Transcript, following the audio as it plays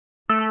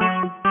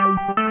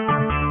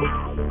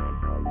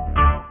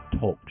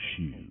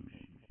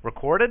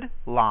Recorded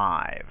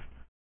live.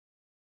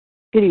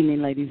 Good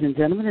evening, ladies and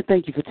gentlemen, and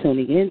thank you for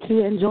tuning in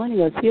to and joining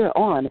us here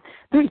on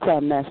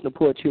three-time National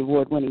Poetry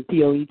Award-winning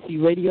P.O.E.T.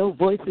 Radio,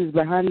 Voices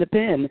Behind the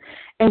Pen.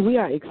 And we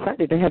are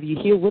excited to have you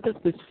here with us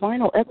this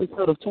final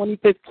episode of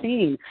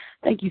 2015.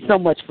 Thank you so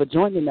much for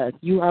joining us.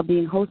 You are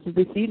being hosted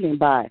this evening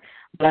by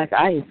BLAQ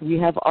Ice. We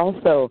have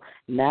also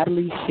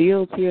Natalie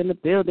Shields here in the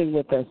building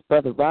with us,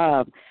 Brother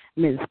Rob.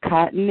 Ms.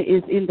 Cotton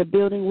is in the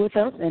building with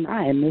us, and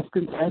I am Miss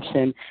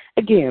Conception.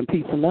 Again,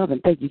 peace and love,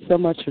 and thank you so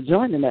much for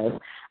joining us.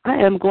 I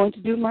am going to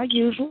do my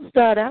usual,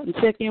 start out and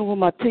check in with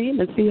my team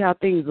and see how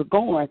things are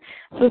going.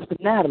 Sister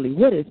Natalie,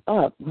 what is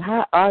up?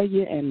 How are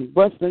you, and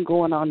what's been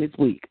going on this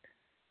week?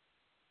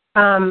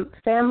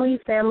 Family,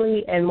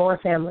 and more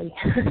family.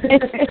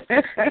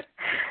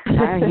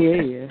 I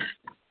hear you.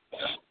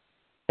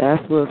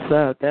 That's what's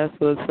up. That's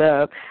what's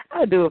up.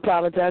 I do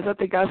apologize. I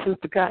think our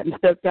Sister Cotton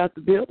stepped out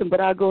the building,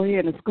 but I'll go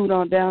ahead and scoot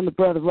on down to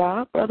Brother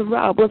Rob. Brother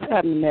Rob, what's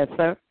happening there,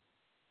 sir?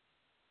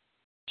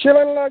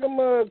 Chilling like a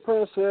mud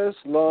princess.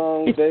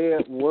 Long day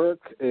at work.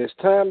 It's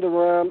time to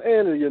rhyme,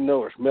 and you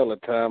know it's mellow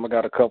time. I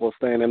got a couple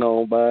standing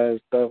on by and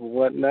stuff and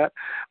whatnot.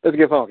 Let's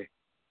get funky.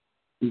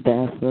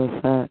 That's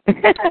what's up.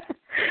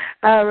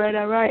 All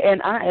right. And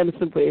I am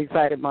super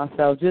excited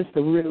myself. Just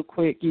a real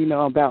quick,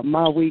 about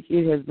my week.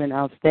 It has been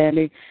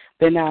outstanding.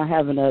 Been out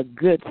having a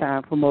good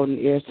time promoting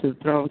Heirs to the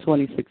Throne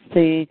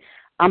 2016.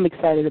 I'm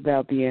excited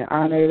about being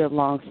honored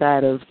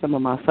alongside of some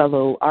of my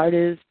fellow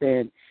artists.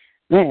 And,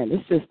 man,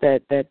 it's just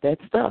that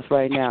stuff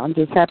right now. I'm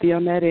just happy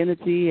on that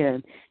energy.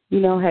 And,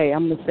 hey,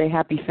 I'm going to say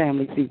happy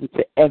family season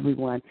to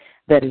everyone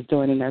that is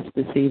joining us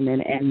this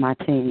evening and my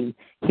team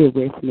here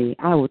with me.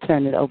 I will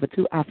turn it over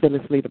to our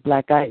Phyllis Leader,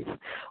 BLAQ Ice.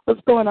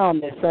 What's going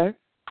on there, sir?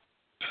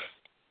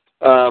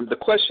 The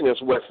question is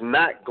what's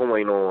not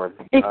going on.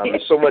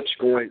 There's so much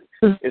going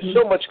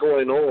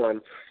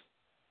on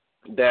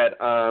that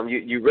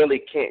you really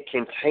can't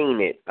contain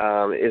it.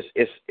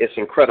 It's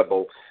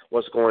incredible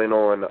what's going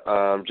on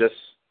just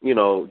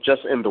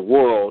in the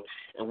world,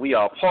 and we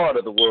are part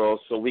of the world,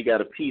 so we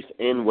got a piece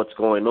in what's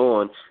going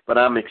on. But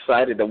I'm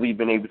excited that we've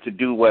been able to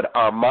do what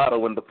our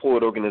motto in the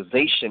Poet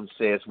organization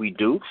says we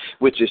do,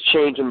 which is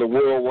changing the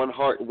world one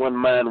heart, one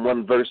mind,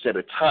 one verse at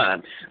a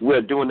time.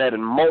 We're doing that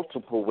in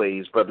multiple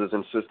ways, brothers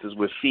and sisters.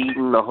 We're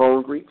feeding the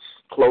hungry,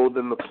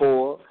 clothing the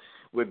poor.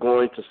 We're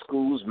going to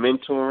schools,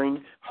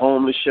 mentoring,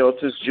 homeless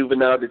shelters,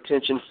 juvenile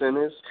detention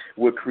centers.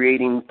 We're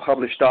creating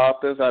published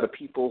authors out of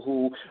people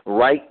who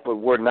write but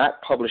were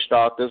not published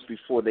authors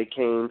before they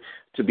came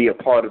to be a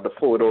part of the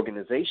P.O.E.T.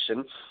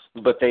 organization,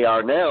 but they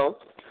are now.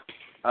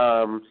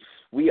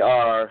 We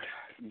are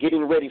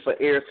getting ready for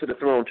Heirs to the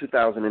Throne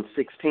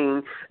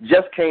 2016.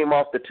 Just came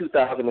off the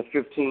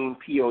 2015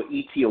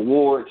 P.O.E.T.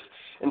 Awards,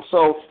 and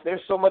so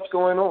there's so much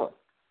going on.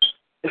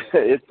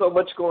 It's so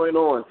much going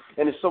on,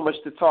 and it's so much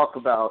to talk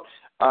about.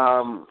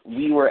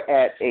 We were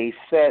at a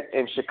set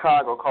in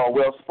Chicago called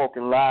Well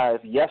Spoken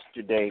Live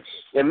yesterday,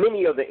 and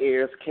many of the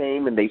heirs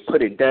came, and they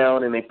put it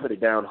down, and they put it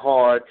down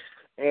hard,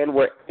 and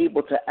were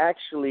able to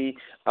actually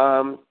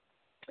sell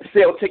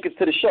tickets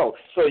to the show.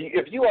 So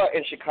if you are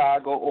in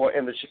Chicago or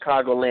in the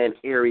Chicagoland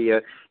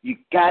area, you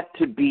got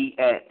to be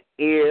at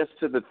Heirs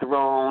to the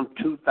Throne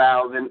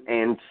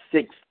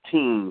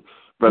 2016,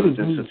 brothers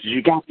and sisters.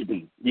 You got to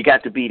be. You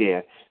got to be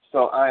there.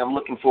 So I am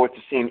looking forward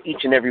to seeing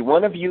each and every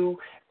one of you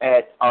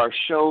at our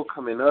show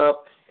coming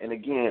up. And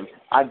again,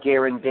 I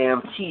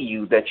guarantee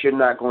you that you're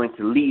not going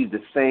to leave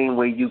the same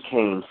way you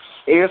came.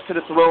 Heirs to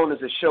the Throne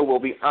is a show where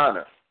we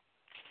honor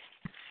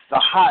the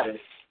hottest,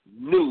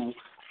 new,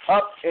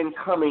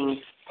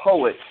 up-and-coming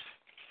poets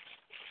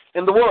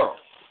in the world.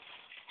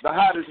 The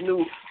hottest,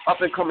 new,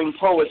 up-and-coming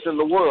poets in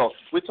the world.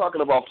 We're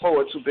talking about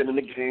poets who've been in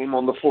the game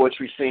on the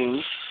poetry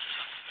scene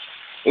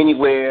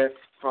anywhere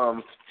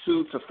from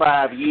 2 to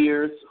 5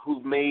 years,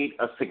 who've made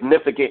a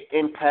significant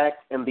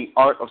impact in the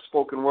art of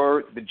spoken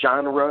word, the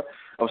genre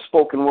of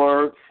spoken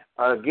word.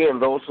 Again,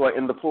 those who are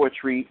in the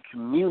poetry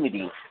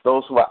community,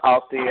 those who are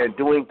out there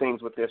doing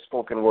things with their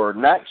spoken word,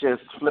 not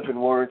just flipping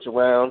words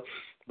around,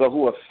 but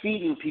who are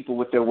feeding people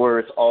with their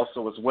words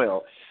also as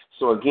well.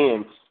 So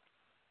again,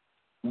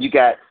 you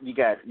got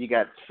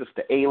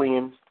Sister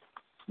Alien,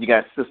 you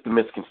got Sister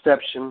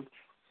Misconception,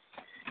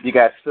 you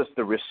got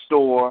Sister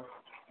Restore,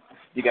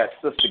 you got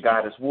Sister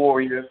Goddess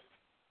Warrior,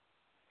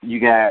 you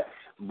got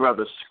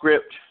Brother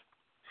Script,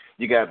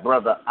 you got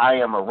Brother I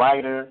Am a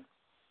Writer,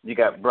 you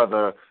got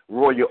Brother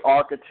Royal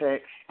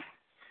Architect,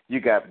 you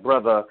got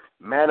Brother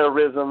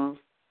Mannerism,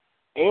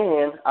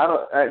 and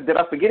did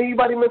I forget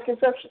anybody,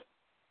 Misconception?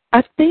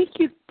 I think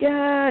you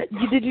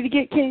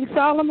get King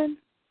Solomon?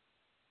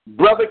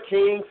 Brother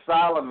King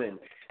Solomon,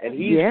 and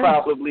he's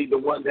probably the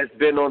one that's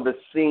been on the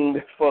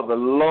scene for the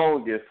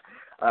longest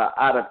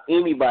out of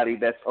anybody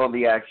that's on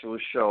the actual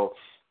show.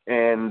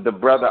 And the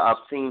brother,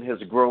 I've seen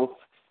his growth.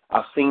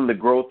 I've seen the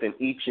growth in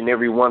each and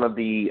every one of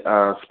the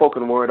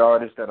spoken word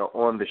artists that are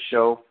on the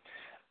show.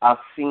 I've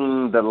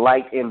seen the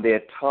light in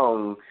their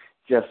tongue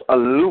just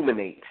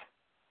illuminate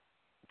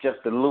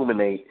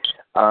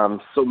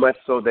so much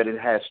so that it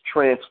has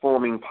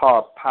transforming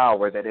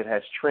power, that it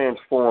has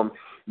transformed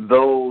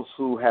those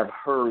who have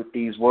heard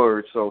these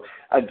words. So,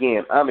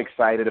 again, I'm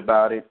excited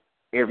about it.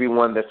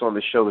 Everyone that's on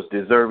the show is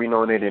deserving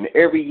on it, and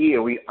every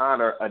year we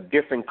honor a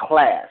different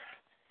class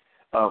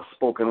of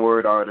spoken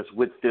word artists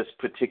with this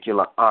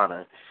particular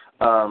honor.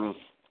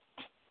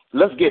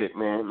 Let's get it,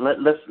 man.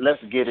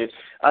 Let's get it.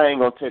 I ain't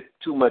gonna take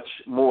too much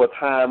more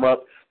time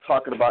up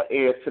talking about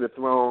heirs to the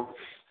throne.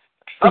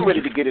 I'm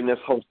ready to get in this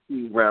whole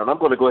speed round. I'm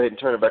going to go ahead and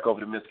turn it back over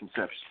to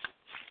Misconception.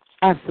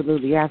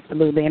 Absolutely,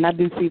 absolutely. And I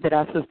do see that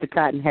our sister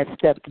Cotton has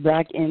stepped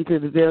back into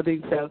the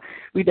building, so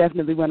we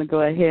definitely want to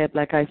go ahead.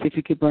 Like I said, if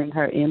you could bring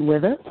her in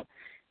with us.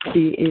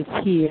 She is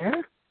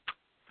here.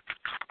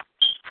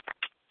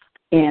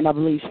 And I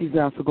believe she's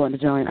also going to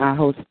join our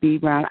whole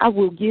speed round. I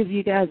will give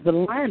you guys the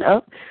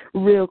lineup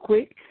real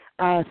quick.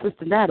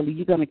 Sister Natalie,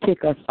 you're going to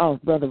kick us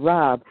off. Brother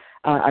Rob,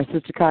 our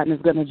sister Cotton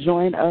is going to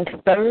join us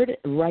third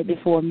right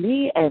before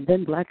me, and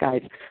then Black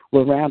Ice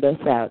will round us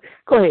out.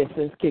 Go ahead,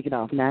 sis. Kick it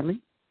off, Natalie.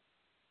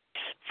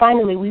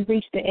 Finally, we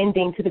reached the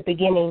ending to the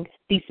beginning.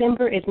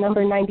 December is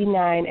number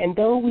 99, and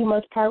though we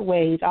must part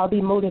ways, I'll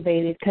be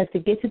motivated because to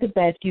get to the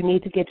best, you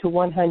need to get to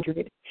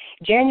 100.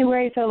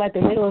 January felt like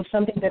the middle of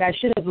something that I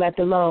should have left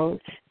alone.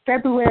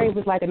 February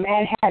was like a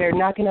Mad Hatter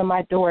knocking on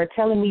my door,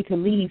 telling me to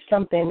leave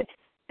something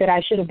that I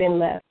should have been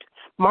left.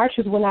 March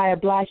was when I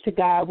obliged to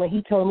God when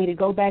he told me to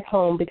go back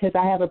home because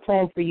I have a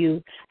plan for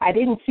you. I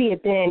didn't see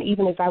it then,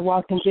 even as I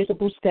walked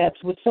invisible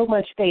steps with so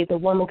much faith a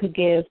woman could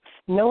give,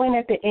 knowing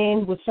at the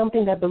end was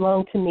something that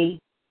belonged to me.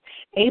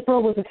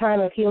 April was a time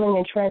of healing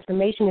and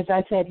transformation as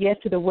I said yes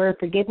to the word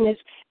forgiveness,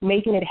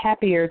 making it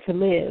happier to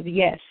live.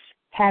 Yes,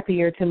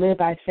 happier to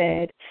live, I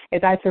said,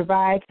 as I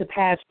survived the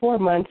past 4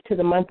 months to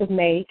the month of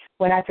May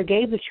when I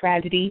forgave the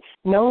tragedy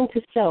known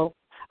to self.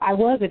 I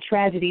was a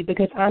tragedy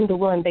because I'm the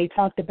one they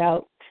talked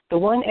about. The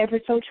one ever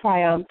so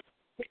triumphant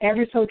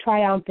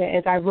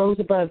as I rose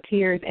above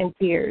tears and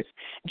fears.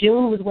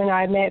 June was when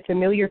I met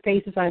familiar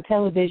faces on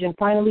television,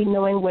 finally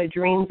knowing what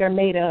dreams are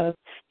made of.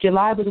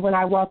 July was when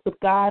I walked with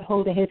God,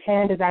 holding his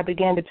hand as I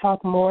began to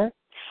talk more.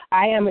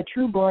 I am a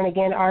true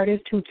born-again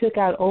artist who took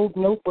out old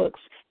notebooks,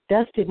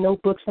 dusted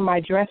notebooks from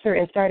my dresser,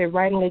 and started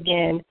writing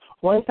again.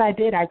 Once I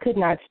did, I could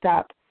not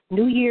stop.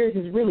 New Year's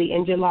is really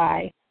in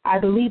July. I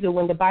believe it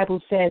when the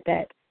Bible said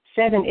that.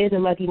 7 is a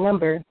lucky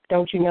number,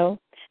 don't you know?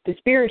 The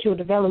spiritual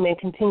development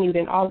continued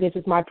in August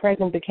as my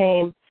presence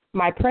became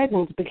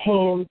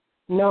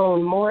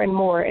known more and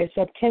more as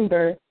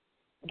September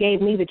gave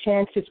me the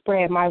chance to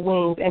spread my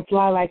wings and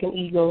fly like an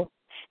eagle.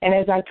 And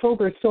as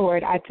October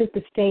soared, I took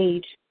the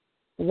stage,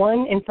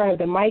 one in front of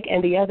the mic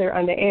and the other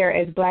on the air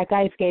as Black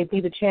Ice gave me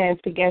the chance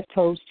to guest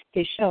host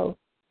his show.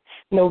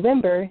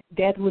 November,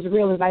 death was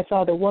real as I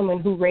saw the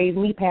woman who raised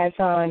me pass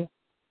on.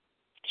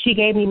 She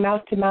gave me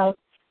mouth-to-mouth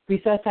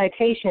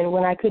resuscitation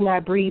when I could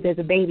not breathe as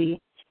a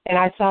baby. And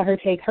I saw her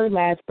take her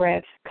last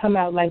breath, come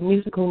out like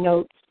musical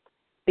notes,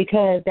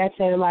 because that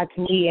said a lot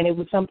to me, and it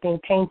was something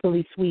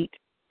painfully sweet.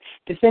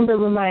 December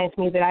reminds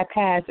me that I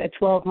passed a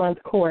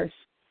 12-month course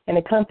and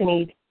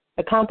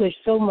accomplished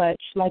so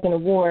much, like an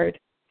award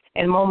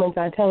and moments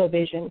on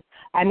television.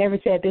 I never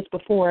said this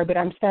before, but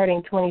I'm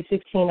starting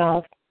 2016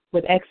 off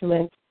with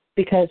excellence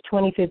because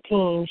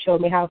 2015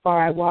 showed me how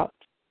far I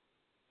walked.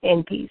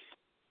 In peace.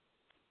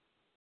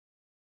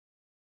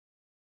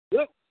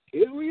 Yep,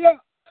 here we are.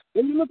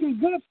 And you're looking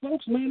good,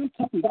 folks, man. I'm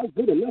talking about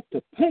good enough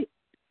to paint.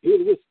 Here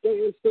we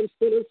stand, some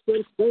sinners,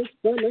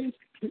 some ain't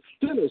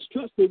sinners.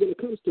 Trust me, when it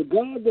comes to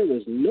God, there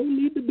is no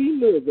need to be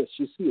nervous.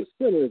 You see, a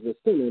sinner is a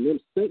sinner, and them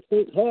saints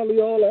ain't hardly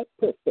all that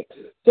perfect.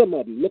 Some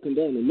of them looking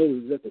down the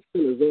noses at the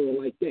sinners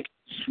all like that.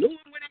 Knowing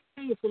where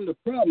they came from, the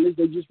problem is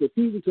they just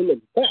refusing to look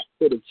back.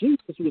 But if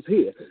Jesus was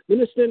here,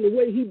 understand the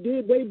way he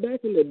did way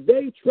back in the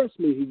day, trust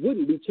me, he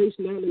wouldn't be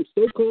chasing down them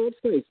so-called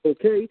saints,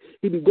 okay?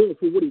 He'd be going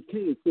for what he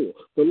came for,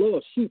 the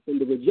lost sheep and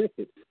the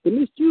rejected, the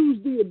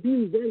misused, the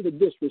abused, and the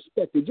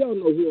disrespected. Y'all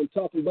know who I'm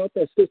talking about,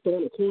 that sister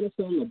on the corner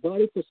selling the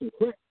body for some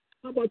crack.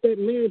 How about that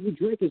man who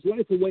drank his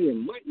life away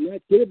and might not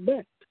get it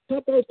back? How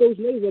about those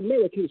Native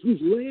Americans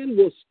whose land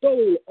was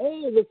stolen,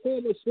 all the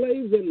former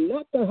slaves, and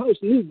not the house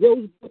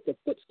Negroes, but the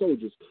foot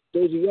soldiers?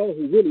 Those of y'all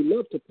who really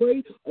love to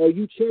pray, all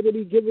you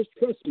charity givers,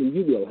 trust me,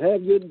 you will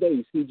have your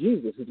days. See,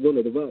 Jesus is going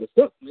to divide us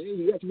up, man.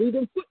 You have to read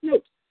them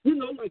footnotes. You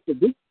know, like the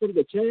wheat from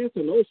the chaff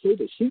and also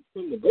the sheep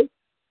from the goat.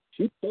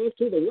 Sheep off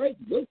to the right,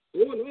 goat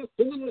going off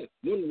to the left.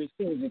 One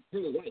receives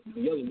eternal life, and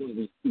the other one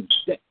receives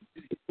death.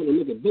 He's going to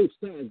look at both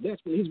sides.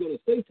 That's when he's going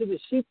to say to the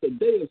sheep, the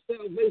day of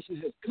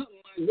salvation has come,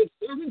 my good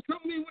servant,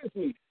 come be with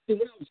me. See,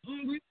 when I was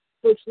hungry,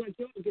 folks like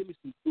y'all gave me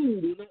some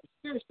food. When I was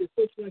thirsty,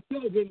 folks like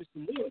y'all gave me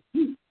some more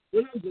food.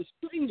 When I was a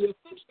stranger,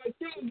 folks like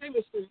y'all gave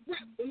me some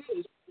rest. When I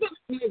was buck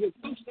naked,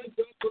 folks like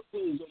y'all put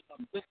clothes on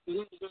my back.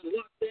 When I was on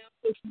lockdown,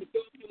 folks like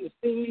y'all came to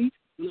see me.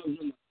 When I was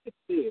on my sick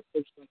bed,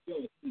 folks like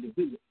y'all came to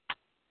visit.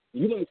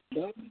 You might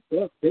stop,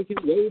 take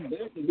it way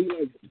back, and be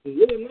like,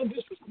 really no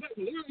disrespect,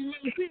 and you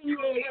really see you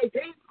all like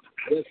that.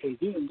 That's when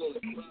he was going to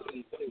smile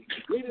and say,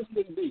 the greatest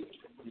thing be.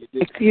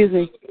 Excuse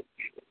me.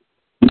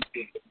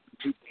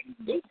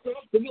 Go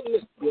cross to the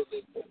left.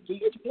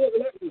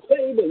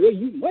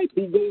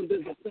 He goes,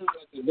 doesn't sound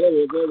like a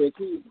very, very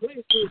cool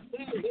place. So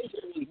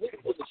salvation was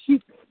meant for the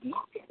sheep,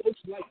 not for folks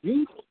like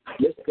you.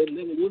 Yes, there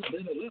never was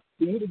better luck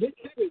for you to get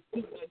married.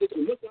 Did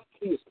you look out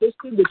for your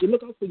sister? Did you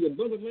look out for your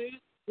brother, man?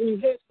 When you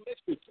had some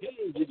extra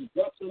change, did you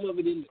drop some of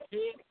it in the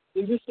can?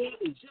 And you saw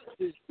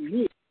injustice for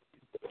you.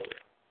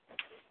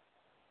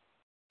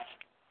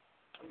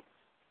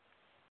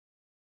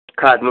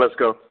 Cotton, let's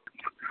go.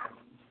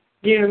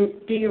 Do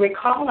you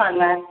recall our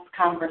last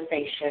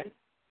conversation?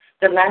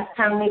 The last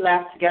time we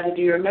laughed together,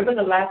 do you remember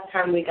the last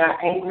time we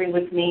got angry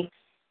with me,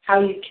 how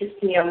you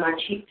kissed me on my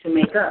cheek to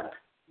make up?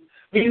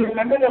 Do you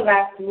remember the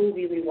last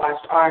movie we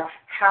watched, or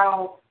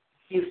how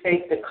you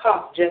faked the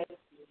cough just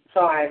so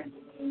I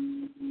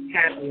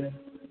have you,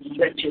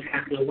 let you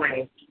have your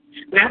way?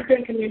 Master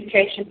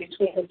communication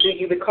between us. Do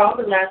you recall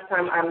the last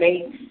time I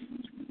made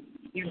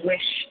you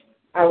wish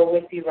I were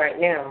with you right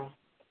now?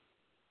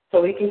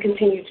 So we can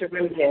continue to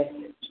reminisce.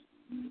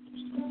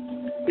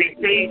 They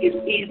say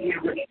it's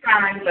easier with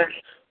time, but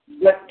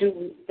what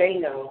do they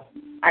know?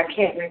 I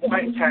can't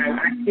rewind time.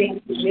 I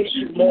seem to miss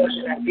you more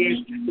than I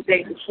did the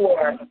day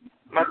before.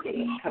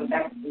 Mommy, come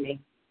back to me,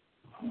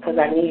 because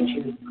I need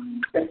you.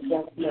 That's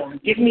once more.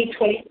 Give me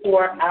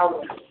 24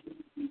 hours.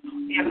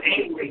 I'm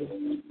angry,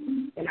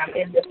 and I'm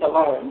in this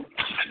alone.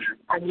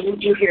 I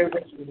need you here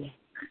with me.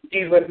 Do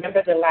you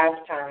remember the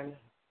last time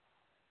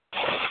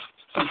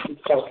you've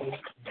spoken?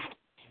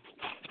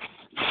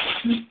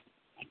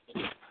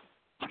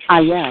 I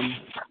am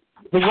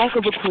the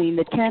walker between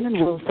the can and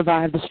will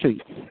survive the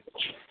streets.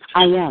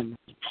 I am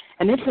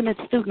an infinite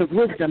student of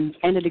wisdom,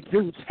 and it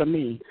exudes from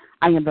me.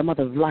 I am the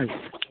mother of life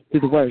through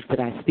the words that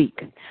I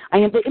speak. I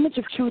am the image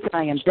of truth, and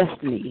I am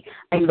destiny.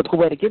 I am the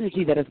poetic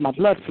energy that is my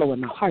blood flow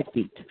and my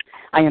heartbeat.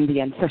 I am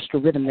the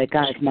ancestral rhythm that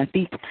guides my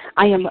feet.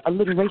 I am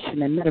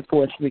alliteration and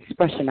metaphors through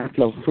expression I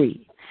flow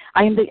free.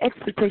 I am the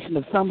expectation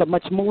of some, but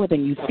much more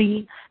than you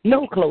see.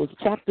 No closed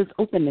chapters,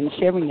 open and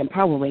sharing,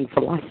 empowering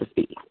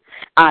philosophy.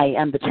 I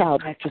am the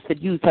child actress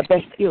that used her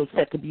best skill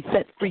set to be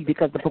set free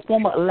because the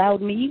performer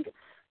allowed me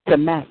to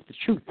mask the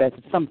truth as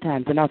it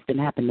sometimes and often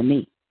happened to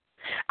me.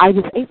 I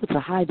was able to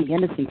hide the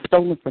innocence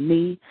stolen from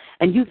me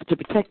and use it to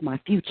protect my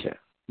future,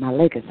 my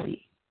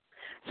legacy.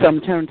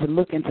 Some turn to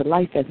look into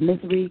life as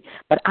misery,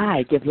 but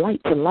I give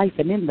light to life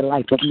and in the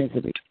life of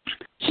misery.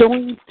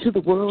 Showing to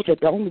the world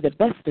that only the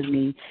best of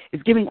me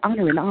is giving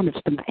honor and homage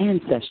to my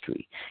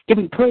ancestry,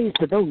 giving praise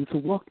to those who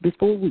walked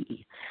before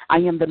we. I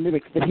am the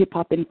lyrics that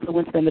hip-hop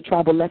influenced and the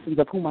tribal lessons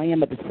of whom I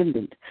am a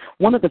descendant.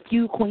 One of the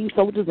few queen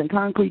soldiers in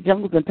concrete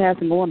jungles and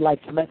passing on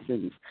life's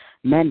lessons.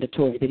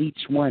 Mandatory that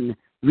each one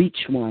reach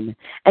one.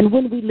 And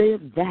when we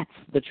live, that's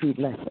the true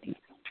blessing.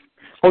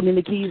 Holding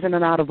the keys in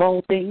and out of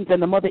all things, and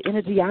the mother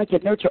energy I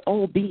can nurture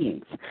all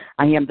beings.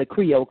 I am the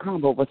Creole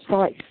combo of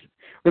strife,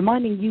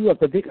 reminding you of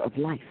the vigor of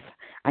life.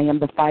 I am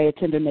the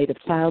fire-tender native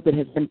child that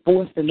has been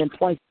forced and then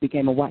twice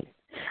became a wife.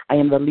 I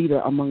am the leader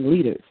among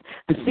leaders,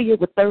 the seer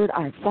with third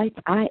eye sight.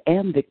 I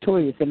am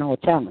victorious in all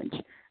challenge.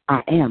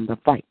 I am the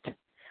fight.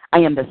 I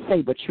am the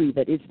saber tree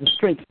that is the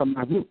strength from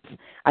my roots.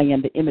 I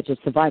am the image of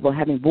survival,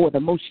 having bore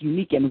the most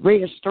unique and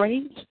rare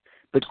strange,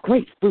 but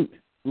great fruit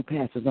who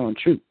passes on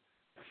truth.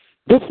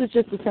 This is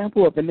just a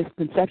sample of the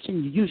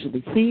misconception you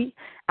usually see.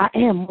 I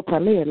am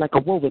multi-layered like a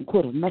woven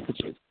quilt of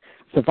messages,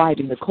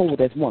 surviving the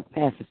cold as warmth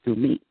passes through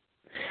me.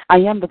 I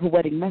am the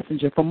poetic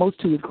messenger for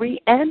most who agree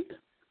and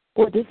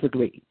or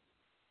disagree.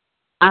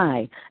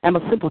 I am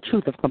a simple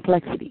truth of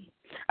complexity.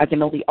 I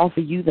can only offer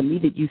you the me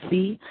that you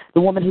see,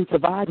 the woman who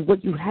survived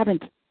what you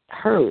haven't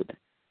heard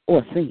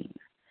or seen.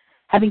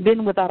 Having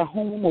been without a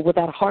home or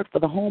without a heart for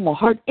the home or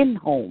heart in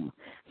home,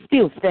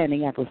 still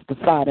standing at the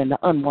facade in the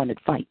unwanted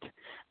fight.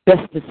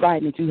 Best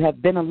deciding to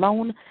have been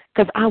alone,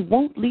 because I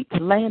won't leap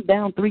to land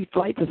down 3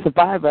 flights a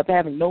survivor of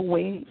having no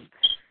wings,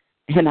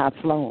 and I've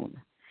flown.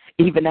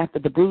 Even after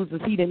the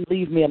bruises, he didn't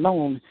leave me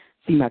alone.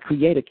 See, my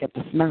creator kept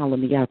a smile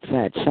on the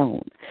outside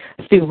shown.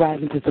 Still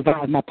rising to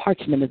survive, my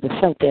parchment is a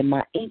shelter, and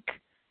my ink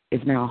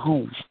is now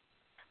home.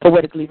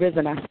 Poetically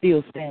risen, I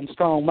still stand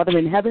strong. Mother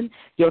in heaven,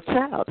 your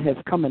child has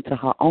come into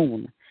her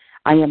own.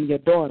 I am your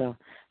daughter.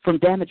 From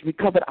damage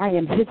recovered, I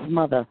am his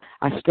mother.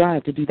 I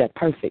strive to do that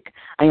perfect.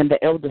 I am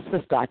the elder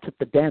sister. I took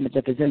the damage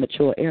of his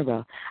immature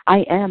era. I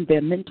am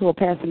their mentor,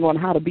 passing on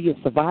how to be a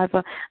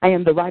survivor. I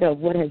am the writer of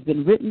what has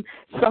been written,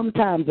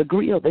 sometimes a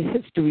griot, the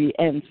history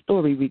and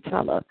story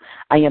reteller.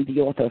 I am the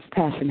author of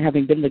passion,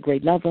 having been the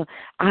great lover.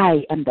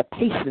 I am the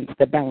patience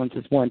that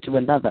balances one to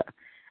another.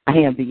 I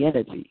am the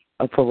energy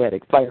of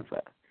poetic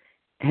fervor.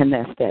 And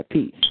that's that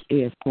piece,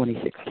 is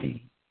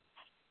 2016.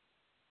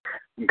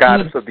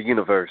 Goddess of the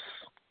universe,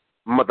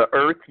 Mother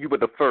Earth, you were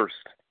the first.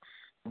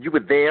 You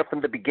were there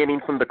from the beginning,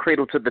 from the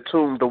cradle to the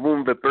tomb, the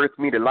womb that birthed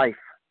me to life.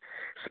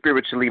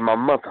 Spiritually, my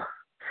mother,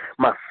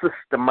 my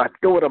sister, my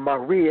daughter, my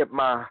rib,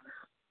 my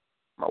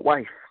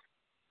wife.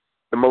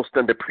 The most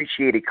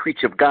underappreciated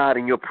creature of God,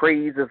 and your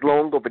praise is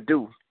long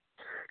overdue.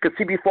 Because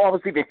see, before I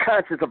was even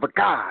conscious of a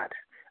God,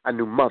 I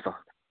knew Mother.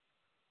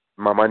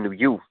 Mama, I knew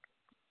you.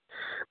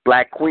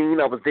 Black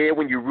Queen, I was there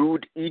when you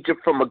ruled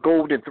Egypt from a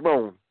golden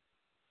throne.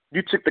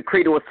 You took the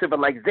cradle of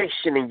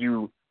civilization and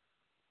you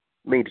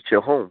made it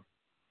your home.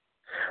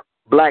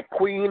 Black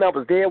Queen, I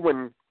was there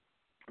when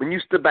you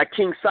stood by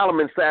King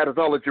Solomon's side as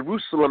all of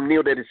Jerusalem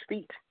kneeled at his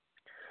feet.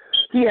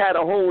 He had a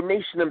whole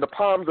nation in the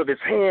palms of his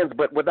hands,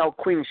 but without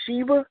Queen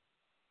Sheba,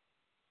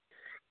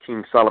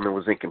 King Solomon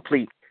was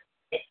incomplete.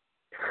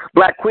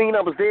 Black Queen,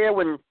 I was there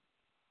when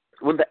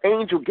the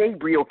angel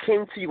Gabriel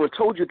came to you and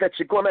told you that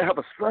you're going to have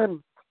a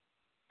son.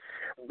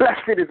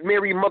 Blessed is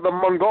Mary, mother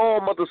among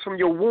all mothers. From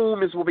your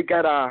womb is where we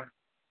got our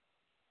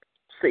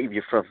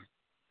Savior from.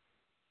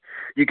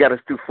 You got us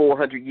through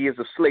 400 years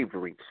of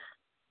slavery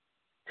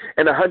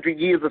and 100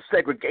 years of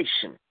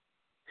segregation.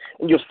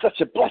 And you're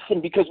such a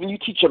blessing because when you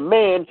teach a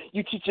man,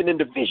 you teach an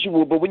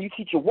individual. But when you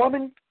teach a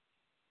woman,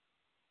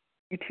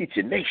 you teach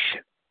a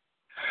nation.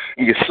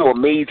 And you're so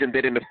amazing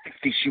that in the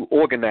 50s you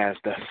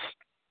organized us.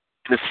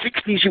 In the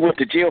 60s you went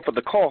to jail for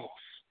the cause.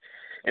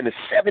 In the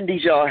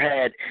 70s y'all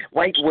had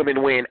white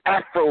women wearing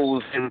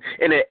afros. And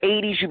in the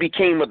 80s you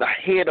became the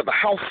head of the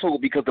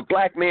household because the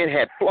black man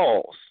had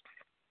flaws.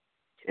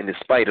 And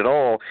despite it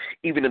all,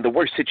 even in the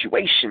worst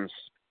situations,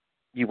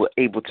 you were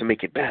able to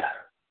make it better.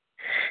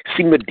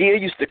 See, Medea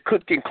used to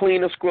cook and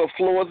clean and scrub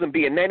floors and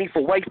be a nanny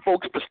for white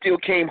folks, but still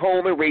came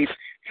home and raised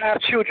 5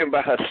 children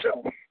by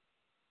herself.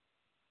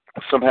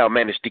 Somehow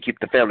managed to keep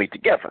the family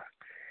together.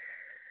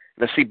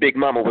 Now, see, Big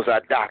Mama was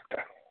our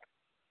doctor.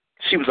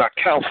 She was our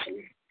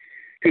counselor.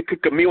 Could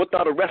cook a meal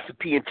without a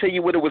recipe and tell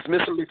you what it was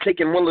missing and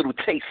taking one little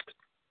taste.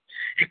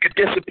 He could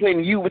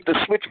discipline you with the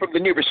switch from the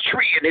nearest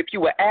tree, and if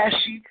you were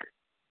ashy,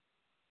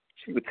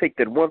 she would take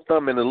that one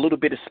thumb and a little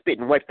bit of spit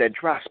and wipe that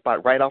dry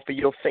spot right off of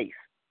your face.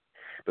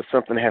 But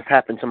something has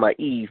happened to my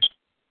Eve.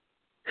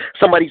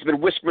 Somebody's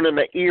been whispering in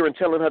her ear and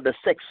telling her that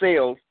sex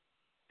sells,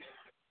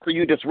 so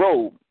you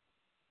disrobe.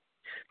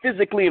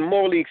 Physically and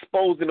morally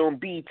exposed and on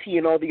BT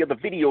and all the other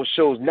video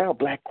shows. Now,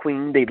 Black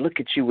Queen, they look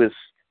at you as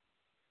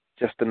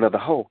just another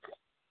hoe.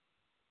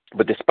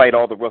 But despite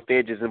all the rough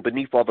edges and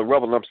beneath all the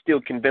rubble, I'm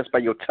still convinced by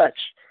your touch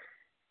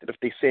that if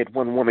they said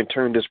one woman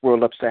turned this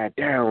world upside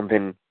down,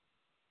 then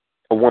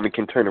a woman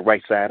can turn it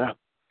right side up.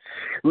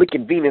 Look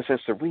at Venus and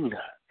Serena.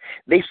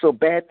 They so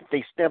bad that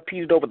they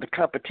stampeded over the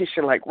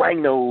competition like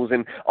rhinos,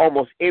 and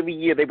almost every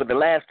year they were the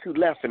last 2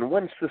 left, and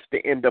one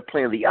sister ended up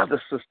playing the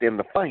other sister in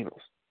the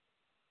finals.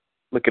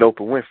 Look at Oprah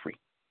Winfrey,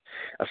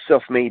 a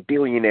self-made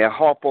billionaire.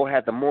 Harpo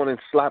had the morning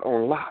slot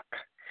on lock,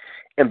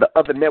 and the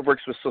other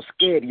networks were so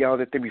scared, y'all,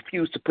 that they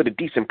refused to put a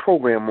decent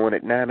program on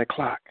at 9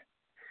 o'clock.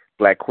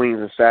 Black Queens,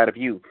 inside of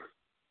you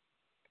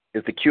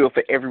is the cure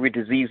for every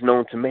disease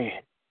known to man.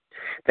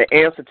 The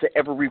answer to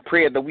every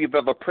prayer that we've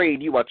ever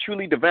prayed. You are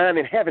truly divine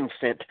and heaven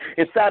sent.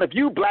 Inside of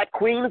you, Black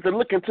Queens, and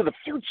look into the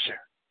future.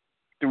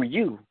 Through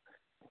you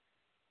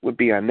would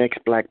be our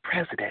next Black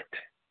president.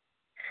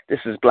 This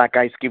is Black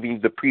Ice giving you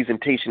the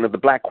presentation of the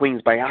Black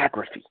Queen's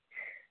biography.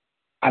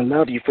 I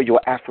love you for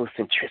your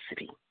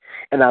Afrocentricity,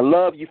 and I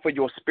love you for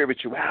your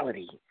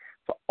spirituality.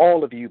 For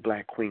all of you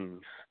Black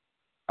Queens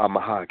are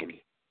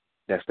mahogany.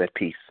 That's that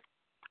piece.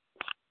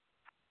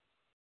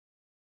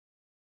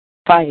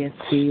 Fire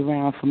speed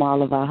round from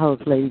all of our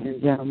hosts, ladies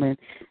and gentlemen.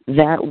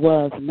 That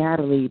was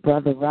Natalie,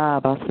 Brother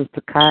Rob, our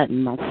sister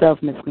Cotton, myself,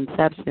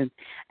 Misconception,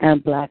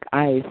 and Black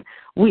Ice.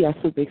 We are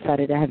super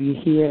excited to have you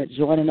here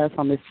joining us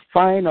on this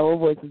final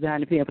Voices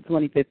Behind the PM for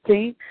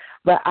 2015.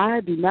 But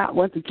I do not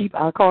want to keep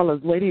our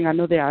callers waiting. I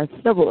know there are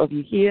several of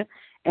you here,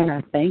 and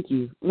I thank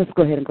you. Let's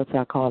go ahead and go to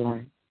our call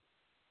line.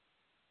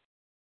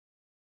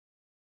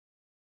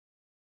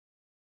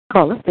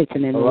 Caller, state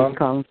your name and where you're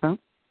calling from.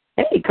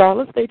 Hey,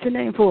 caller, state your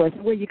name for us.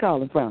 Where you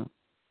calling from?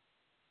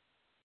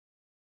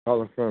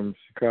 Calling from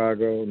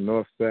Chicago,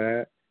 North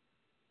Side.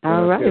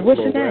 All right. What's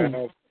your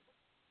name?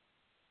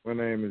 My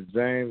name is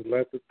James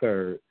Lett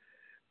III.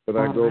 But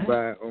I go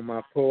by, on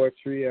my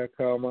poetry, I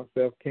call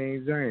myself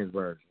King James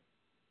Version.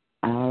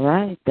 All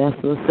right. That's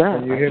what's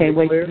up. I can't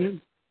wait to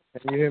hear.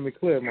 Can you hear me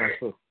clear, my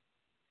sister?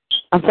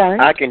 I'm sorry?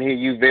 I can hear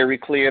you very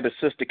clear. The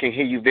sister can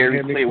hear you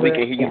very clear. We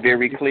can hear you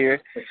very clear.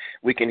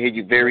 We can hear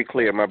you very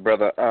clear, my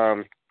brother.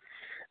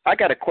 I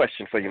got a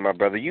question for you, my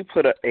brother. You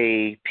put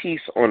a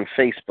piece on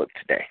Facebook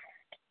today,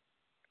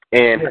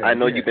 and I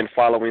know you've been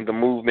following the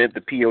movement,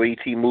 the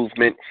P.O.E.T.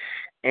 movement,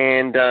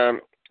 and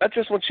I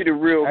just want you to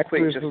real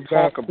quick just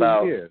talk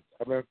about.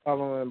 I've been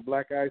following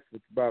Black Ice for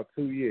about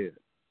 2 years.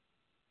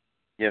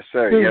 Yes,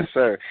 sir. Yes,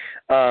 sir.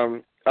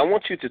 I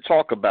want you to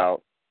talk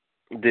about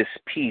this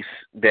piece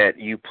that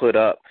you put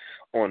up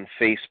on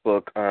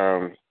Facebook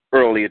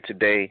earlier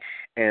today,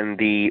 and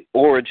the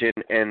origin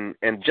and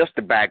just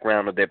the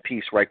background of that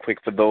piece right quick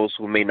for those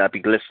who may not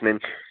be listening.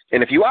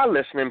 And if you are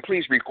listening,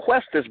 please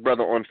request this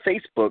brother on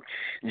Facebook,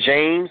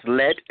 James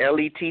Lett,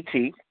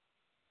 L-E-T-T,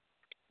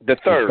 the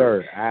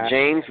third.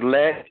 James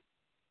Lett,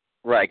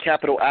 right,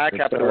 capital I,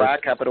 capital I,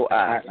 capital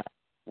I,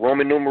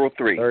 Roman numeral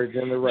 3.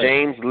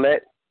 James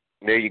Lett,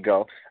 there you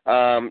go.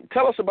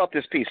 Tell us about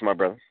this piece, my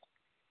brother.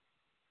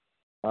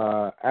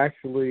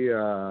 Actually, it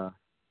was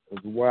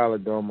a while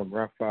ago. My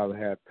grandfather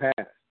had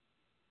passed.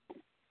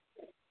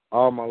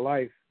 All my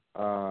life,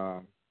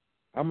 I'm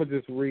going to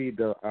just read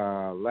the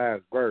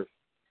last verse,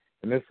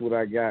 and this is what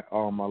I got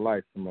all my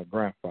life from my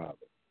grandfather.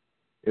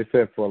 It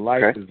said, for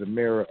life is a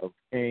mirror of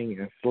king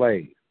and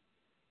slave.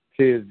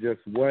 'Tis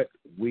just what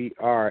we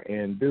are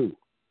and do.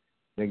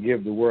 Then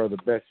give the world the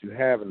best you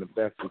have, and the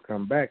best will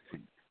come back to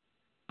you.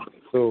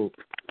 So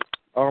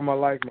all my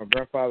life, my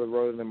grandfather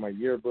wrote it in my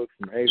yearbooks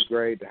from 8th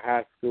grade to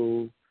high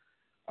school,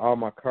 all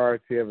my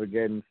cards he ever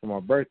gave me for my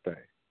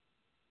birthday.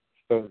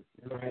 So,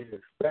 you know how you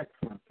expect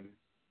something,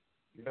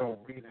 you don't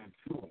read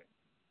into it.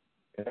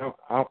 And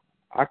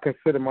I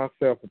consider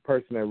myself a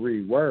person that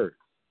read words.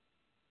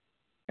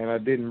 And I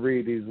didn't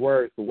read these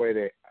words the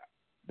way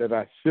that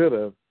I should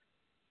have,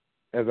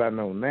 as I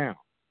know now.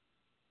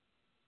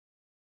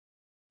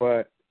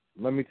 But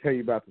let me tell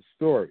you about the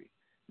story.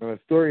 Now, the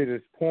story of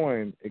this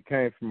poem, it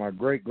came from my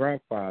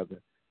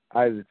great-grandfather,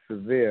 Isaac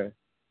Sevier,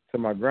 to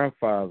my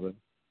grandfather,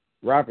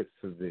 Robert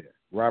Sevier,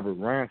 Robert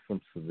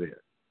Ransom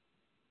Sevier.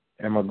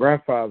 And my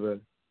grandfather,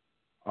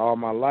 all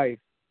my life,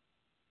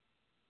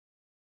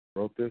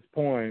 wrote this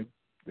poem,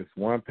 this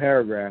one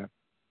paragraph,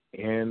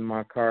 in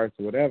my cards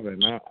or whatever.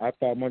 And I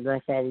thought my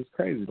grandfather was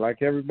crazy,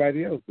 like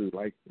everybody else do.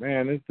 Like,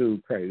 man, this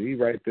dude crazy. He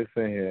write this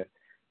in here.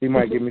 He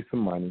might give me some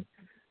money.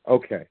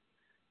 Okay.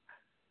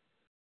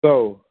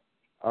 So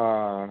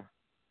I'm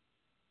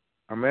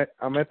at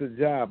the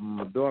job. I'm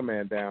a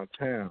doorman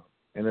downtown.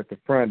 And at the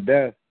front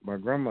desk, my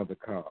grandmother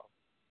called.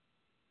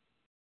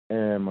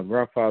 And my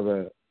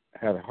grandfather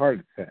had a heart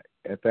attack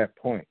at that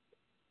point.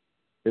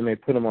 Then they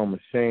put him on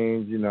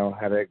machines, you know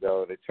how they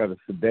go. They try to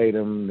sedate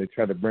him. They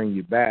try to bring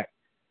you back.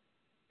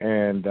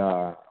 And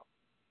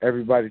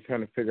everybody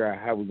trying to figure out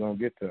how we're going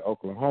to get to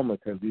Oklahoma,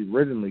 because he's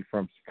originally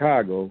from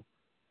Chicago,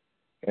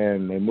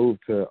 and they moved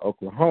to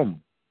Oklahoma.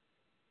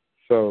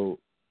 So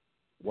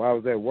while I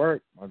was at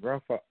work, my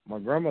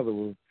grandmother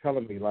was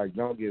telling me, like,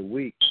 don't get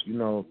weak. You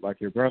know, like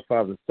your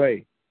grandfather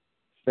say,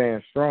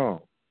 stand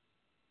strong.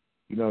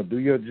 You know, do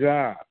your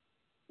job.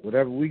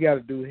 Whatever we got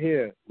to do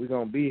here, we're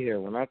going to be here.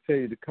 When I tell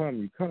you to come,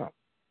 you come.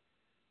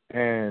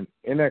 And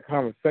in that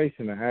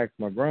conversation, I asked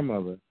my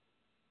grandmother,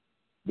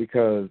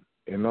 because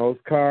in those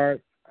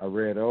cards I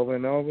read over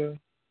and over,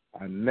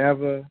 I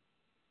never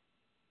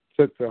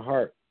took to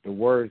heart the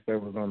words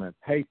that was on that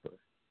paper.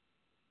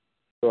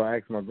 So I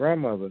asked my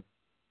grandmother,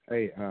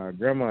 hey,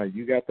 Grandma,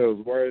 you got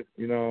those words,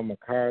 you know, on my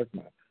cards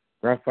my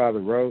grandfather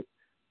wrote?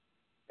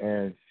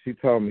 And she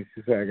told me,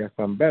 she said, I got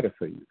something better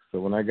for you. So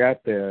when I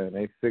got there and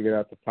they figured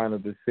out the final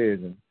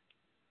decision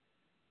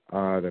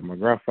that my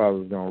grandfather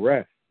was going to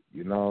rest,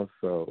 you know,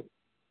 so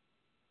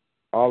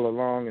all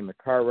along in the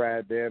car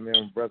ride there, me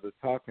and my brother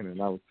talking,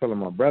 and I was telling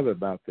my brother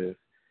about this,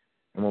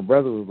 and my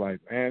brother was like,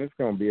 man, it's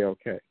going to be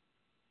okay.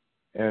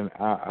 And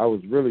I was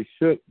really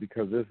shook,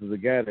 because this is a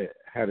guy that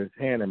had his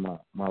hand in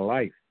my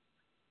life,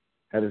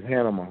 had his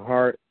hand on my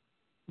heart,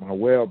 my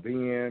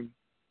well-being,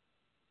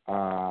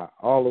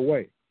 all the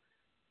way.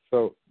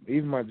 So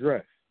even my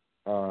dress,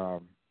 I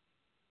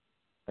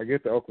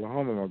get to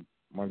Oklahoma,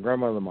 my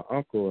grandmother, my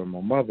uncle, and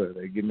my mother,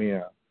 they give me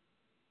a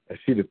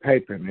sheet of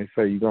paper, and they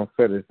say, you're going to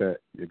set this at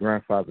your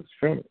grandfather's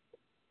funeral.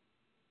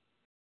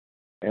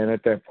 And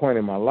at that point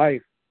in my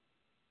life,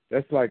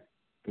 that's like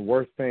the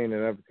worst thing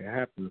that ever could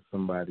happen to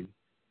somebody.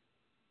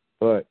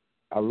 But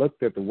I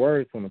looked at the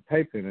words on the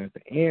paper, and at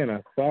the end,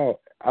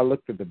 I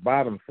looked at the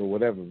bottom for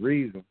whatever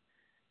reason,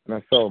 and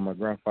I saw what my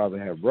grandfather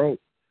had wrote.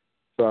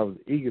 So I was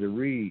eager to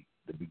read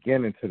the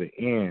beginning to the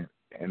end.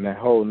 And that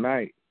whole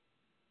night,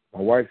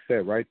 my wife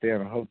sat right there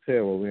in a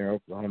hotel where we were in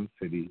Oklahoma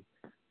City,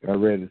 and I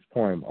read this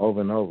poem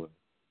over and over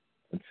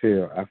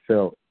until I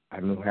felt I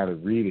knew how to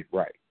read it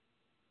right.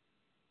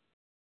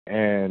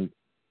 And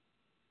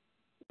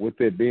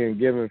with it being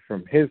given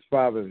from his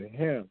father to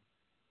him,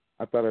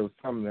 I thought it was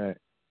something that,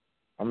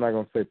 I'm not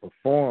going to say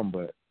perform,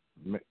 but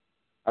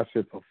I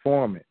should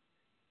perform it.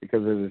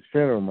 Because at his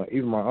funeral,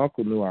 even my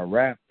uncle knew I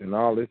rapped and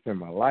all this in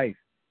my life.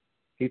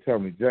 He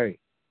told me, Jay,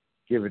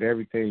 give it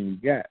everything you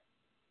got.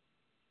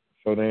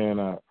 So then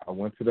I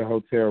went to the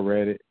hotel,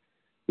 read it.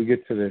 We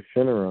get to the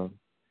funeral,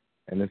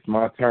 and it's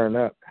my turn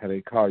up, how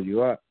they call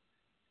you up.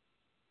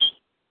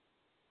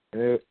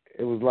 And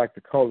it was like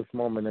the coldest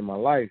moment in my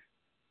life,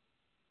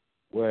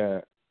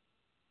 where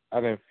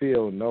I didn't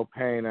feel no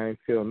pain, I didn't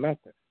feel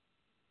nothing.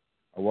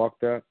 I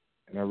walked up,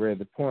 and I read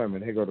the poem,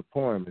 and here go the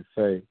poem, and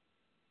say,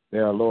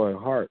 there are loyal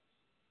hearts.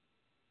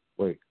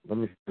 Wait, let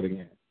me say it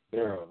again.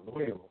 There are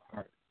loyal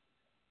hearts.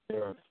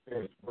 There are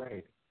spirits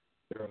brave.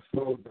 There are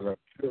souls that are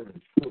pure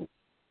and true.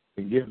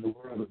 And give the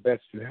world the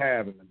best you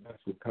have, and the best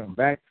will come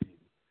back to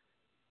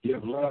you.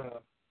 Give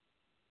love,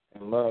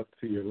 and love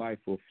to your life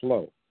will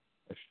flow.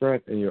 A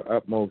strength in your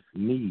utmost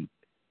need.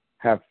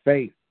 Have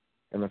faith,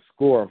 and a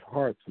score of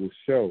hearts will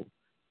show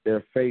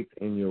their faith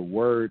in your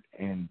word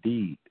and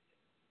deed.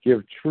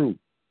 Give truth,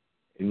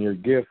 and your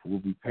gift will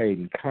be paid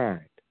in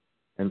kind.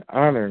 And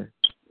honor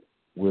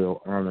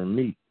will honor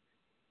me.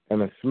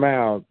 And a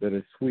smile that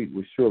is sweet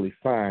will surely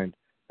find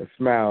a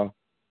smile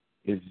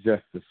is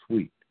just as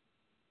sweet.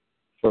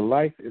 For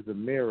life is a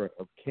mirror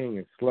of king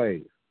and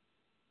slave.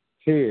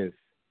 'Tis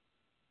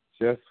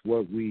just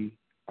what we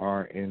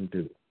are and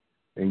do.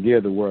 And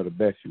give the world the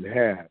best you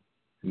have,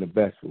 and the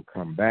best will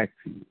come back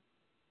to you.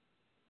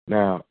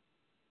 Now,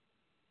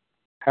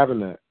 having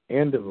the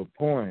end of a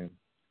poem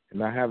and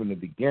not having the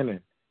beginning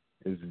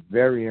is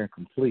very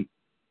incomplete.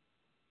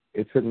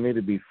 It took me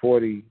to be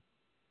 40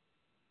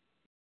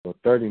 or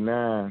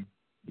 39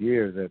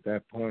 years at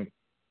that point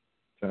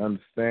to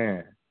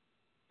understand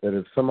that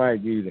if somebody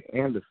gives you the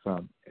end of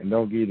something and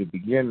don't give you the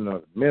beginning or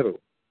the middle,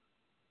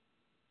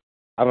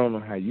 I don't know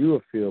how you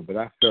would feel, but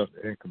I felt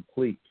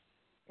incomplete.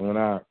 And when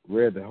I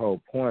read the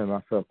whole poem,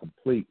 I felt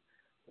complete.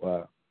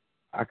 Well,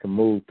 I can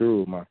move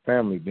through my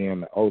family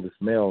being the oldest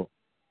male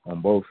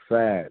on both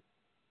sides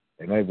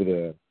and able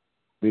to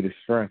be the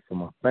strength for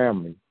my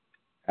family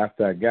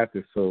after I got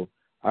this. So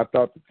I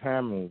thought the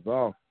timing was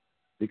off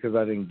because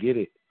I didn't get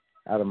it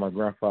out of my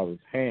grandfather's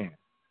hand.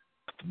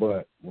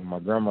 But when my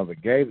grandmother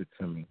gave it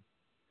to me,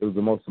 it was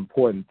the most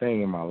important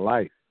thing in my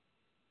life.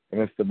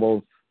 And it's the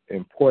most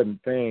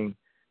important thing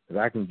that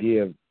I can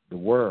give the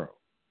world.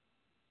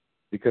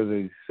 Because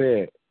as he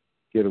said,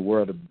 give the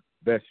world the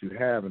best you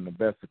have and the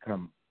best will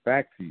come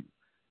back to you.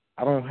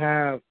 I don't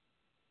have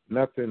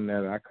nothing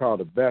that I call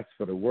the best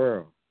for the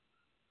world.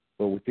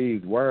 But with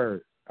these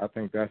words, I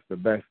think that's the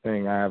best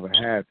thing I ever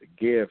had to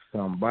give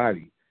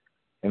somebody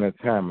in a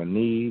time of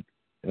need,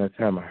 in a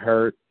time of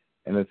hurt,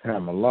 in a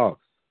time of loss.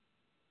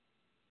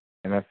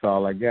 And that's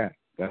all I got.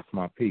 That's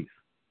my piece.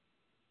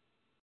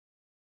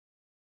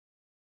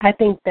 I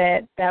think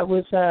that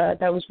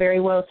was very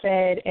well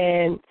said,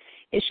 and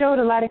it showed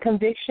a lot of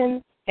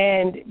conviction.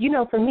 And, you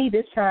know, for me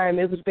this time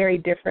it was very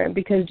different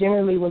because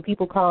generally when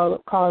people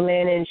call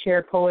in and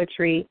share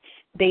poetry,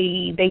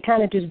 they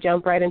kind of just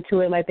jump right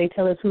into it, like they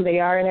tell us who they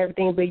are and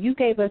everything. But you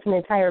gave us an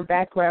entire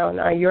background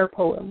on your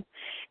poem.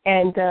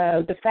 And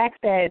the fact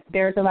that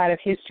there's a lot of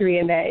history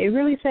in that, it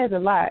really says a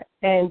lot.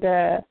 And,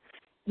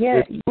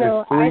 It's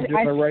three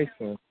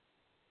generations.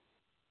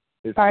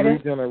 It's Pardon?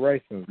 3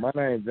 generations. My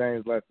name's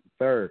James Lester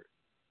III.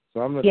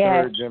 So I'm the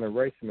third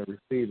generation to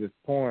receive this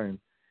poem,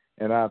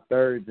 and our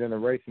third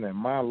generation in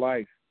my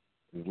life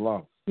is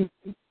lost.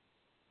 Mm-hmm.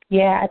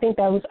 Yeah, I think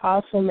that was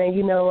awesome, and,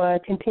 you know,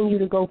 continue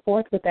to go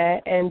forth with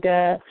that. And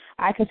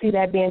I can see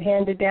that being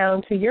handed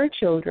down to your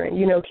children.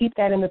 You know, keep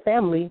that in the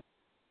family.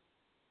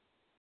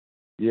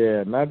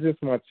 Yeah, not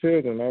just my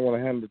children. I want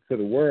to hand it to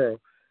the world.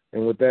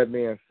 And with that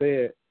being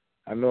said,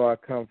 I know I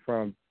come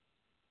from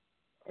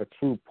a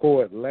true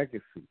poet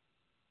legacy.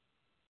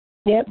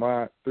 Yep.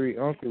 My 3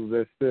 uncles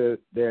that stood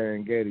there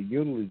and gave a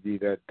eulogy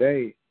that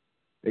day,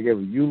 they gave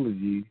a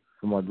eulogy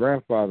for my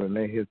grandfather, and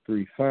they his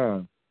 3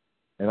 sons,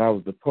 and I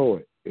was the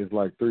poet. It's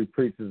like 3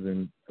 preachers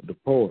and the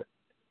poet.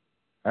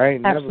 I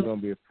ain't never going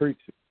to be a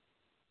preacher,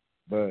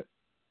 but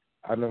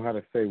I know how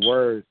to say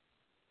words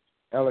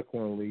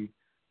eloquently,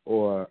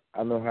 or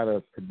I know how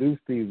to produce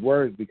these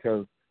words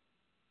because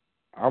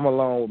I'm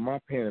alone with my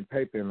pen and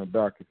paper in the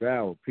darkest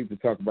hour. People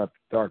talk about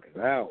the darkest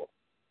hour.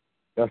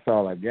 That's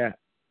all I got.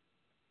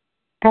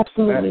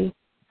 Absolutely.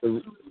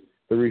 The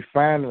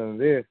refining of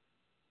this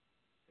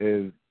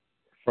is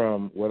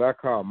from what I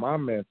call my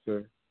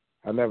mentor.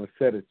 I never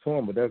said it to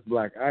him, but that's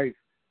Black Ice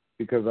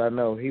because I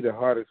know he the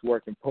hardest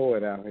working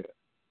poet out here.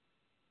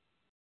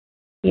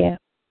 Yeah.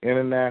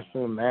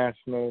 International,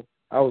 national.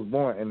 I was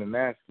born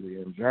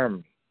internationally in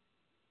Germany.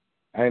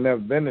 I ain't never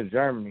been to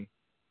Germany,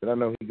 but I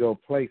know he go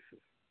places.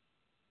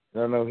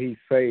 And I know he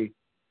say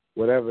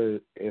whatever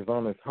is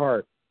on his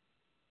heart,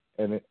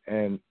 and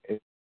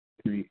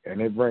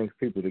it brings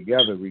people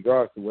together,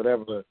 regardless of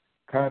whatever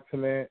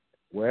continent,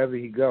 wherever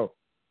he go.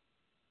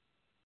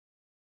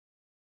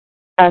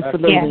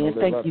 Absolutely, and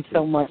thank you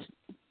so much.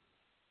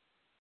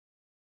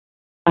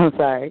 I'm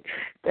sorry.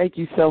 Thank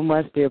you so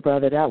much, dear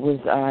brother. That was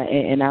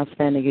an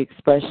outstanding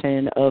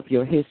expression of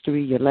your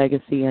history, your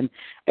legacy, and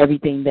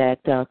everything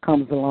that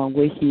comes along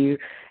with you.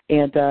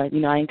 And,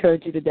 you know, I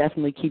encourage you to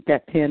definitely keep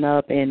that pen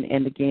up.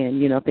 And again,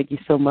 you know, thank you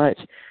so much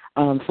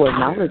for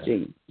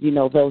acknowledging, you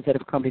know, those that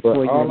have come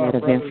before you and that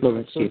have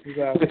influenced you.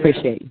 We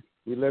appreciate you.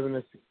 We live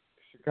in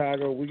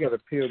Chicago. We got to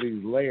peel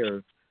these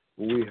layers.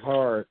 We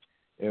hard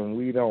and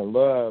we don't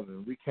love,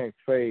 and we can't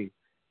say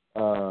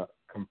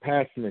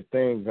compassionate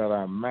things out of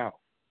our mouth.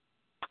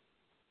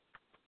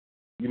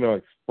 You know,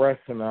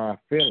 expressing our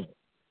feelings.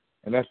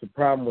 And that's the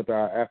problem with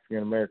our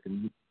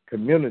African-American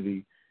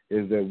community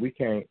is that we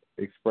can't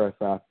express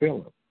our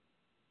feelings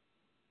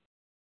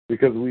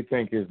because we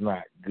think it's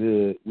not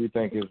good. We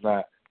think it's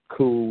not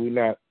cool. We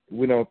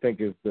don't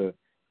think it's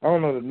I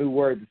don't know the new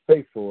word to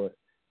say for it,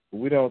 but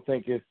we don't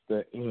think it's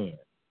the end.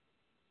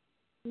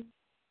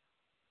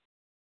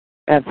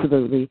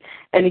 Absolutely.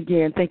 And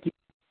again, thank you.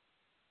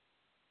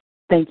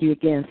 Thank you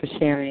again for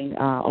sharing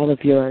all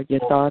of your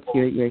thoughts,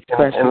 your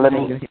expressions,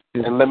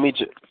 and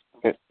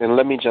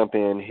let me jump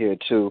in here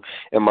too.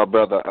 And my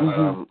brother,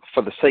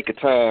 for the sake of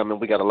time,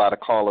 and we got a lot of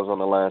callers on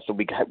the line, so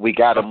we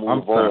got to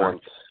move on.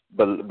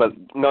 But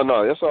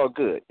no, it's all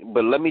good.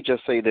 But let me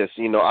just say this,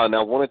 you know, and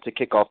I wanted to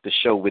kick off the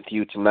show with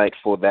you tonight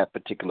for that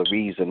particular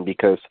reason,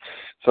 because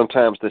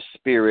sometimes the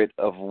spirit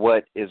of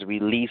what is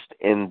released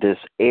in these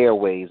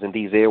airways,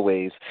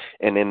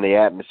 and in the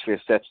atmosphere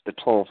sets the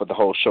tone for the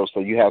whole show. So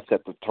you have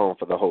set the tone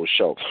for the whole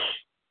show.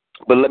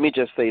 But let me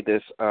just say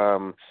this.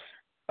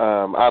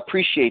 I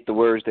appreciate the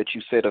words that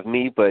you said of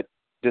me, but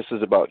this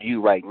is about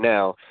you right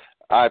now.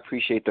 I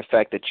appreciate the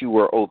fact that you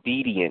were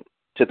obedient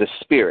to the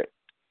spirit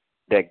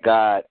that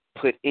God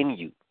put in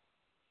you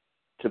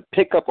to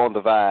pick up on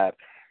the vibe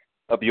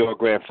of your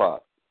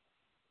grandfather.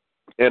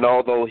 And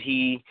although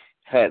he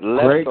had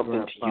left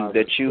something to you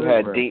that you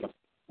had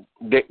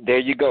there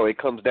you go. It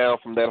comes down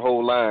from that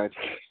whole line.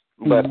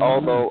 But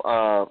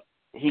although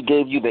he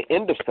gave you the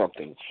end of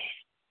something,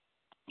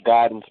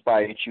 God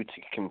inspired you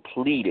to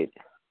complete it.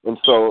 And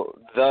so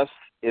thus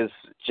is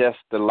just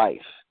the life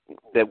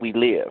that we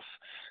live.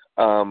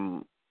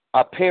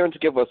 Our parents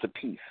give us a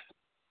piece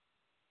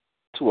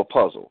to a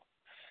puzzle.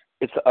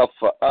 It's up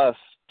for us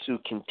to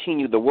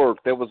continue the work.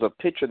 There was a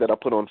picture that I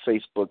put on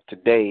Facebook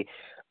today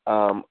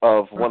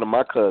of one of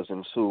my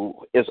cousins who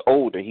is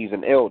older. He's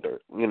an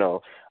elder, you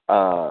know.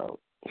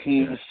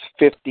 He's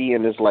 50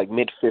 in his like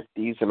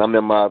mid-50s, and I'm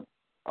in my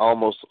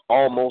almost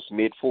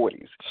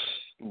mid-40s.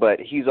 But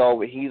he's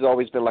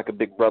always been like a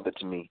big brother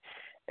to me.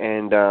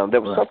 And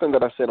there was something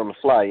that I said on the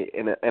fly,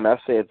 and I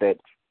said that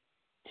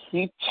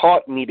he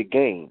taught me the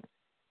game.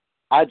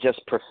 I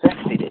just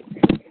perfected it.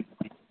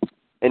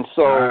 And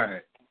so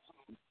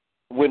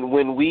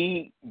when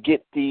we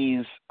get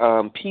these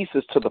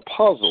pieces to the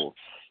puzzle,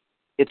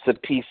 it's a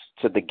piece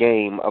to the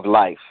game of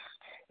life,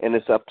 and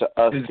it's up to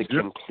us to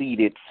complete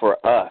it for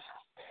us.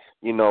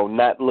 You know,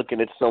 not looking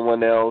at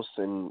someone else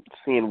and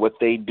seeing what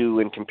they do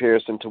in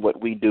comparison to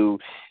what we do.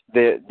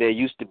 There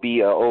used to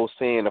be an old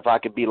saying, if I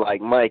could be like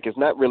Mike, it's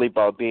not really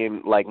about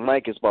being like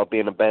Mike, it's about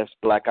being the best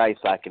Black Ice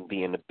I can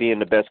be and being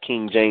the best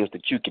King James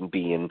that you can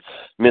be, and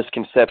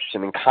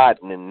Misconception and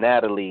Cotton and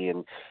Natalie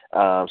and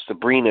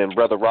Sabrina and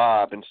Brother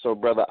Rob. And so,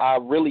 brother, I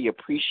really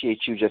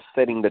appreciate you just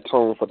setting the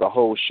tone for the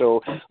whole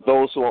show.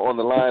 Those who are on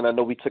the line, I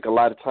know we took a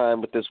lot of time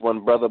with this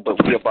one brother,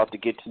 but we're about to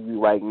get to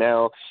you right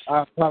now.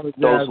 I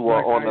apologize. Those who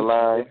are on the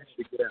line.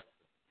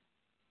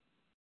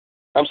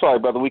 I'm sorry,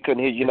 brother. We couldn't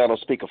hear you. You're not on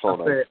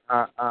speakerphone.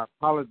 I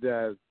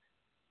apologize,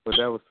 but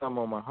that was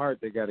something on my heart.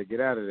 They got to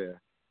get out of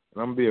there.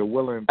 And I'm going to be a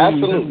willing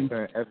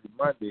participant every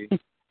Monday,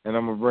 and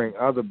I'm going to bring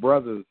other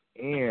brothers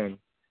in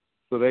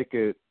so they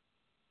could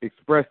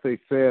express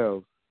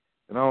themselves.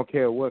 And I don't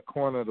care what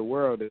corner of the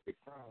world they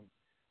come.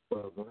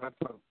 But when I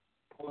talk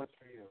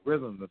poetry and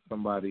rhythm to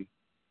somebody,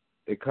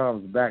 it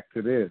comes back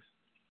to this.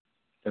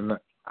 And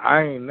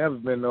I ain't never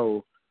been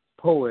no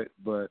poet,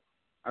 but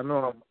I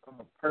know I'm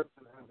a person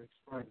that has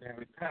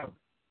extraordinary talent.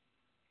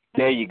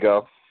 There you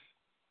go.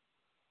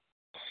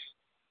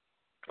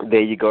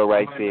 There you go,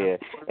 right there.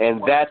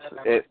 And that's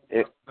it.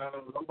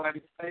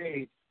 Nobody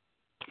says,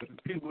 but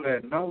the people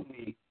that know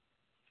me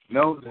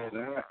know that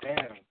I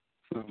am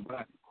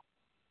somebody.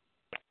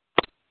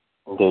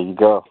 There you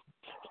go.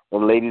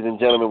 And ladies and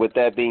gentlemen, with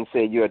that being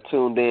said, you are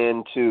tuned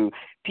in to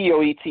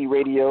P.O.E.T.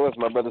 Radio. As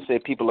my brother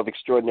said, people of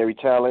extraordinary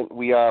talent.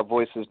 We are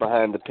Voices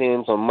Behind the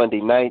Pens on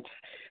Monday nights.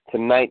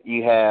 Tonight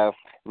you have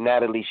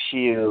Natalie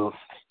Shields.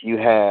 You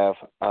have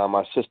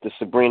our sister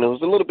Sabrina,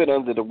 who's a little bit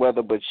under the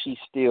weather, but she's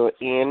still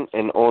in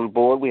and on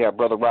board. We have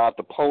Brother Rob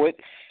the Poet.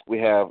 We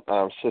have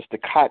Sister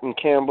Cotton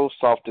Campbell,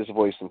 softest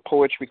voice in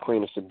poetry,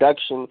 queen of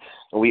seduction.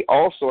 And we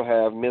also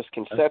have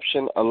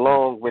Misconception,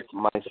 along with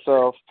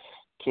myself,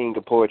 King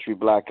of Poetry,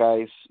 Black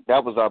Ice.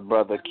 That was our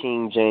brother,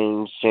 King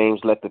James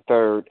Let the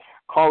Third,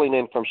 calling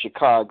in from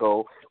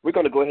Chicago. We're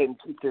going to go ahead and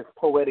keep this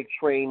poetic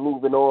train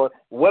moving on.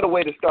 What a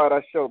way to start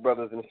our show,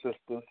 brothers and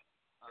sisters.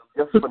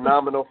 Just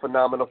phenomenal.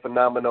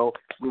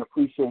 We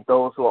appreciate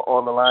those who are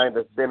on the line,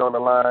 that's been on the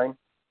line.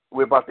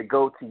 We're about to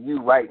go to you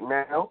right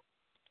now.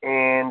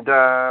 And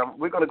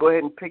we're going to go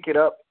ahead and pick it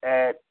up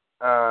at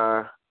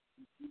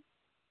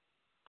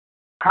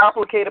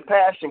Complicated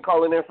Passion,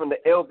 calling in from the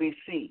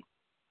LBC.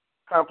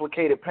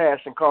 Complicated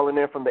Passion, calling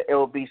in from the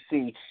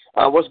LBC.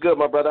 What's good,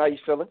 my brother? How you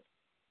feeling?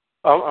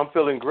 I'm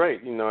feeling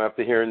great. You know,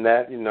 after hearing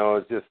that, you know,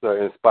 it's just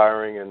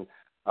inspiring, and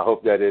I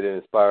hope that it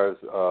inspires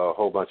a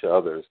whole bunch of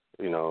others,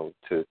 you know,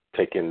 to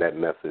take in that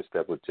message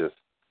that was just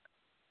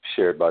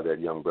shared by that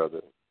young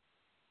brother.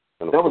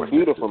 That was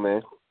beautiful,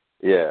 man.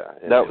 Yeah.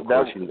 That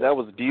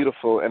was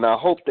beautiful, and I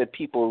hope that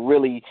people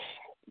really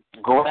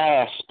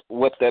grasp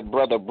what that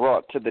brother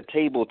brought to the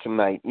table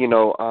tonight. You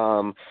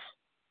know,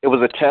 it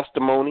was a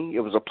testimony. It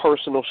was a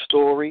personal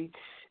story.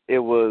 It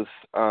was,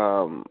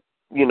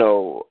 you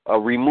know, a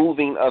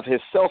removing of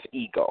his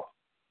self-ego,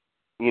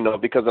 you know,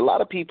 because a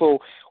lot of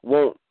people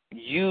won't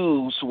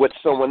use what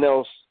someone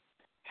else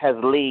has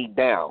laid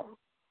down,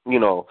 you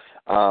know,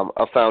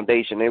 a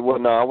foundation. They will,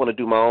 no, I want to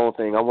do my own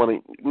thing.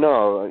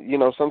 You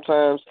know,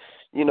 sometimes,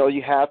 you know,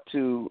 you have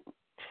to.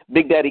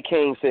 Big Daddy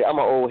Kane said, I'm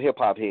an old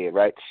hip-hop head,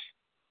 right?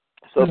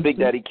 So Big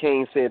Daddy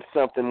Kane said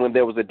something when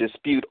there was a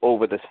dispute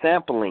over the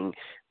sampling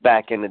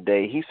back in the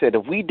day. He said,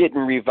 if we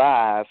didn't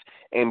revive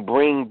and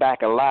bring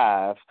back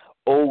alive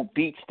old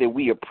beats that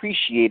we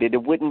appreciated,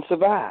 it wouldn't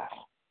survive.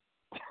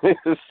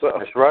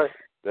 That's right.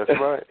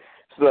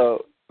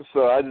 So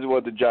I just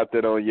wanted to drop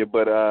that on you.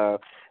 But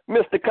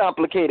Mr.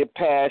 Complicated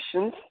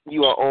Passions,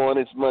 you are on.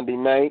 It's Monday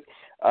night.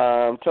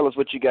 Tell us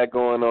what you got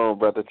going on,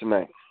 brother,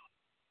 tonight.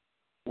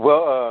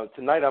 Well,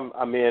 tonight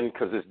I'm in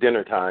because it's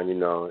dinner time,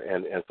 and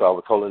so I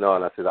was holding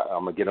on. I said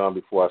I'm gonna get on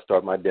before I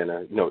start my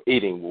dinner,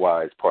 eating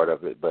wise part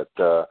of it. But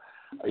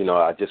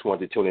I just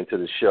wanted to tune into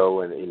the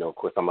show, and of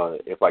course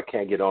if I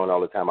can't get on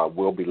all the time, I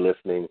will be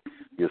listening.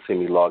 You'll see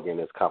me log in.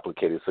 It's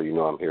complicated, so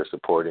I'm here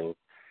supporting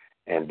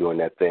and doing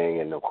that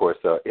thing. And of course,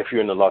 if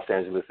you're in the Los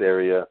Angeles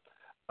area,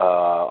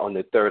 on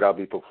the 3rd, I'll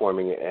be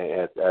performing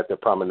at the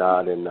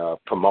Promenade in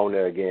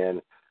Pomona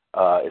again.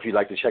 If you'd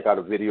like to check out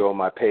a video on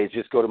my page,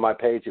 just go to my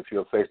page. If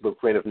you're a Facebook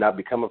friend, if not,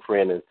 become a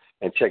friend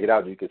and check it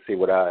out. You can see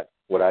what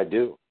I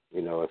do.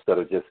 Instead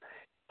of just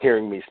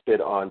hearing me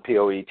spit on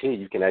P.O.E.T,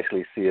 you can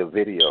actually see a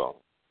video.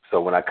 So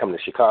when I come to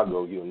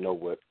Chicago, you'll know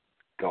what's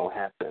gonna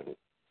happen.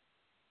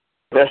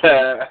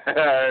 I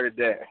heard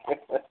that.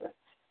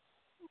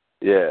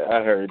 Yeah,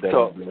 I heard that.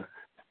 So,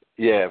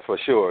 yeah, for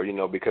sure.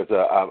 Because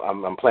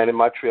I'm planning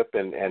my trip,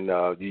 and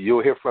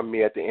you'll hear from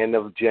me at the end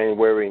of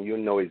January, and you'll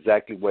know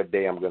exactly what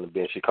day I'm going to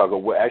be in Chicago.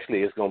 Well, actually,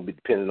 it's going to be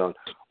depending on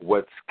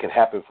what can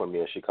happen for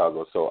me in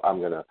Chicago. So I'm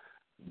going to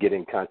get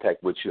in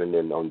contact with you, and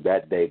then on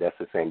that day, that's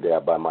the same day I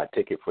buy my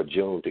ticket for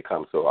June to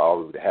come. So I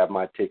already have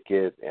my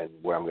ticket and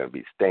where I'm going to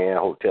be staying,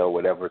 hotel,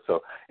 whatever.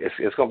 So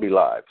it's going to be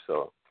live.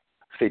 So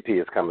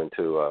CP is coming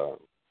to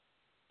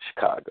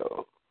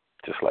Chicago,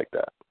 just like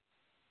that.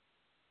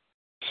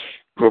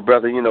 Well,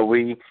 brother,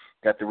 we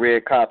got the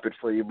red carpet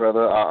for you, brother.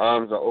 Our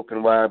arms are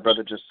open wide,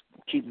 brother. Just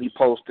keep me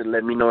posted.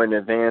 Let me know in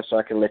advance so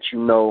I can let you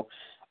know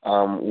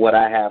what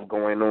I have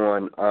going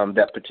on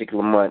that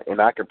particular month. And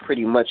I can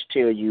pretty much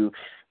tell you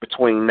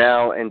between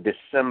now and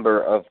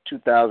December of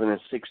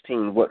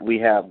 2016 what we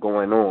have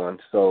going on.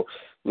 So,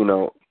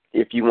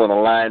 if you want to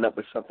line up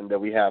with something that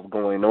we have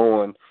going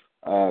on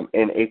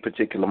in a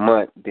particular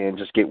month, then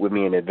just get with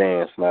me in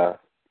advance now.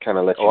 Kind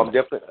of let you know.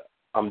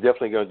 I'm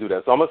definitely going to do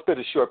that. So I'm going to spit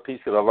a short piece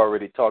because I've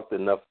already talked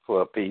enough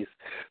for a piece.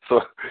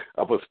 So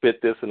I'm going to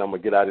spit this, and I'm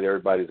going to get out of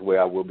everybody's way.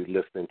 I will be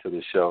listening to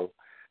the show.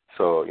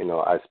 So,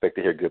 I expect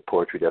to hear good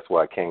poetry. That's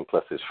why I came,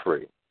 plus it's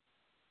free.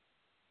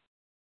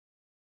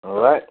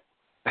 All right?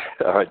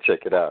 All right, check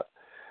it out.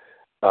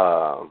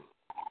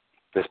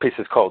 This piece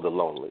is called The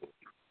Lonely.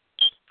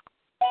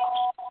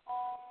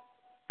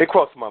 It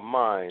crossed my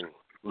mind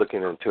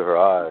looking into her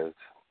eyes.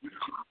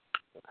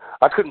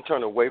 I couldn't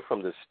turn away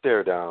from the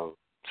stare down.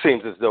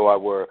 Seems as though I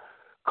were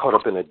caught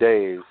up in a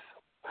daze.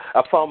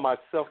 I found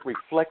myself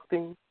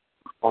reflecting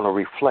on a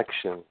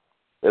reflection.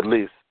 At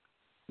least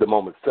the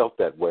moment felt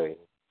that way.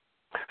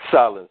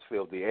 Silence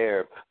filled the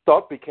air.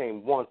 Thought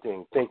became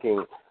wanting,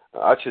 thinking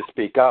I should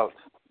speak out.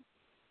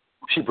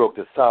 She broke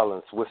the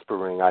silence,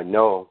 whispering, I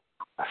know,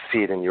 I see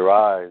it in your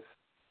eyes.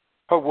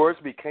 Her words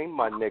became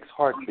my next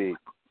heartbeat,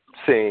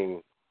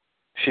 saying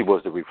she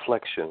was the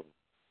reflection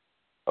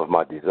of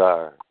my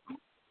desire,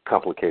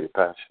 complicated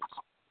passions.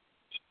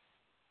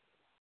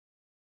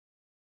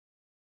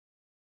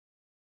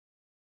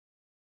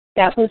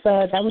 That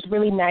was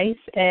really nice,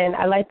 and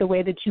I like the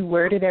way that you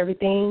worded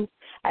everything.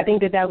 I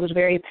think that was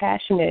very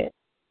passionate,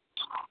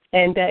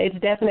 and it's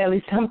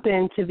definitely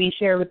something to be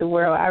shared with the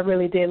world. I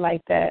really did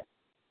like that.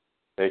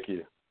 Thank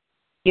you.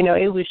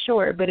 It was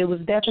short, but it was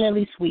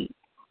definitely sweet.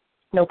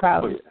 No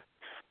problem. Oh,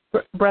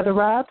 yeah. Brother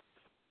Rob?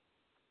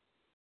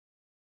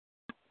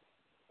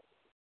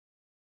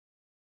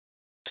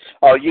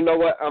 Oh, you know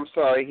what? I'm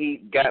sorry.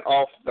 He got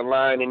off the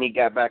line and he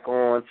got back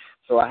on,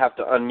 so I have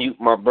to unmute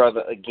my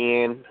brother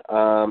again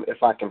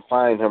if I can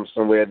find him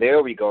somewhere.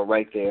 There we go,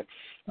 right there.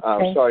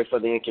 Okay. Sorry for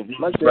the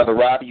inconvenience. Brother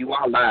Rob, you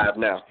are live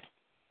now.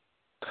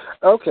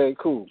 Okay,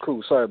 cool.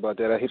 Sorry about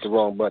that. I hit the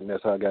wrong button.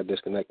 That's how I got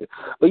disconnected.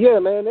 But, yeah,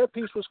 man, that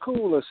piece was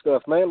cool and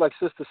stuff, man. Like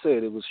Sister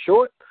said, it was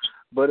short,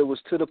 but it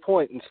was to the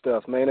point and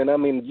stuff, man. And, I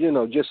mean,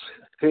 just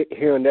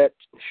hearing that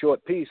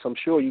short piece, I'm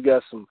sure you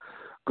got some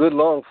good,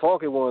 long,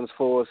 funky ones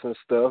for us and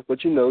stuff.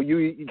 But,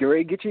 you get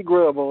ready to get your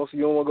grub on, so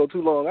you don't want to go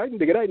too long. I can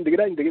dig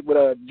it.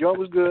 But John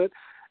was good,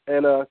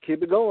 and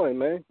keep it going,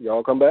 man.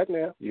 Y'all come back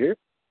now. You hear?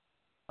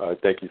 All right,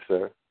 thank you,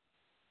 sir.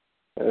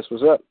 That's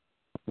what's up.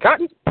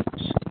 Cotton?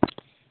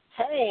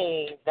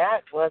 Hey,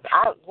 that was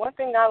one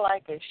thing I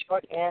like is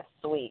short and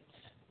sweet.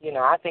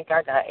 I think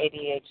I got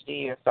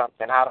ADHD or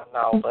something. I don't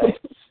know, but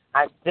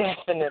I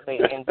definitely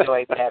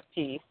enjoyed that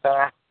piece. So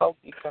I hope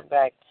you come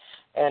back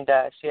and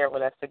share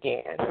with us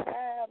again.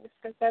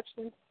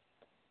 Misconceptions?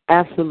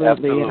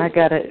 Absolutely, and I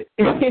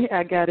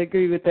gotta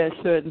agree with that,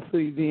 short and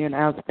sweet being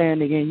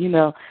outstanding.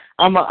 And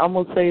I'm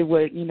gonna say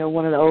what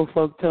one of the old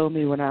folk told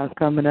me when I was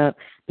coming up: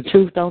 the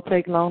truth don't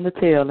take long to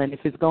tell, and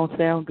if it's gonna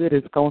sound good,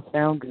 it's gonna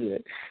sound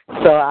good.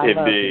 So I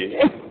love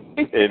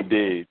it.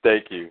 Indeed,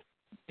 thank you.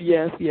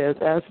 Yes,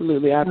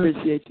 absolutely. I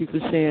appreciate you for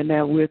sharing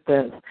that with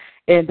us.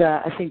 And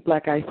I think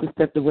Black Ice has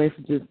stepped away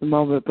for just a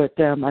moment, but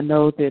I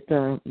know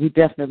that we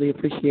definitely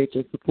appreciate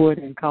your support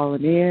and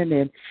calling in.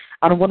 And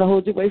I don't want to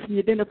hold you away from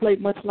your dinner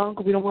plate much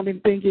longer. We don't want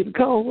anything getting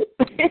cold.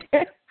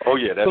 Oh,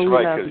 yeah, that's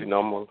right, because, I'm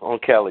on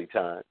Cali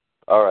time.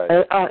 All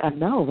right. I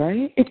know,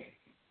 right?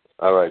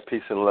 All right,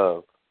 peace and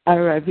love. All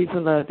right, peace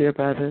and love, dear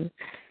brother.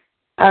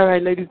 All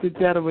right, ladies and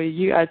gentlemen,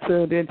 you are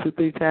tuned into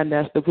 3-time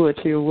National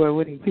Poetry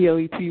Award-winning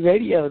P.O.E.T.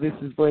 Radio. This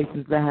is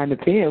Voices Behind the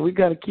Pen. We're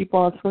going to keep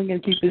on swinging,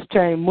 keep this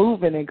train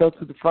moving, and go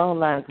to the phone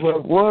lines.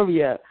 World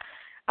Warrior,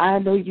 I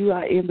know you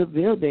are in the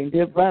building.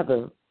 Dear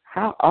brother,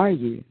 how are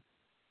you?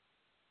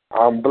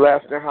 I'm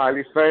blessed and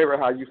highly favored.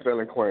 How you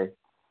feeling, Queen?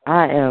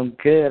 I am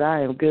good.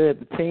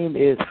 The team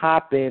is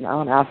hopping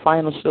on our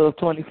final show of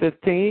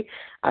 2015.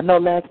 I know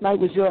last night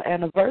was your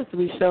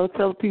anniversary show.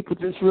 Tell people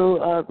just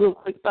real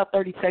quick, about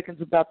 30 seconds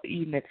about the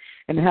evening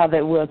and how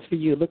that was for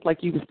you. It looked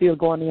like you were still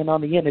going in on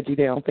the energy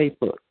there on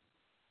Facebook.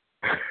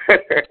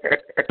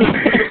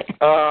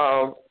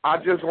 I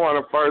just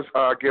want to first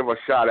give a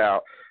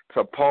shout-out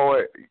to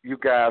Poet. You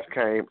guys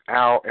came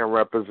out and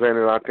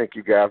represented. I think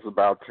you guys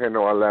about 10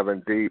 or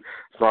 11 deep.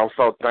 So I'm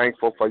so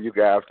thankful for you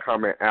guys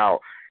coming out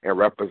and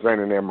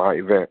representing in my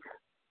event.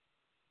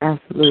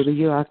 Absolutely.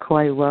 You are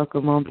quite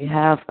welcome. On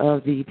behalf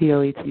of the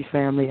P.O.E.T.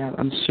 family,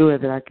 I'm sure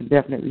that I can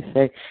definitely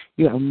say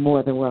you are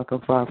more than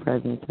welcome for our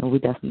presence, and we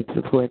definitely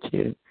support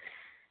you.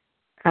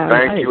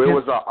 Thank you. It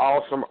was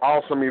an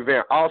awesome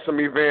event. Awesome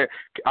event.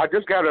 I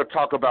just got to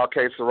talk about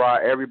K. Sarah.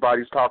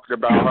 Everybody's talking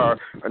about her.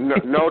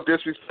 No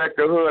disrespect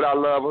to Hood. I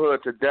love Hood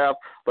to death.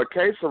 But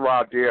K.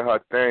 Sarah did her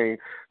thing.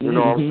 You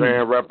know what I'm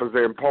saying?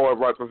 Representing Poet,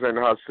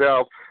 representing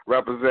herself,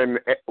 representing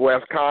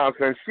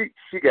Wisconsin.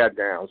 She got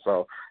down.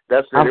 So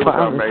it was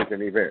an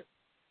amazing event.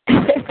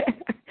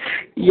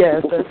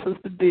 Yes, that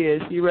sister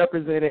did. She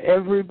represented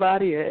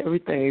everybody and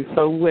everything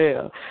so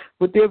well.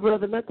 But, dear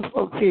brother, let the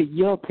folks hear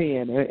your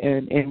pen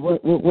and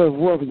what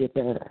Warrior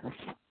does.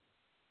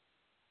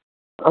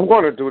 I'm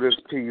going to do this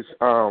piece.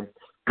 I'm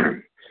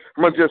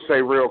going to just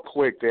say real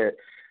quick that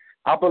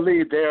I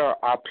believe there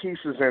are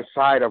pieces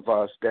inside of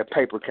us that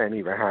paper can't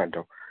even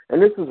handle.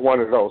 And this is one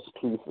of those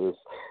pieces.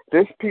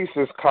 This piece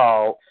is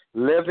called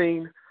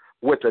Living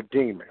with a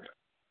Demon.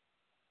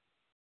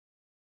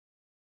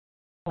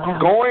 Wow.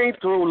 Going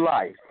through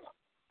life,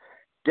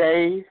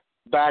 day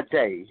by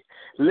day,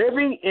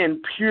 living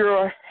in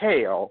pure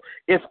hell,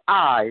 if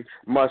I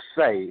must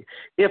say.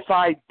 If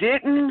I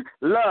didn't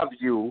love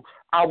you,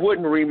 I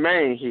wouldn't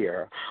remain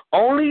here.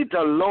 Only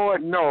the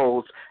Lord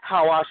knows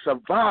how I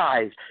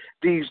survived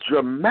these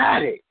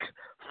dramatic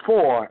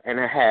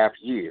 4.5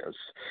 years.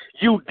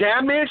 You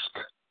damaged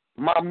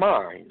my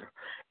mind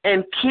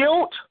and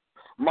killed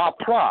my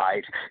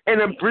pride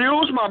and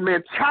abused my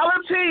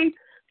mentality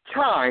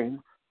time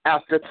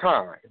after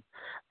time.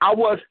 I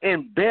was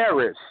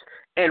embarrassed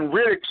and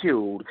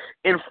ridiculed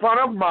in front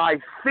of my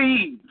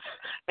thieves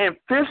and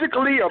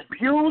physically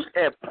abused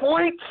at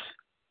points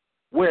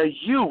where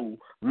you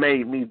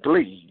made me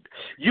bleed.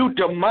 You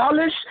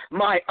demolished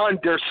my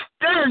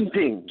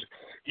understanding.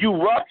 You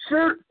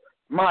ruptured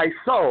my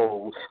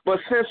soul. But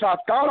since I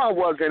thought I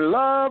was in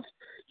love,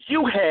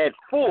 you had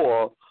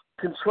full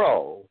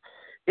control.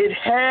 It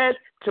had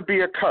to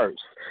be a curse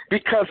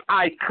because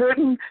I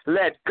couldn't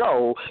let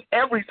go.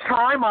 Every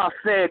time I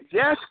said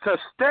yes to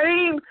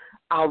staying,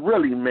 I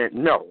really meant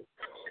no.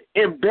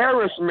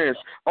 Embarrassments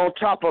on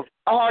top of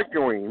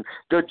arguing,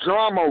 the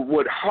drama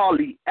would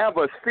hardly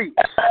ever cease.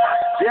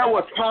 There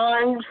were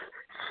times,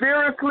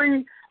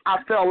 seriously,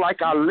 I felt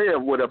like I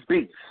lived with a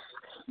beast.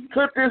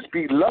 Could this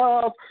be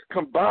love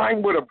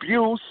combined with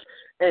abuse?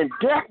 And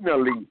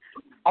definitely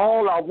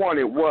all I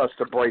wanted was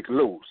to break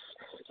loose.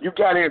 You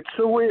got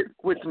into it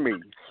with me.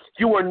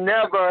 You were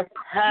never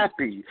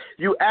happy.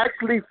 You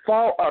actually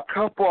fought a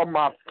couple of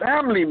my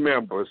family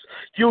members.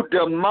 You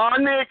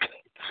demonic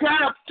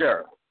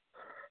chapter.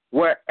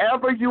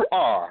 Wherever you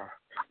are,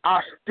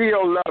 I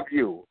still love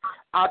you.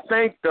 I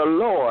thank the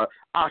Lord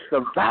I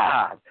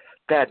survived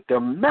that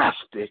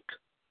domestic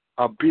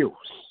abuse.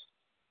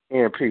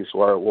 In peace,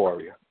 Word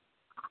Warrior.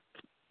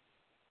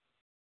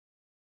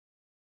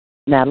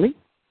 Natalie?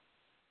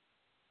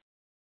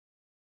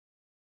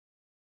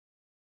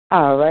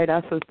 All right,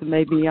 our sister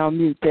may be on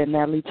mute there,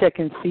 Natalie. Check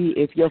and see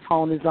if your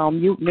phone is on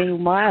mute.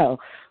 Meanwhile,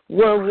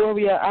 World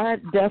Warrior, I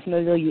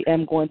definitely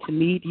am going to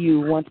need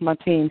you once my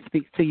team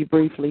speaks to you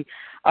briefly.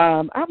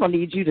 I'm going to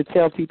need you to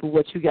tell people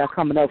what you got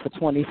coming up for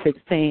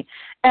 2016.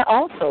 And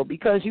also,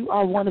 because you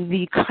are one of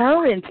the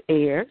current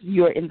heirs,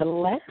 you're in the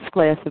last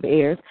class of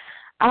heirs,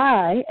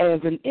 I,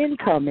 as an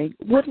incoming,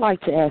 would like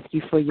to ask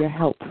you for your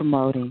help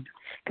promoting.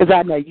 Because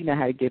I know you know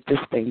how to get this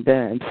thing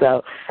done.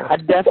 So I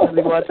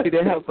definitely want you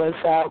to help us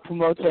out,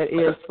 promote that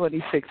Airs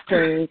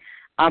 2016.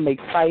 I'm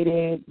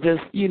excited.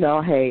 Just,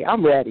 hey,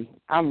 I'm ready.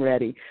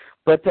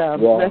 But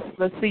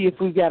let's see if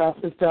we've got our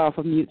sister off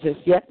of mute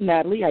just yet.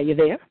 Natalie, are you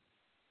there?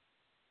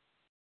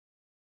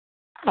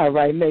 All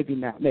right, maybe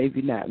not.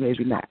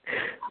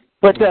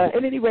 But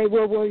anyway,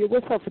 World Warrior,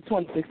 what's up for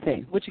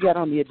 2016? What you got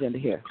on the agenda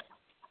here?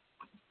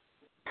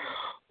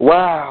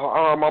 Wow,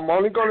 I'm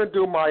only going to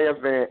do my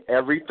event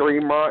every 3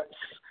 months,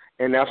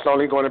 and that's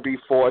only going to be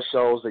 4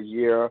 shows a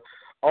year,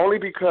 only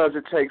because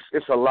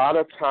it's a lot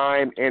of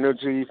time,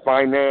 energy,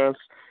 finance,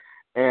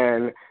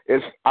 and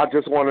I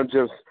just want to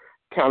just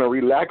kind of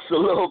relax a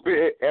little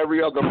bit.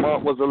 Every other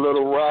month was a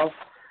little rough,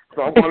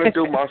 so I'm going to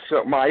do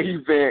my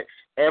event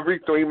every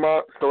 3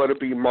 months, so it'll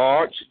be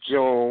March,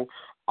 June,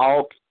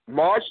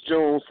 March,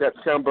 June,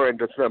 September, and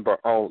December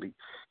only.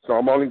 So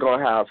I'm only going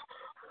to have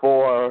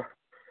 4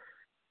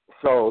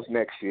 shows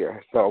next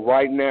year. So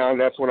right now,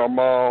 that's what I'm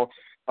on.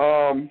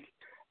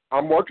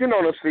 I'm working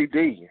on a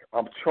CD.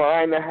 I'm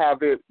trying to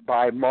have it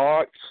by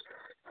March.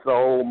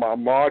 So my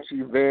March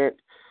event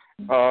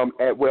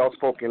at Well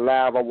Spoken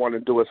Live, I want to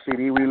do a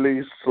CD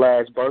release /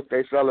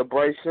 birthday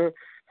celebration.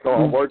 So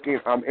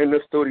I'm in the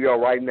studio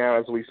right now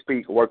as we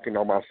speak, working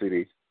on my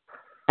CD.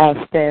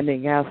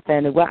 Outstanding.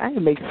 Well, I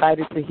am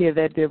excited to hear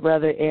that, dear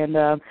brother.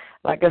 And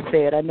like I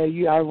said, I know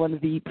you are one of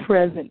the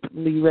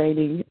presently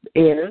reigning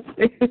heirs.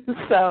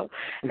 So,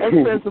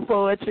 Express of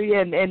Poetry,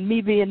 and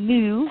me being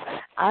new,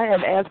 I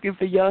am asking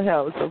for your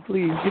help. So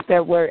please get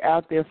that word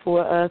out there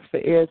for us for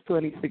Heirs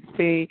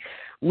 2016.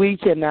 We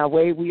cannot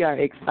wait. We are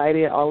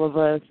excited, all of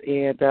us.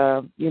 And,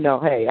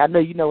 hey, I know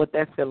you know what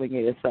that feeling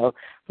is. So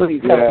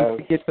please help us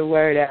to get the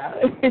word out.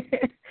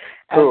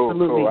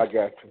 Absolutely. Cool, I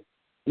got you.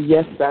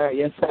 Yes, sir.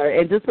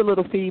 And just a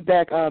little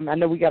feedback. I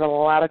know we got a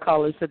lot of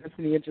callers, so just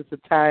in the interest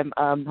of time,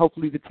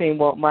 hopefully the team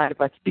won't mind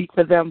if I speak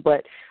for them,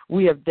 but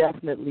we have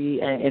definitely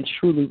and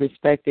truly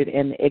respected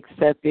and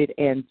accepted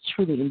and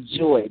truly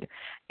enjoyed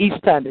each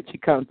time that you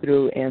come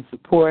through and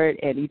support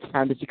and each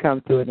time that you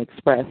come through and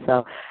express.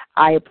 So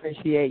I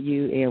appreciate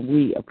you, and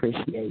we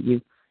appreciate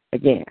you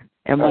again.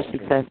 And much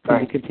success to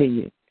you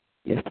continue.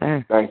 Yes,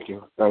 sir. Thank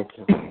you.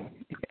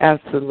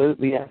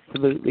 Absolutely.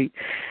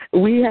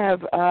 We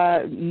have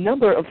a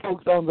number of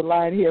folks on the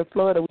line here.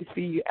 Florida, we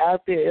see you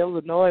out there.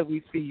 Illinois,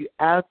 we see you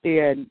out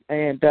there.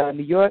 And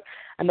New York,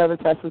 I know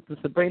that's our sister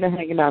Sabrina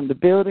hanging out in the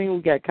building.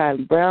 We got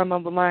Kylie Brown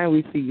on the line.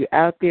 We see you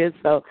out there.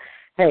 So,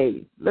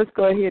 hey, let's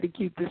go ahead and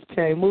keep this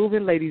chain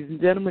moving. Ladies and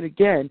gentlemen,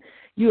 again,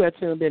 you are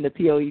tuned in to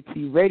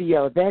P.O.E.T.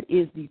 Radio. That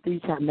is the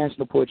 3-time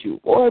National Poetry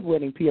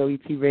Award-winning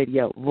P.O.E.T.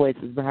 Radio,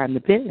 Voices Behind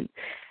the Pen.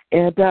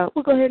 And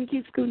we'll go ahead and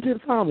keep scooting to the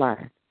phone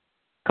line.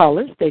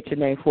 Caller, state your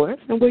name for us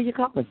and where you're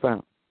calling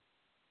from.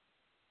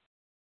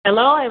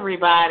 Hello,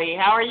 everybody.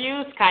 How are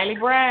you? It's Kylie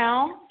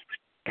Brown.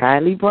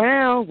 Kylie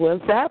Brown,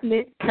 what's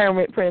happening?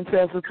 Current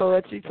Princess of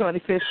Poetry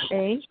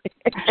 2015.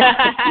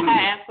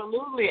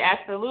 Absolutely.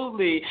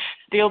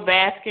 Still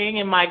basking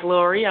in my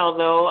glory,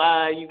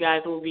 although you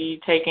guys will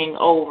be taking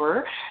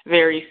over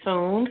very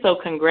soon. So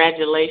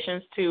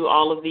congratulations to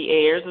all of the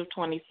heirs of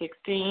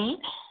 2016.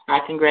 I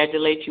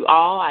congratulate you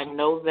all. I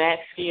know that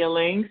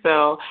feeling.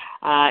 So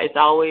it's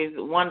always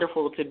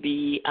wonderful to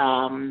be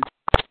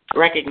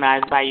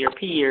recognized by your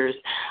peers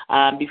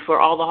for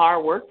all the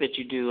hard work that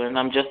you do. And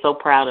I'm just so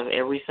proud of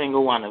every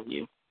single one of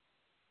you.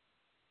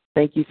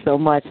 Thank you so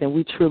much, and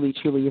we truly,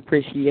 truly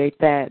appreciate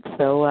that.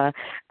 So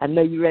I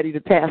know you're ready to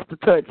pass the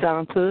torch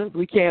on to us.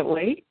 We can't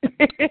wait.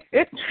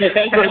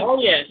 Oh,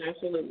 yes,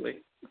 absolutely.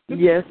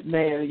 Yes,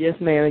 ma'am.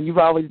 And you've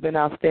always been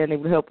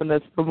outstanding with helping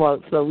us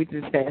promote, so we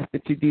just ask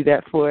that you do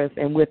that for us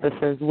and with us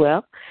as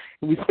well.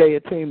 We stay a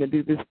team and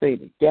do this thing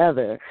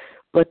together.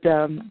 But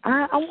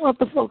I want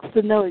the folks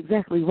to know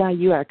exactly why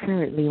you are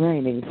currently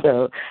reigning.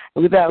 So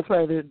without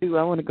further ado,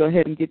 I want to go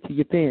ahead and get to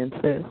your pen,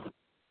 sis.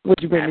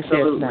 What you bring to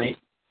share tonight?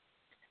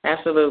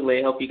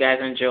 Absolutely. Hope you guys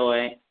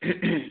enjoy.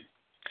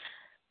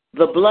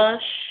 The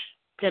blush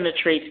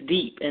penetrates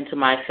deep into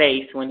my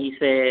face when he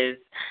says,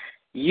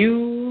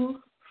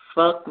 "You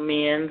fuck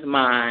men's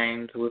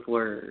minds with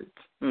words."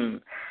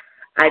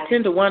 I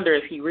tend to wonder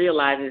if he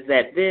realizes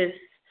that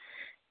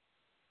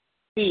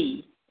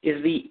he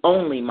is the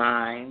only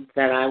mind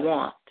that I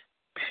want.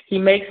 He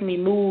makes me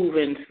move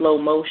in slow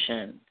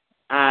motion.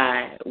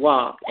 I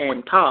walk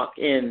and talk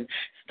in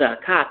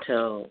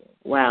staccato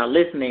while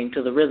listening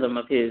to the rhythm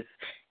of his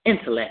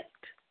intellect.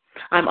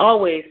 I'm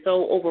always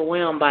so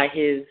overwhelmed by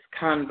his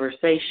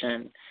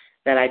conversation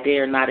that I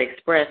dare not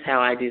express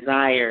how I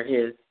desire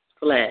his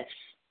flesh.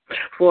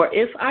 For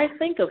if I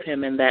think of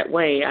him in that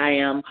way, I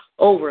am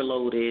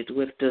overloaded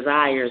with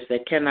desires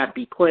that cannot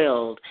be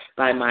quelled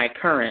by my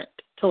current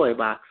toy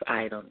box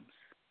items.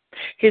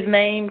 His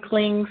name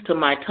clings to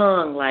my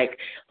tongue like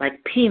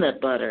peanut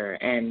butter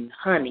and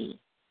honey,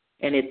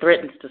 and it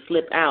threatens to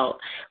slip out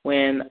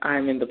when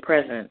I'm in the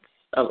presence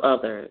of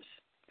others.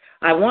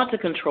 I want to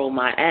control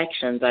my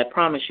actions, I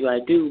promise you I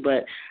do,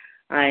 but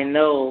I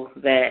know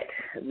that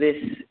this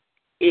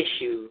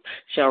issue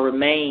shall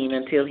remain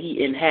until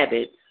he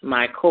inhabits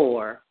my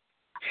core.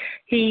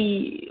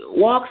 He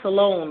walks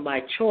alone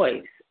by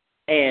choice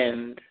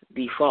and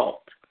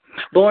default.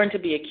 Born to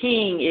be a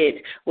king,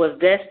 it was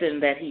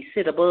destined that he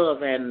sit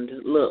above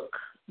and look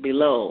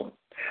below.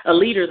 A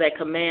leader that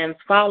commands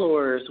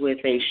followers with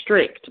a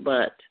strict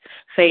but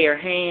fair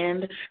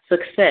hand,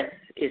 success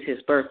is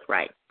his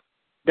birthright.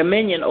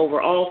 Dominion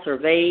over all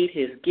surveyed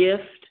his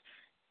gift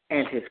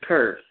and his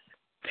curse.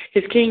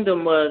 His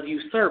kingdom was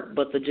usurped,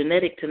 but the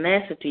genetic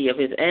tenacity of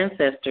his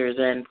ancestors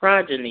and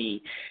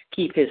progeny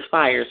keep his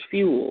fires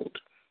fueled.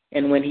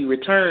 And when he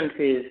returns,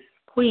 his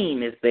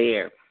queen is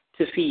there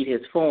to feed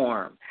his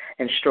form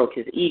and stroke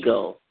his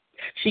ego.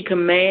 She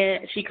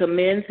commends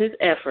his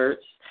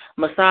efforts,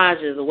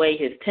 massages away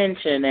his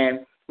tension,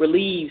 and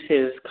relieves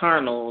his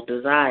carnal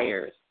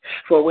desires.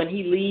 For when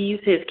he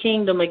leaves his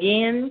kingdom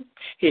again,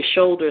 his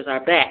shoulders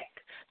are back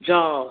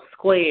jaw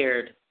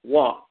squared,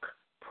 walk,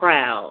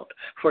 proud,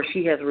 for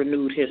she has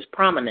renewed his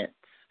prominence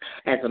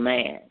as a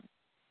man.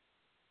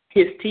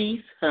 His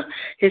teeth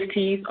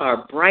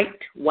are bright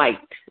white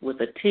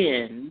with a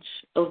tinge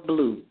of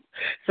blue.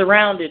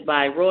 Surrounded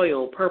by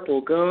royal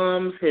purple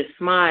gums, his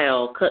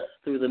smile cuts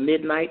through the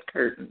midnight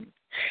curtain.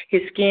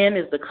 His skin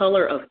is the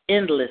color of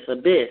endless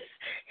abyss,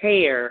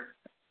 hair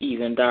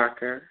even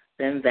darker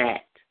than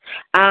that.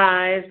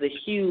 Eyes the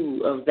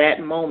hue of that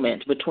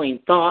moment between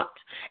thought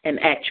and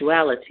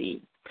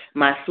actuality.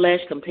 My flesh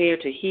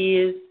compared to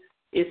his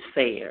is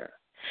fair.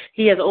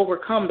 He has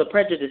overcome the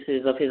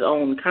prejudices of his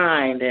own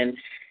kind, and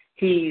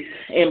he's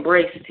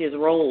embraced his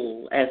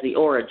role as the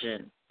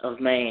origin of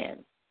man.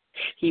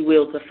 He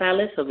wields a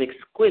phallus of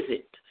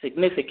exquisite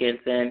significance,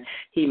 and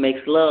he makes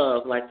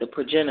love like the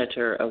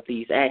progenitor of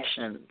these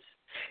actions.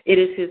 It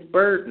is his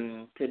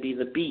burden to be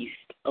the beast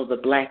of the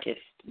blackest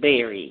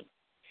berry.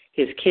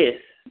 His kiss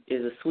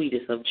is the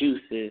sweetest of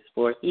juices,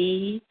 for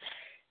he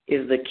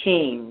is the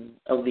king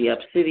of the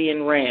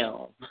obsidian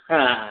realm.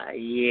 Ah,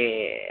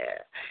 yeah.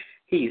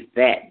 He's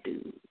that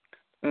dude.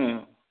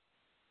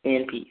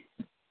 In peace.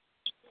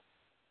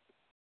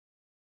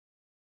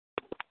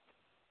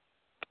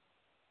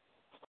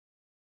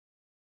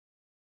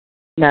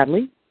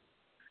 Natalie?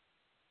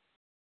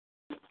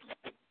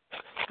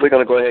 We're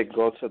going to go ahead and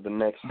go to the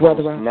next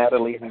Brother host.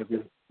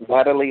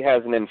 Natalie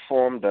hasn't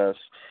informed us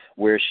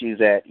where she's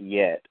at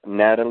yet.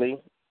 Natalie,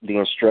 the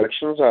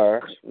instructions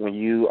are when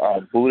you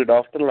are booted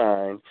off the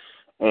line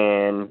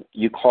and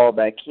you call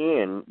back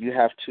in, you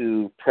have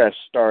to press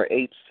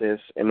 *8, sis,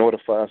 in order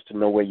for us to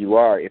know where you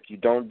are. If you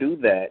don't do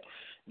that,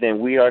 then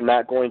we are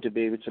not going to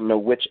be able to know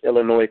which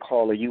Illinois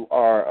caller you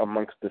are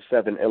amongst the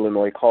 7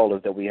 Illinois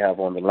callers that we have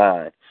on the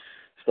line.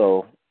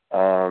 So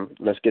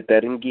let's get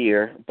that in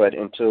gear. But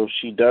until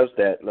she does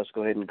that, let's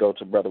go ahead and go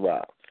to Brother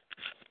Rob.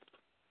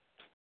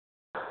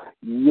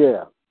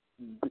 Yeah.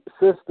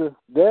 Sister,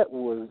 that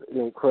was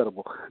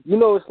incredible. You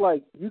know, it's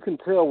like you can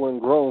tell when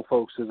grown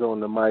folks is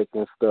on the mic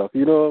and stuff.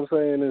 You know what I'm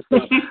saying? And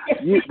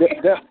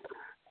stuff.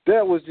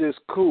 That was just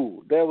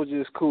cool. That was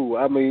just cool.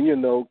 I mean, you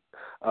know,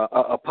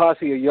 a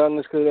posse of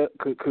youngins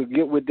could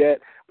get with that,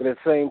 but at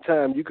the same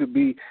time, you could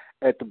be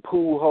at the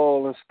pool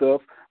hall and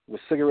stuff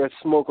with cigarette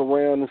smoke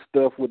around and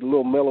stuff with a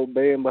little mellow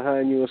band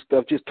behind you and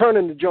stuff, just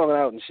turning the joint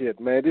out and shit,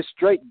 man. It's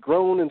straight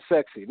grown and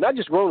sexy. Not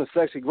just grown and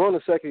sexy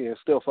and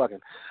still fucking.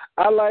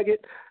 I like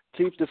it.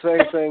 Keep the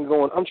same thing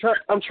going.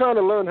 I'm trying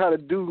to learn how to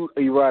do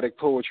erotic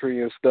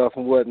poetry and stuff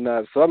and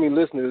whatnot. So, I mean,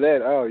 listening to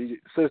that,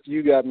 sister,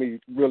 you got me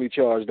really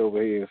charged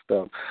over here and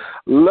stuff.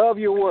 Love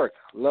your work.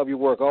 Love your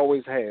work.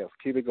 Always have.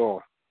 Keep it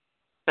going.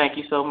 Thank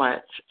you so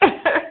much.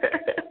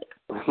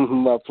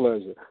 My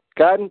pleasure.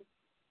 Cotton?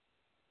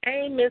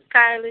 Hey, Miss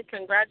Kylie,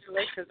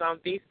 congratulations on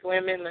Beast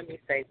Women. Let me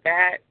say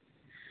that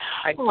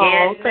again.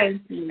 Oh,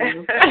 thank you.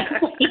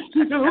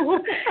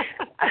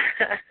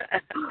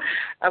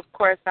 Of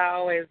course, I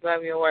always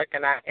love your work,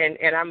 and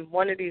I'm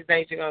one of these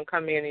days you're gonna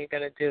come in and you're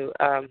gonna do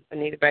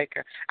Anita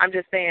Baker. I'm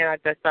just saying, I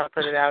just thought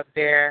put it out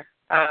there.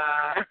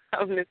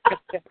 Miss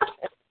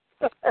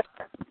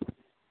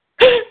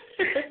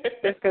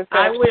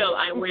I will.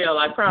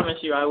 I promise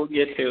you, I will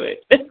get to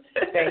it.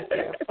 Thank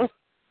you.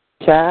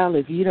 Child,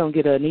 if you don't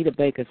get an Anita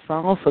Baker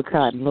song for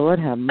Cotton, Lord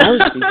have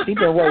mercy. She's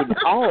been waiting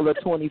all of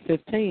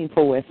 2015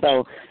 for it.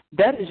 So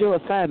that is your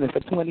assignment for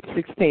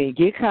 2016.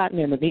 Get Cotton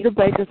an Anita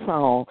Baker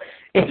song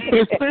and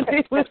put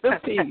it with the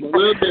people.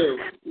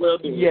 Will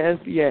do.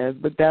 Yes.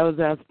 But that was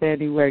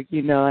outstanding work,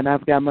 you know, and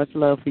I've got much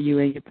love for you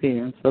and your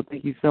pen. So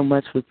thank you so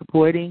much for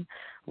supporting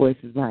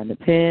Voices Behind the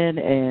Pen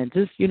and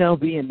just, you know,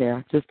 being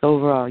there, just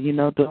overall, you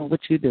know, doing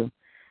what you do.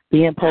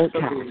 Being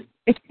P.O.E.T.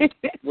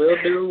 Will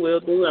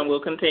do, and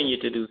we'll continue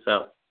to do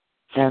so.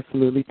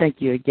 Absolutely. Thank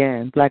you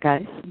again. Black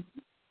Ice?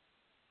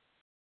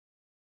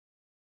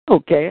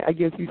 Okay, I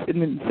guess you're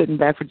sitting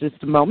back for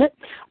just a moment.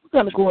 We're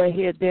going to go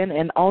ahead then,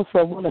 and also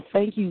I want to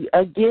thank you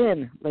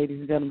again, ladies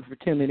and gentlemen, for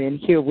tuning in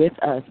here with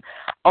us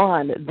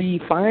on the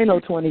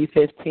final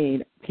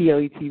 2015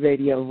 P.O.E.T.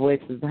 Radio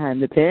Voices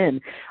Behind the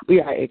Pen.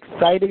 We are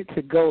excited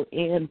to go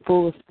in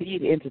full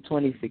speed into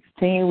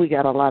 2016. We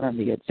got a lot on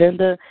the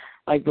agenda.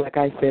 Like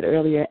I said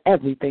earlier,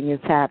 everything is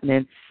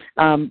happening.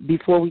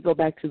 Before we go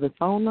back to the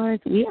phone lines,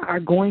 we are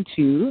going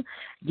to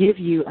give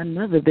you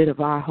another bit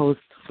of our host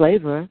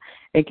flavor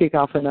and kick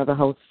off another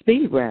host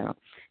speed round.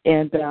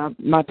 And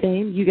my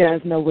team, you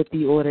guys know what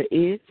the order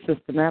is.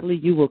 Sister Natalie,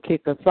 you will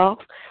kick us off.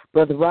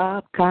 Brother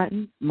Rob,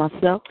 Cotton,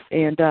 myself,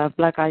 and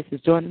Black Ice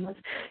is joining us.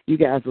 You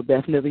guys will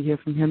definitely hear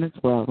from him as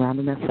well,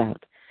 rounding us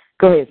out.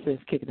 Go ahead, sis,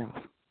 kick it off.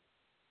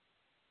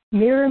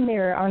 Mirror,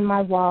 mirror on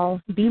my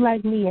wall, be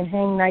like me and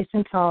hang nice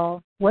and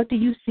tall. What do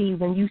you see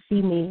when you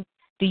see me?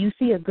 Do you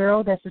see a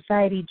girl that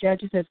society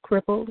judges as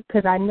crippled?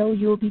 Because I know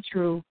you'll be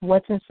true.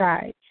 What's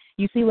inside?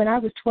 You see, when I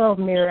was 12,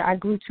 Mirror, I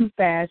grew too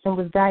fast and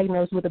was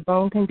diagnosed with a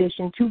bone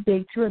condition too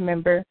big to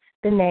remember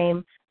the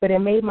name, but it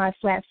made my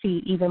flat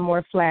feet even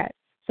more flat.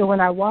 So when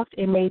I walked,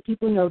 it made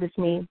people notice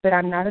me, but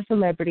I'm not a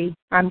celebrity.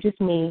 I'm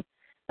just me.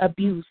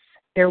 Abuse.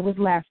 There was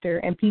laughter,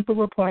 and people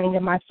were pointing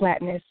at my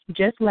flatness,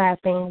 just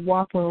laughing,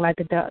 walking like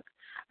a duck.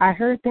 I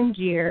heard them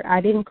jeer.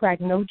 I didn't crack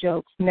no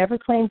jokes, never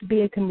claimed to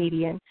be a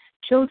comedian.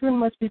 Children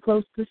must be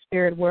close to the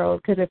spirit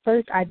world, because at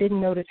first I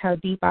didn't notice how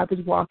deep I was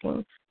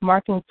walking,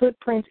 marking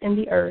footprints in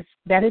the earth.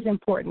 That is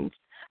important.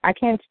 I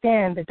can't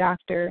stand the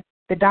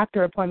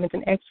doctor appointments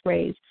and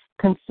x-rays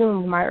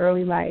consumed my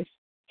early life.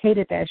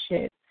 Hated that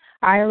shit.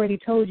 I already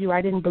told you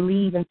I didn't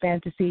believe in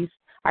fantasies.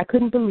 I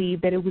couldn't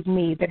believe that it was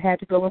me that had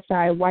to go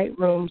inside a white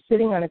room,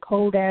 sitting on a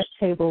cold-ass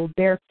table,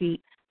 bare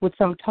feet, with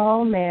some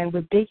tall man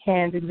with big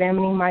hands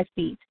examining my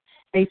feet.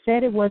 They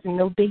said it wasn't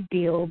no big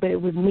deal, but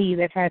it was me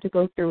that had to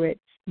go through it.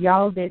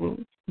 Y'all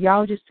didn't.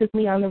 Y'all just took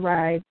me on the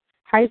ride.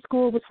 High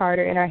school was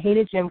harder, and I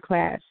hated gym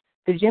class.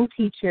 The gym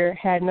teacher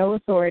had no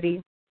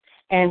authority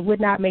and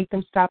would not make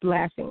them stop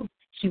laughing.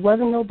 She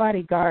wasn't no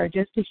bodyguard,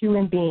 just a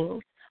human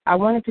being. I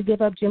wanted to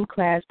give up gym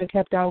class, but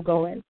kept on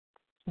going.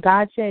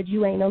 God said,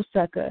 you ain't no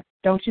sucker.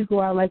 Don't you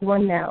go out like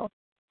one now.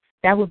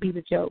 That would be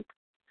the joke.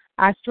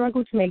 I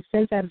struggle to make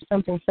sense out of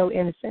something so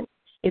innocent.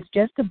 It's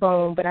just a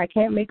bone, but I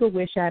can't make a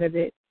wish out of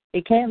it.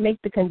 It can't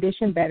make the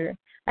condition better.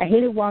 I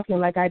hated walking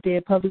like I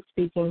did public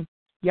speaking.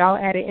 Y'all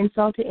added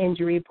insult to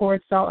injury,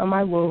 poured salt on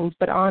my wounds,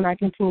 but on I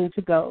continued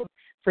to go.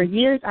 For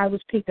years I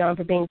was picked on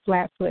for being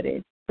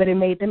flat-footed, but it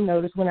made them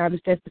notice when I was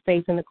just a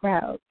face in the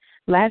crowd.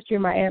 Last year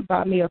my aunt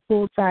bought me a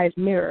full-size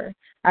mirror.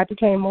 I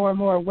became more and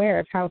more aware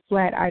of how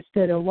flat I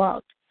stood and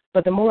walked.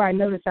 But the more I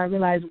noticed, I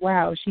realized,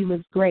 wow, she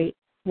looks great.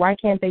 Why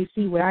can't they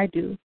see what I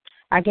do?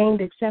 I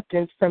gained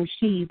acceptance from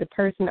she, the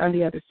person on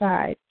the other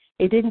side.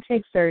 It didn't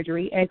take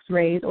surgery,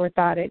 x-rays,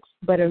 orthotics,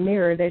 but a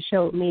mirror that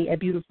showed me a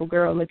beautiful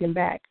girl looking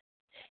back.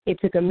 It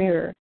took a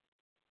mirror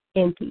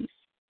in peace.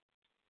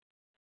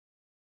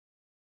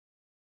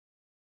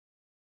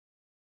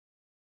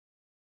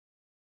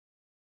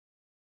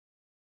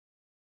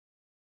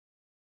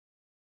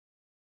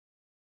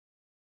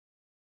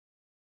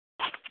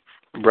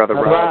 Brother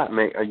Rob,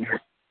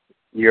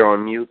 you're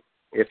on mute.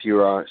 If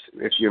you're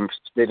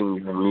spitting,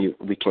 you're on mute.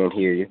 We can't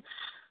hear you.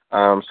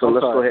 Let's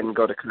go ahead and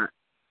go to.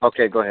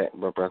 Okay, go ahead,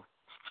 brother.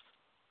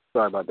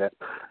 Sorry about that.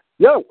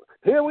 Yo,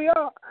 here we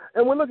are,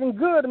 and we're looking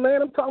good,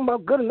 man. I'm talking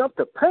about good enough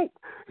to paint.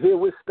 Here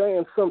we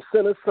stand, some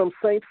sinners, some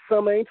saints,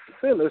 some ain't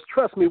sinners.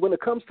 Trust me, when it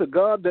comes to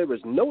God, there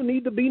is no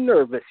need to be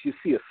nervous. You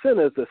see, a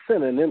sinner is a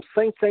sinner, and them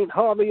saints ain't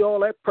hardly all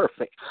that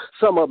perfect.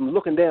 Some of them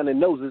looking down their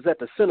noses at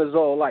the sinners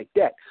all like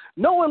that,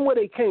 knowing where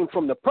they came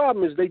from. The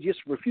problem is they just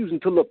refusing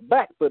to look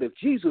back. But if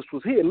Jesus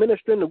was here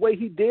ministering the way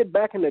he did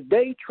back in the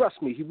day,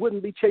 trust me, he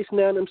wouldn't be chasing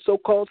down them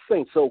so-called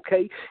saints,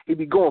 okay? He'd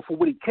be going for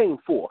what he came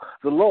for,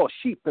 the lost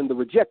sheep and the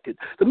rejected,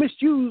 the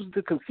misused,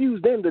 the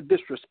confused, and the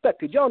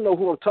disrespected. Y'all know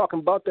who I'm talking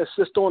about, that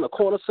sister on the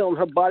corner selling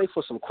her body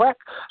for some crack?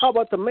 How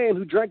about the man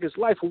who drank his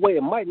life away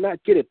and might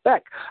not get it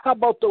back? How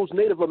about those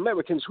Native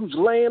Americans whose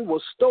land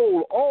was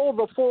stole, all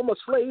the former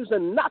slaves,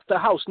 and not the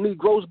house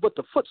Negroes, but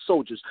the foot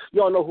soldiers?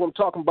 Y'all know who I'm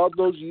talking about,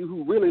 those of you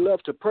who really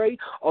love to pray.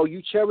 All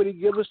you charity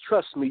givers,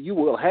 trust me, you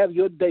will have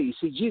your day.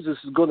 See, Jesus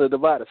is going to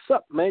divide us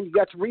up, man. You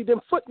got to read them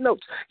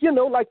footnotes. You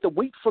know, like the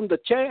wheat from the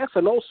chaff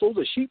and also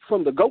the sheep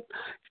from the goat.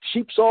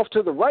 Sheep's off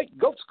to the right,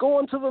 goat's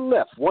going to the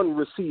left. One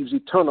receives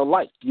eternal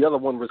life, the other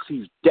one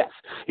receives death.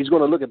 He's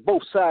going to look at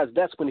both sides.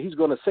 That's when he's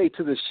going to say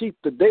to the sheep,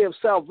 the day of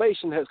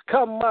salvation has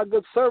come, my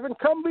good servant,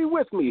 come be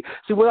with me.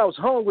 See, when I was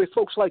hungry,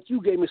 folks like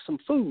you gave me some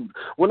food.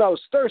 When I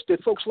was thirsty,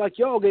 folks like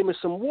y'all gave me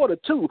some water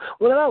too.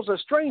 When I was a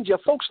stranger,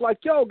 folks like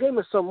y'all gave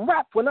me some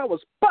rap. When I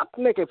was buck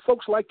naked,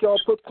 folks like y'all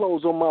put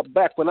clothes on my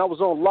back. When I was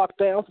on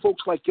lockdown,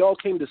 folks like y'all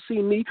came to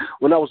see me.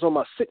 When I was on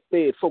my sick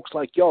bed, folks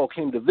like y'all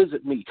came to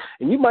visit me.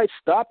 And you might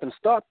stop and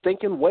start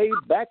thinking way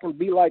back and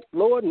be like,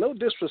 Lord, no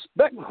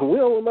disrespect, we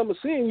don't remember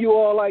seeing you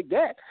all like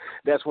that.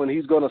 That's when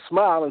he's going to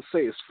smile and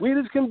say, as sweet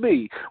as can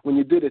be, when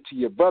you did it to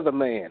your brother,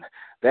 man.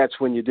 That's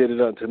when you did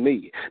it unto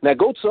me. Now,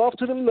 go off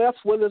to the left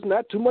where there's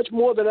not too much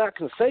more than I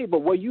can say,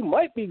 but where you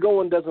might be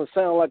going doesn't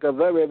sound like a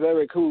very,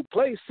 very cool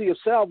place. See, if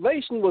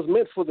salvation was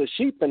meant for the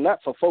sheep and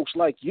not for folks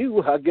like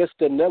you, I guess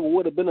there never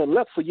would have been a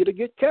left for you to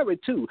get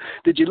carried to.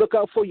 Did you look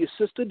out for your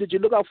sister? Did you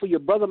look out for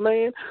your brother,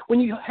 man? When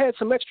you had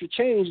some extra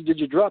change, did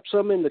you drop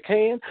some in the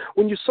can?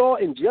 When you saw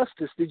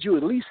injustice, did you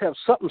at least have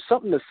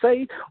something to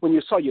say? When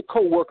you saw your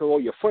coworker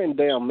or your friend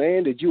down,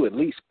 man, did you at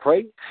least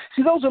pray?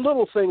 See, those are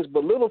little things,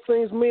 but little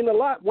things mean a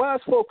lot. Wise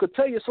folk could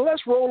tell you, so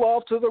let's roll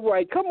off to the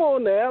right. Come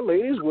on now,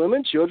 ladies,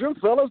 women, children,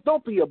 fellas,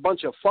 don't be a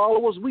bunch of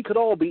followers. We could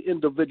all be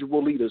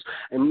individual leaders,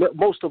 and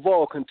most of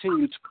all,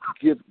 continue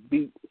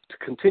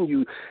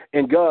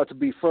in God to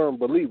be firm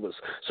believers.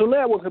 So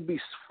now we could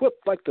be swift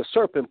like the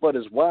serpent, but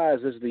as wise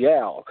as the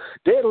owl,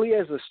 deadly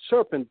as the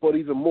serpent, but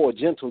even more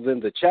gentle than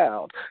the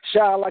child,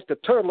 shy like the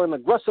turtle and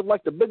aggressive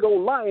like the big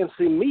old lion.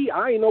 See me,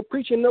 I ain't no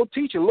preaching, no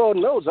teaching. Lord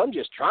knows I'm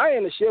just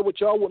trying to share with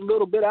y'all what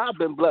little bit I've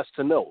been blessed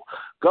to know.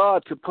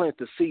 God could plant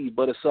the seed,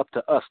 but it's up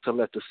to us to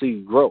let the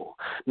seed grow.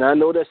 Now, I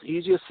know that's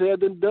easier said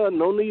than done.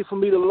 No need for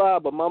me to lie,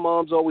 but my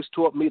mom's always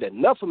taught me that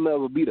nothing will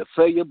ever beat a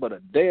failure but a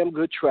damn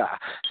good try.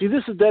 See,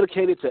 this is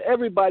dedicated to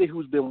everybody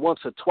who's been once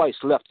or twice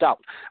left out,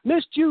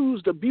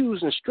 misused,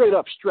 abused, and straight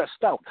up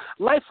stressed out.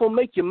 Life will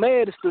make you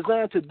mad. It's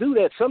designed to do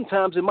that.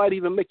 Sometimes it might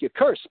even make you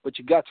curse, but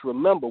you got to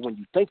remember, when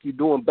you think you're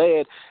doing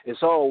bad,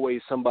 it's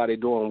always somebody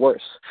doing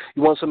worse.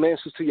 You want some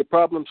answers to your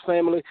problems,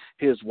 family?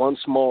 Here's one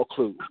small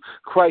clue.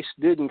 Christ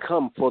didn't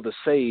come for the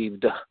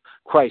saved.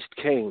 Christ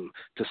came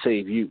to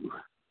save you.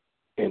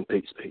 And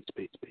peace, peace,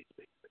 peace, peace,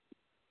 peace.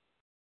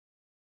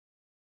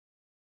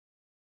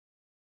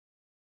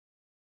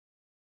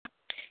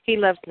 He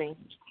loves me,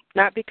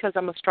 not because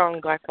I'm a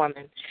strong black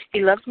woman.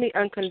 He loves me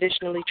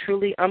unconditionally,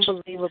 truly,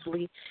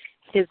 unbelievably.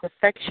 His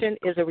affection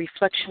is a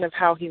reflection of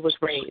how he was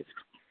raised.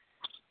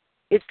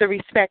 It's the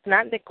respect,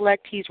 not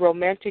neglect. He's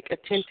romantic,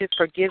 attentive,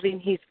 forgiving.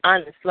 He's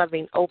honest,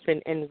 loving,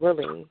 open, and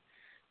willing,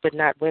 but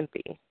not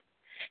wimpy.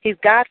 He's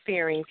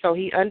God-fearing, so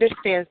he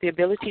understands the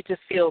ability to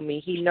feel me.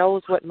 He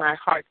knows what my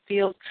heart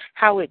feels,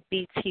 how it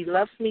beats. He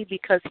loves me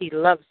because he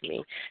loves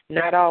me,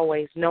 not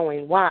always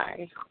knowing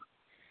why.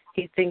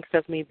 He thinks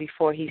of me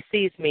before he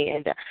sees me,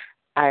 and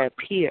I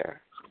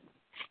appear.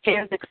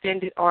 Hands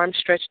extended, arms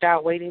stretched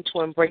out, waiting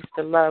to embrace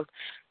the love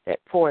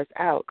that pours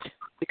out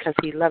because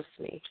he loves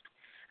me.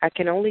 I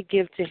can only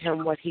give to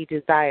him what he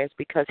desires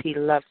because he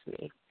loves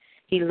me.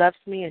 He loves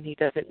me, and he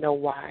doesn't know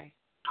why.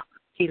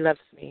 He loves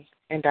me,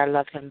 and I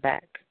love him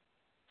back.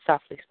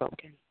 Softly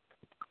spoken.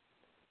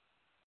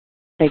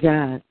 Hey,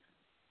 God,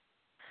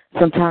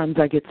 sometimes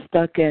I get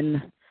stuck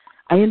and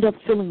I end up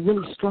feeling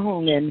really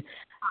strong, and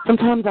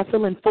sometimes I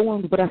feel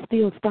informed, but I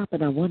still stop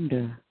and I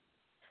wonder.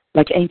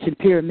 Like ancient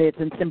pyramids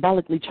and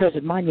symbolically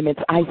treasured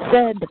monuments, I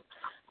said,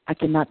 I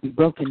cannot be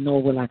broken,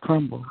 nor will I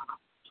crumble.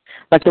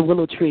 Like the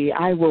willow tree,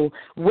 I will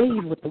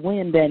wave with the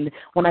wind, and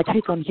when I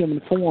take on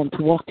human form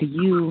to walk to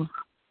you,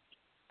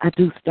 I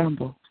do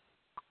stumble.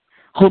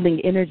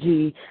 Holding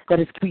energy that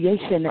is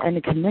creation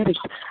and kinetic,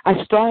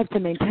 I strive to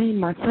maintain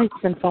my sights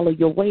and follow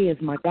your way as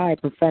my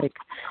guide prophetic.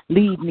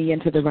 Lead me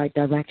into the right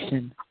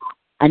direction.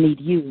 I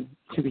need you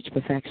to reach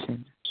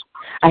perfection.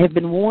 I have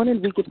been worn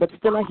and wicked, but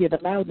still I hear the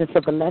loudness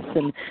of the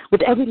lesson.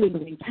 With every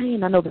lingering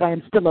pain, I know that I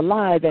am still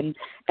alive and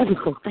ever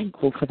so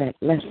thankful for that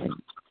lesson.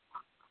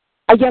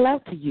 I yell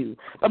out to you,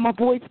 but my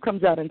voice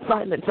comes out in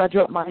silence. I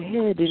drop my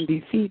head in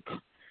defeat,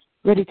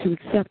 ready to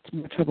accept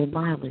my troubled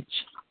mileage.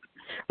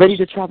 Ready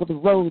to travel the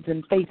roads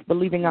in faith,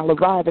 believing I'll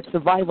arrive at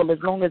survival as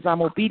long as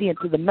I'm obedient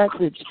to the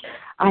message.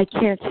 I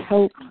can't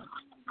help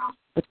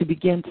but to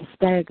begin to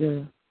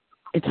stagger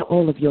into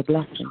all of your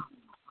blessings.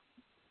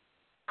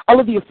 All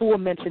of the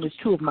aforementioned is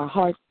true of my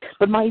heart,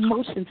 but my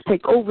emotions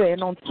take over,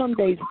 and on some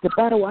days it's a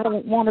battle I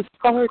don't want to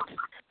start.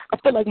 I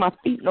feel like my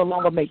feet no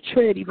longer make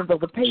tread, even though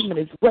the pavement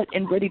is wet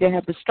and ready to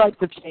have the stripes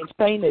of change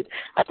painted.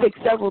 I take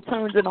several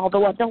turns, and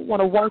although I don't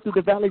want to walk through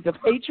the valleys of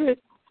hatred,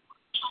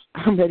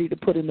 I'm ready to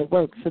put in the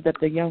work so that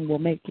the young will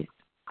make it.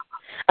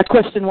 I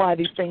question why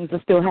these things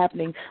are still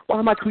happening,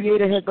 why my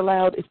Creator has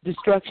allowed its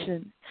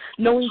destruction,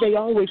 knowing they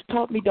always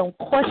taught me don't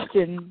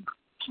question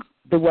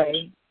the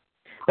way,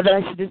 but that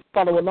I should just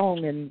follow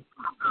along and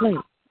play.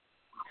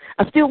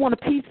 I still want a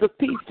piece of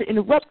peace to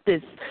interrupt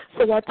this,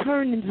 so I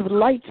turn into the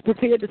light,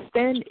 prepared to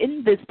stand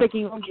in this,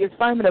 taking on the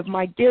assignment of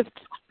my gift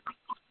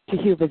to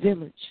heal the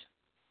village.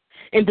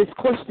 In this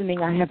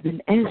questioning, I have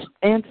been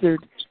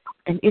answered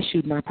and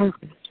issued my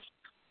purpose.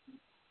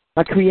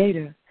 My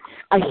Creator,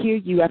 I hear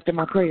you after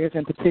my prayers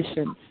and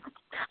petitions.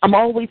 I'm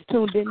always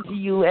tuned into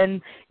you,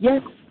 and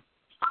yes,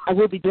 I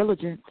will be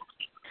diligent.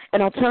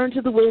 And I'll turn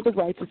to the way of the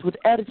righteous with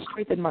added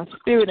strength in my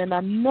spirit, and I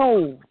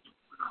know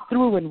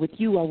through and with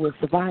you I will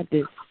survive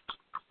this.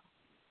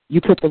 You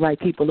put the right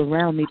people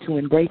around me to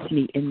embrace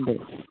me in this.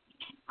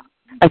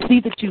 I see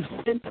that you've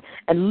sent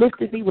and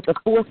lifted me with the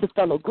force of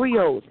fellow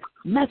griots,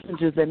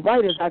 messengers, and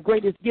writers. Our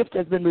greatest gift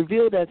has been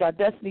revealed as our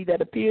destiny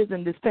that appears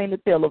in this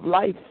tainted tale of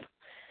life.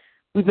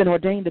 We've been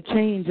ordained to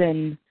change,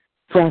 and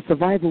for our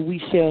survival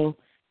we shall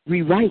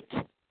rewrite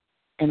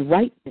and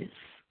write this.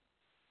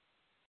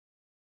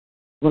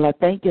 Well, I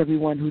thank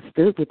everyone who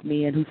stood with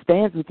me and who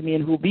stands with me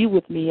and who will be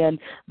with me, and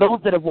those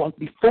that have walked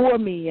before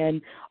me,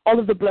 and all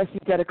of the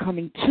blessings that are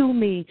coming to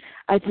me.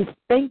 I just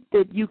think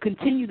that you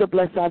continue to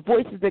bless our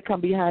voices that come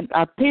behind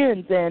our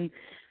pens, and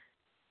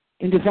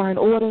in divine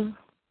order,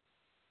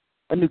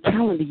 a new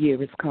calendar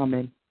year is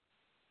coming.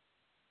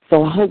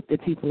 So I hope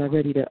that people are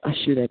ready to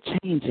usher that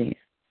change in.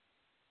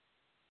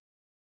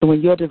 So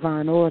in your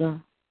divine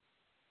order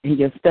and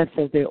your steps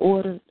as they're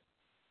ordered,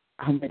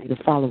 I'm ready to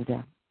follow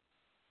them.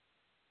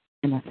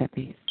 And that's at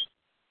peace.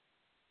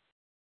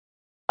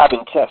 I've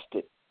been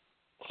tested,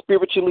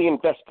 spiritually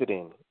invested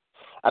in.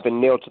 I've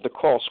been nailed to the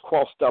cross,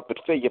 crossed up, but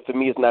failure for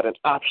me is not an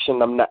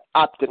option. I'm not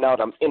opting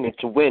out, I'm in it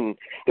to win.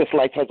 This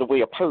life has a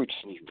way of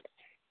purging you,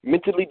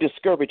 mentally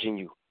discouraging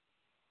you.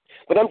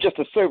 But I'm just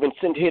a servant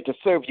sent here to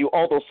serve you,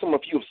 although some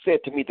of you have said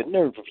to me the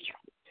nerve of you.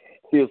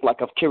 Feels like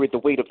I've carried the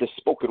weight of this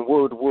spoken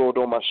word world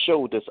on my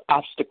shoulders.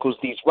 Obstacles,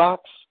 these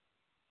rocks,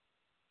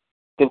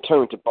 then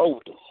turn to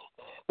boulders.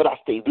 but I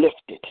stay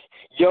lifted.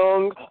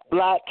 Young,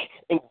 black,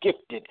 and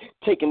gifted,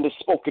 taking this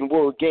spoken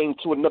word game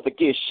to another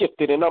gear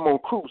shifted, and I'm on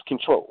cruise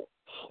control.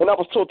 And I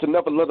was told to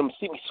never let them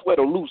see me sweat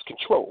or lose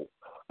control.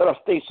 But I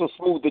stay so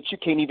smooth that you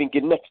can't even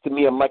get next to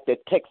me. I'm like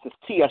that Texas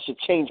tea. I should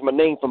change my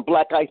name from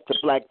Black Ice to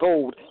Black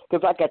Gold,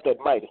 because I got that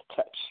Midas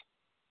touch.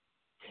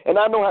 And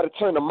I know how to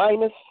turn a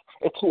minus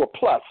into a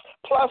plus.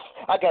 Plus,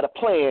 I got a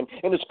plan,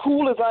 and as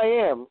cool as I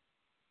am,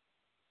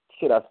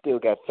 shit, I still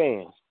got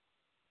fans.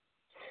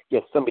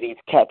 Yes, some of these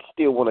cats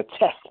still want to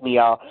test me.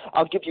 I'll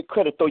give you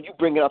credit, though. You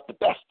bring out the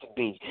best of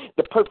me.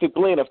 The perfect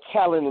blend of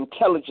talent,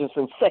 intelligence,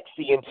 and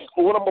sexy. And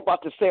for what I'm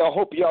about to say, I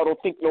hope y'all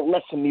don't think no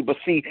less of me. But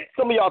see,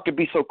 some of y'all can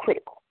be so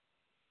critical.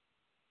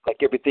 Like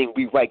everything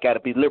we write got to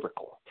be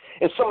lyrical.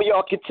 And some of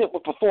y'all content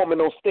with performing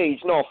on stage.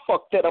 No,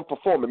 fuck that, I'm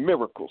performing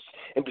miracles.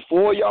 And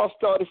before y'all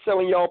started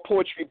selling y'all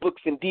poetry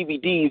books and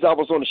DVDs, I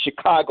was on the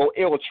Chicago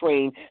L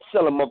train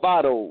selling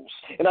Movados.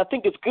 And I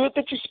think it's good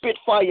that you spit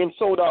fire and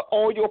sold out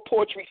all your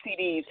poetry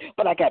CDs,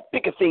 but I got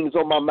bigger things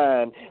on my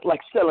mind,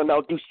 like selling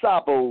out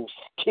Dusabos,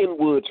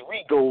 Kenwoods,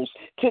 Regals,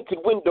 tinted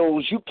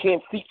windows you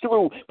can't see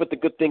through. But the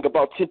good thing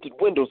about tinted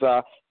windows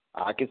are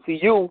I can see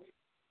you,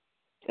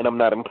 and I'm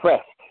not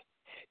impressed.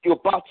 You're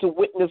about to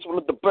witness one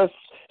of the best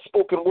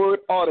spoken word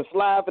artists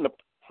live in the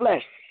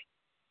flesh.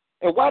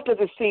 And why does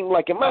it seem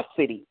like in my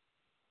city,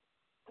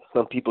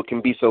 some people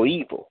can be so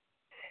evil?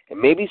 And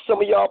maybe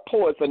some of y'all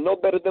poets are no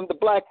better than the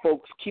black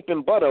folks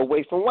keeping butter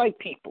away from white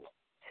people.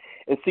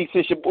 And see,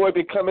 since your boy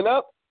been coming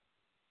up,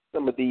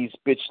 some of these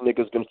bitch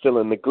niggas been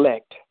feeling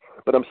neglect.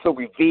 But I'm so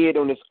revered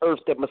on this earth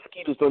that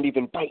mosquitoes don't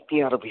even bite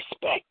me out of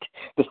respect.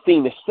 The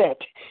scene is set.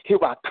 Here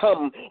I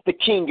come. The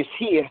king is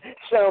here.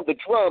 Sound the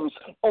drums.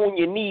 On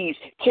your knees.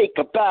 Take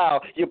a bow.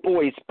 Your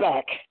boy is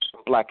back. I'm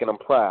black and I'm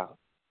proud.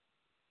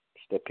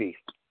 It's that peace.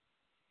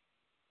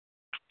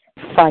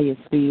 Fire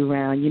speed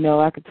round. You know,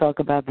 I could talk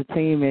about the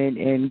team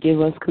and give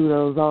us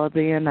kudos all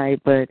day and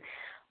night, but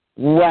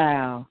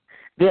wow.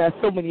 There are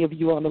so many of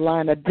you on the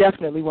line. I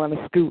definitely want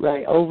to scoot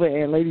right over.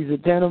 And ladies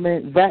and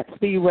gentlemen, that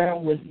speed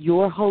round was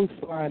your host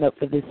lineup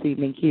for this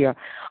evening here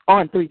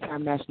on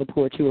 3-time National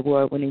Poetry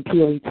Award-winning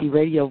P.O.E.T.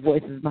 Radio,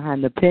 Voices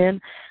Behind the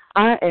Pen.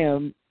 I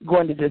am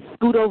going to just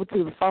scoot over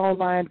to the phone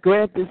line,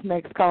 grab this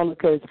next caller,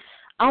 because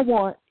I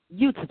want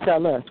you to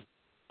tell us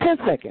 10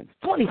 seconds,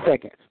 20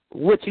 seconds,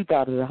 what you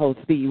thought of the whole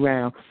speed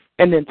round,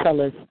 and then tell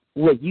us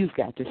what you've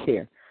got to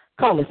share.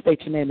 Caller,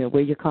 state your name and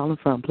where you're calling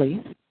from,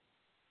 please.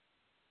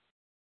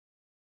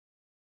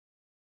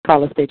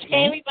 Caller, state your name.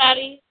 Hey,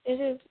 everybody. This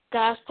is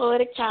God's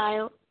Poetic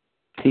Child.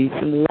 Peace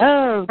and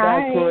love,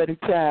 God's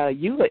Poetic Child.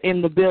 You were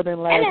in the building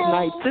last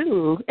night,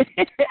 too.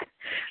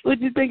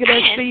 What'd you think of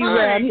that speed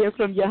round here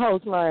from your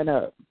host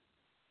lineup?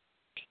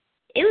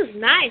 It was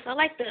nice. I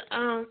like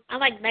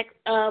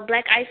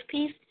Black Ice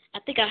piece. I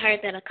think I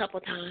heard that a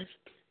couple times.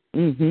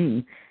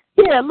 Mhm.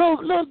 Yeah, a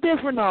little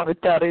different on it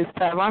though this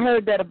time. I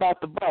heard that about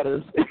the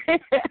butters.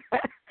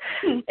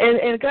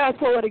 and God's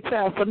Poetic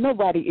Child, so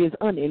nobody is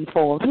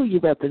uninformed. Who you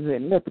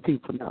representing? Let the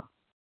people know.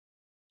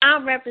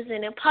 I'm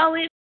representing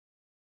P.O.E.T.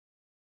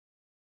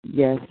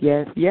 Yes.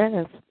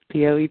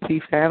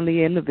 P.O.E.T.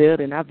 family in the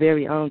building. Our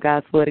very own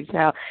God's Poetic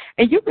Child.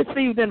 And you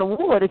received an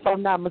award, if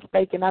I'm not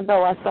mistaken. I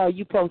know I saw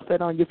you post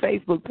that on your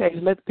Facebook page.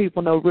 Let the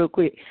people know real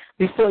quick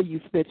before you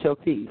spit your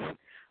piece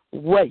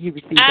what you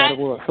received that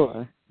award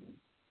for.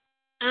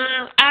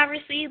 I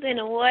received an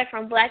award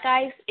from Black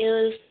Ice. It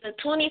was the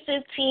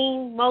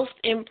 2015 Most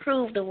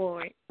Improved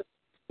Award.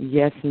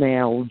 Yes,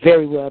 ma'am.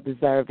 Very well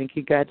deserved, and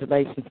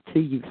congratulations to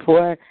you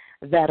for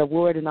that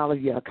award and all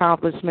of your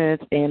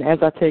accomplishments. And as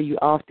I tell you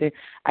often,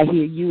 I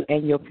hear you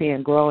and your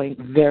pen growing,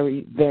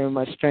 very, very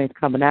much strength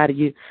coming out of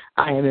you.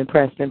 I am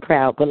impressed and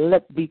proud. But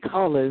let the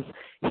callers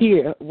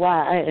hear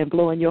why I am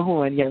blowing your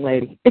horn, young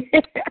lady.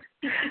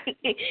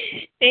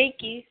 Thank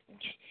you.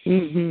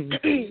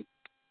 Mm-hmm.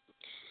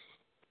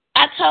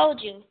 I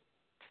told you.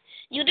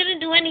 You didn't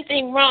do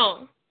anything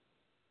wrong.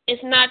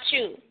 It's not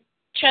you.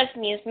 Trust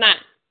me, it's not.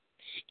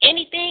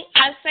 Anything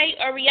I say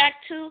or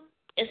react to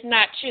is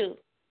not you.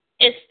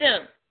 It's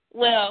them.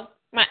 Well,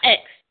 my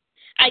ex.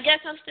 I guess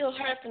I'm still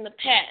hurt from the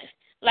past.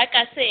 Like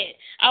I said,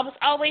 I was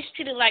always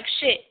treated like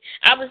shit.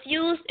 I was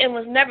used and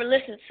was never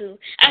listened to.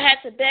 I had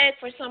to beg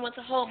for someone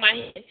to hold my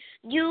hand.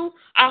 You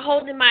are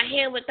holding my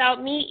hand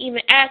without me even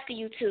asking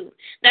you to.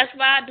 That's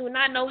why I do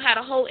not know how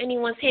to hold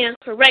anyone's hand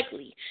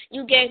correctly.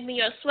 You gave me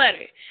your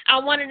sweater. I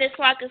wanted it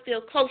so I could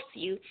feel close to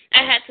you.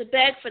 I had to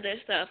beg for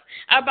their stuff.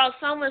 I brought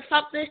someone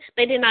something,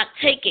 they did not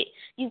take it.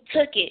 You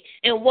took it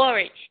and wore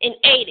it and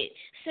ate it.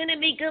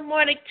 Sending me good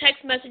morning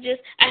text messages,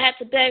 I had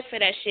to beg for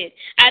that shit.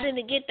 I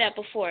didn't get that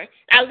before.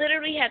 I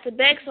literally had to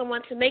beg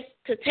someone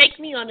to take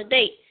me on a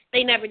date.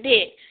 They never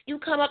did. You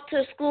come up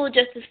to school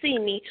just to see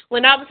me.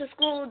 When I was in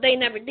school, they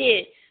never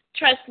did.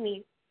 Trust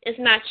me, it's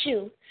not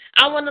you.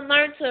 I want to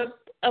learn to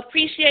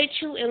appreciate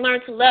you and learn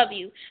to love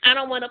you. I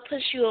don't want to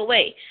push you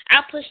away.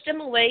 I pushed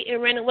them away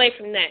and ran away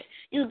from that.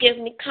 You give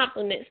me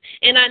compliments,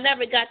 and I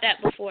never got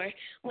that before.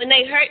 When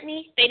they hurt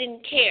me, they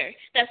didn't care.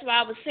 That's why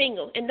I was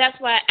single, and that's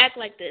why I act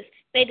like this.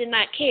 They did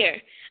not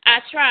care. I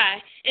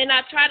try, and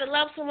I try to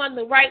love someone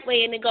the right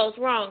way, and it goes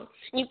wrong.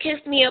 You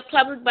kissed me in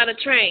public by the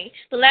train.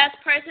 The last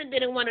person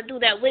didn't want to do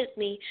that with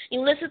me.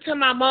 You listened to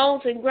my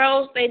moans and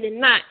groans. They did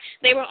not.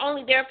 They were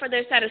only there for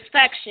their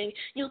satisfaction.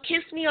 You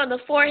kissed me on the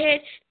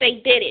forehead.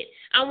 They did it.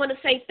 I want to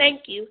say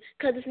thank you,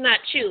 because it's not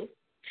you.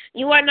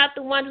 You are not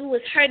the one who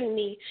is hurting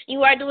me.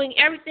 You are doing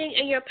everything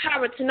in your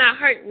power to not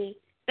hurt me.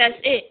 That's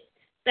it.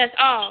 That's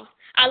all.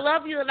 I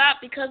love you a lot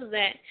because of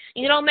that.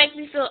 You don't make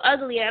me feel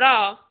ugly at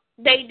all.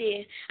 They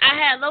did. I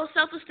had low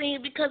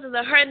self-esteem because of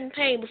the hurt and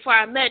pain before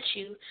I met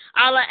you.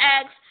 All I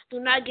ask, do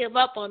not give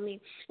up on me.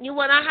 You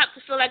will not have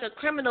to feel like a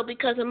criminal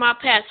because of my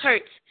past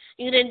hurts.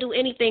 You didn't do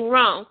anything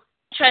wrong.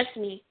 Trust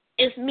me.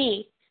 It's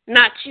me,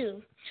 not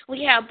you.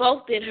 We have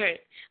both been hurt.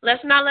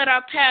 Let's not let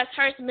our past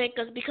hurts make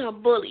us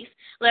become bullies.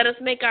 Let us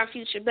make our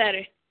future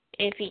better.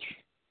 In peace.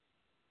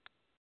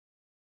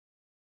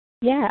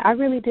 Yeah, I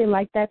really did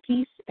like that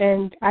piece,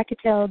 and I could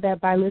tell that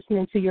by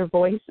listening to your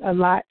voice, a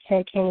lot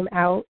had came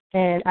out,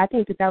 and I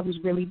think that was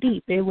really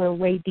deep. It went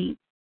way deep.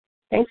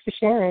 Thanks for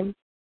sharing.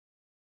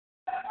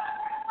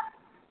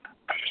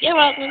 You're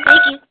welcome.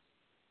 Thank you.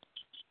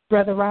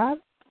 Brother Rob?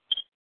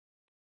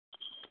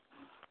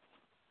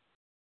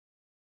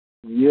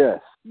 Yes.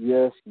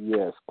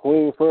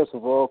 Queen, first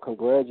of all,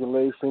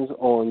 congratulations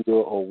on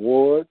your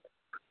award.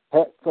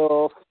 Hats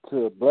off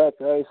to Black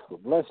Ice for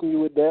blessing you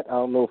with that. I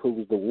don't know if it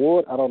was the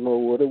award. I don't know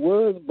what it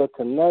was. But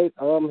tonight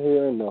I'm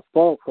hearing the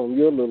funk from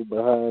your little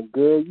behind.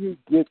 Girl, you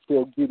get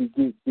your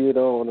get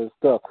on and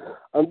stuff.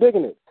 I'm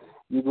digging it.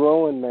 You're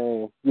growing,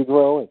 man. You're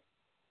growing.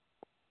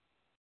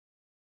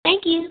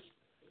 Thank you.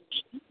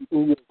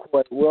 You're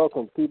quite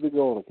welcome. Keep it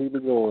going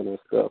and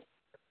stuff.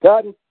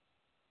 Cotton?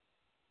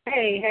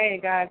 Hey,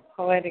 God's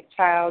poetic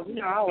child. You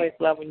know, I always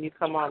love when you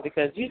come on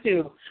because you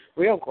do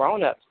real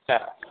grown-up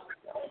stuff.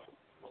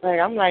 Like,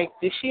 I'm like,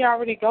 did she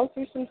already go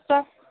through some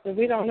stuff that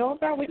we don't know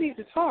about? We need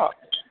to talk.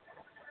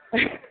 I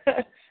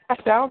said, I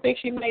don't think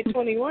she made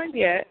 21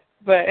 yet,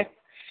 but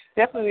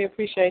definitely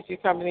appreciate you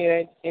coming in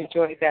and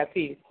enjoyed that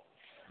piece.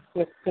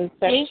 With Conception.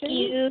 Thank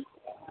you.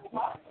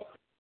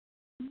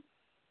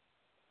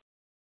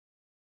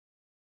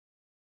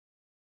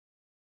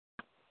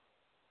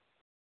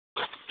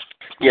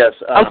 Yes.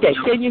 Okay,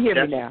 can you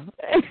hear me now?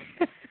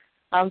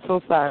 I'm so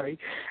sorry.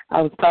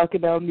 I was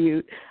talking on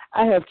mute.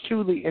 I have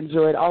truly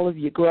enjoyed all of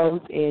your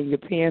growth and your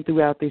pen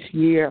throughout this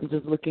year. I'm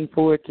just looking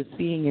forward to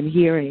seeing and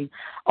hearing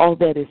all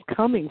that is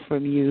coming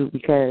from you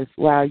because,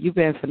 wow, you've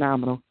been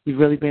phenomenal. You've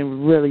really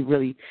been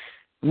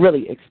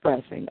really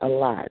expressing a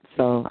lot.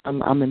 So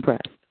I'm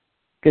impressed.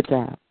 Good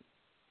job.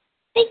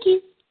 Thank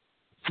you.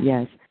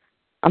 Yes.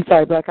 I'm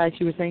sorry, Black Ice,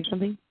 you were saying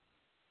something?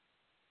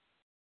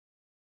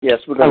 Yes,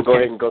 we're going to go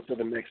ahead and go to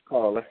the next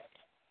caller.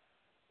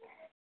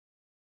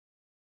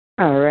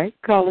 All right.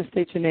 Caller,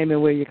 state your name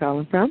and where you're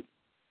calling from.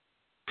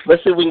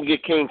 Let's see if we can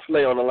get King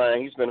Flair on the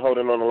line. He's been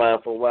holding on the line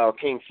for a while.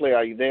 King Flair,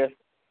 are you there?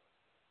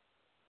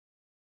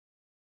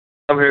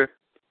 I'm here.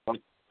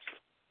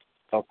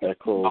 Okay,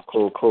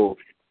 cool.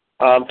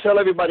 Tell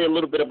everybody a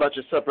little bit about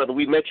yourself, brother.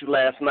 We met you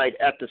last night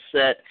at the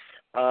set.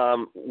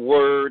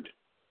 Word,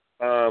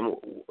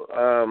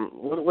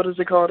 what is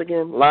it called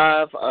again?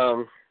 Live.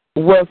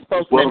 Well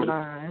Spoken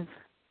Live.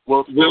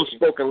 Well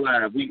Spoken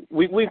Live.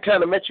 We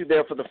kind of met you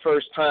there for the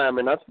first time,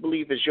 and I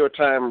believe it's your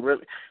time,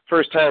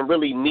 first time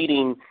really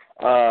meeting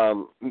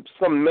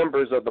some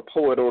members of the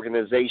P.O.E.T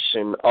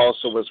organization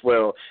also as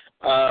well.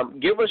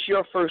 Give us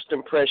your first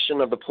impression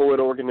of the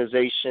P.O.E.T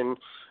organization,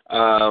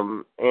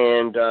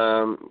 and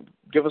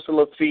give us a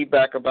little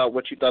feedback about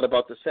what you thought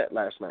about the set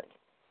last night.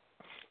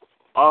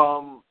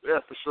 Yeah,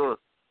 for sure.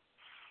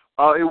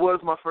 It was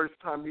my first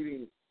time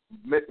meeting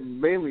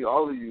mainly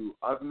all of you.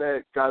 I've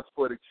met God's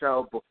Poetic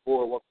Child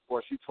before.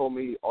 She told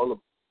me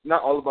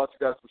not all about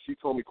you guys, but she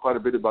told me quite a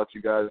bit about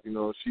you guys. You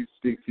know, she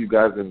speaks to you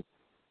guys in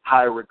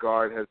high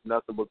regard, has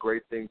nothing but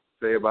great things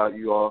to say about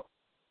you all.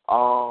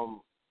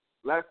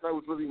 Last night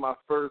was really my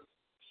first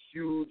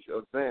huge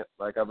event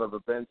like I've ever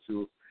been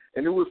to.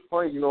 And it was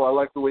fun, you know, I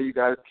like the way you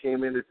guys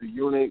came in as a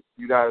unit.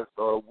 You guys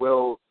are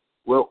well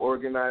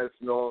organized,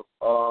 you know.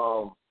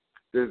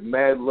 There's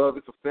mad love.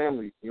 It's a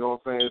family, you know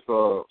what I'm saying?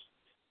 So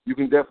you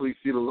can definitely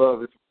see the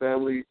love. It's a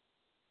family,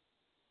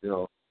 you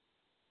know.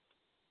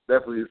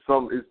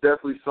 It's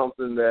definitely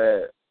something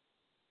that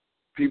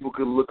people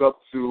could look up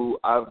to.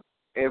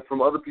 And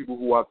from other people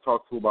who I've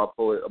talked to about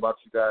P.O.E.T, about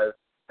you guys,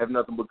 have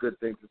nothing but good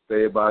things to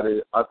say about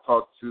it. I've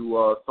talked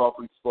to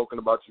Softly Spoken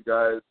about you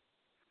guys.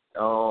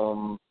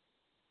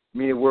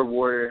 Me and Word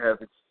Warrior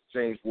have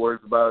exchanged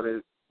words about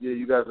it. Yeah,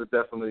 you guys are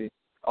definitely.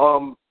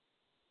 Some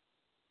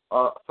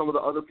of the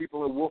other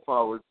people in Wolf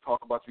Hours talk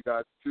about you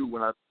guys too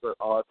when I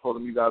told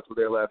them you guys were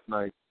there last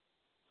night.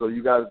 So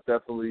you guys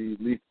definitely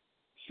leave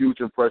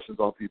huge impressions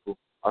on people.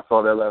 I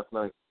saw that last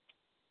night.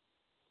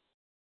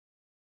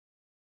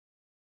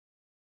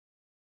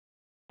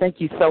 Thank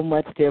you so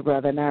much, dear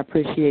brother, and I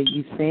appreciate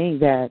you saying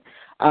that.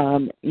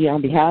 On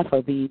behalf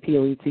of the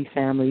P.O.E.T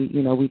family,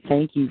 we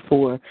thank you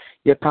for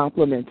your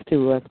compliments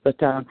to us. But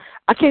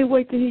I can't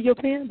wait to hear your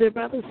pen, dear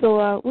brother.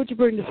 So what'd you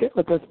bring to share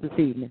with us this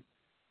evening?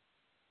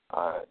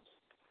 All right.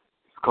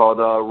 It's called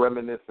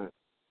Reminiscent.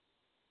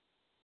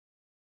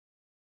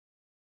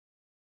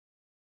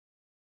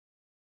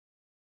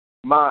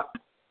 My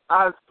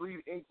eyes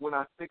bleed ink when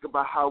I think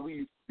about how we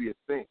used to be a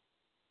thing.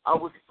 I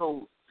was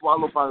so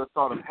swallowed by the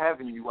thought of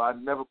having you, I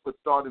never put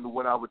thought into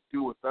what I would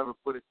do if ever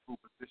put into a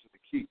position to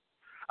keep.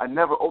 I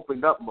never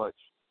opened up much,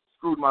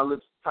 screwed my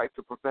lips tight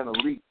to prevent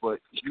a leak, but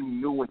you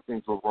knew when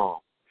things were wrong.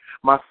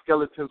 My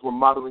skeletons were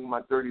modeling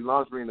my dirty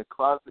laundry in the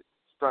closet,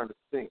 starting to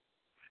stink.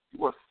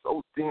 You are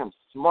so damn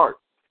smart.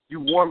 You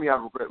warned me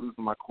I'd regret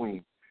losing my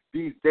queen.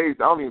 These days,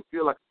 I don't even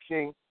feel like a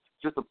king,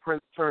 just a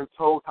prince turned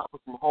toad, hopping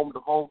from home to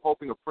home,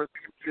 hoping a prince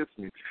can kiss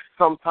me.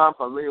 Sometimes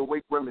I lay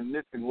awake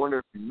reminiscing, wonder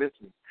if you miss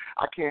me.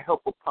 I can't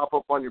help but pop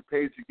up on your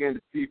page again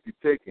to see if you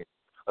take it.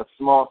 A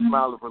small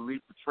smile of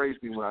relief betrays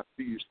me when I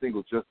see you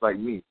single just like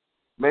me.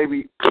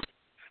 Maybe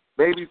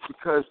it's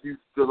because you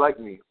still like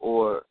me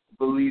or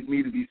believe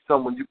me to be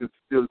someone you can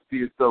still see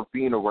yourself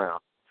being around.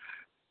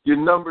 Your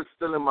number's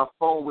still in my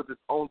phone with its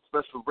own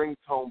special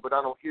ringtone, but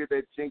I don't hear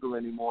that jingle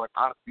anymore, and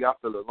honestly, I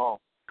feel alone.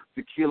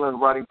 Tequila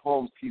and writing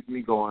poems keeps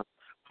me going.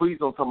 Please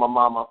don't tell my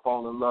mom I've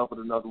fallen in love with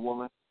another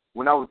woman.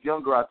 When I was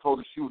younger, I told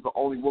her she was the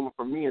only woman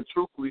for me, and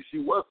truthfully, she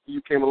was.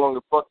 You came along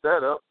and fucked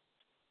that up.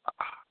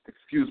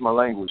 Excuse my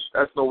language.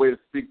 That's no way to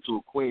speak to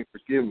a queen,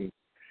 forgive me.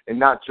 And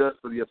not just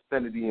for the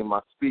obscenity in my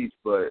speech,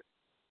 but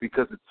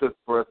because it took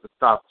for us to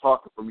stop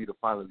talking for me to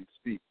finally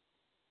speak.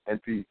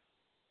 And peace.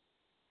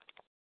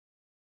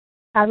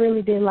 I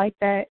really did like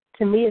that.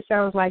 To me, it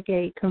sounds like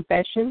a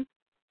confession.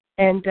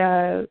 And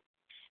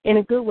in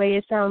a good way,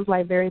 it sounds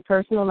like very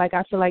personal. Like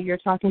I feel like you're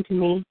talking to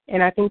me.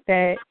 And I think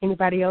that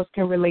anybody else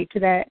can relate to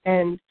that.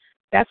 And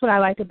that's what I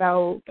like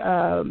about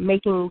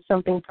making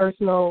something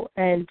personal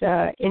and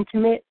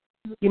intimate.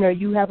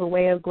 You have a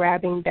way of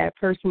grabbing that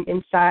person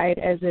inside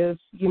as if,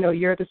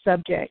 you're the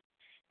subject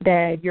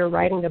that you're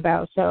writing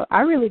about. So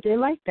I really did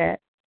like that.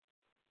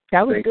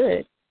 That was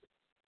good.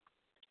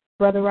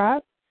 Brother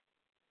Rob?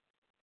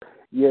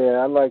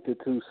 Yeah, I liked it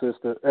too,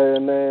 sister.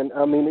 And man,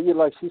 I mean,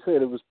 like she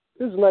said, it was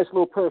a nice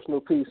little personal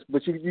piece.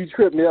 But you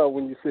tripped me out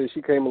when you said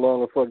she came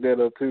along and fucked that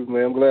up too,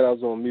 man. I'm glad I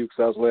was on mute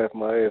because I was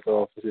laughing my ass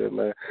off and shit,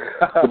 man.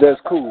 But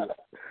that's cool.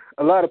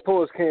 A lot of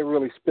poets can't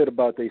really spit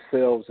about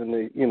themselves and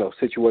the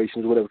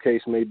situations, whatever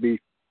case may be.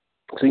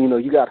 So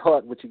you got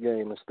heart with your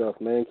game and stuff,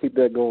 man. Keep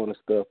that going and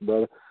stuff,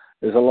 brother.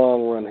 There's a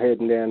long run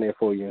heading down there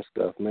for you and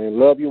stuff, man.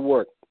 Love your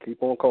work.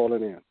 Keep on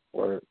calling in.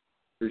 Word.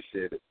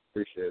 Appreciate it.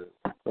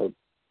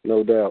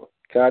 No doubt.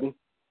 Cotton?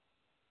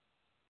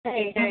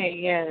 Hey,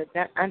 yeah,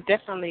 I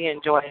definitely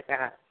enjoyed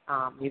that,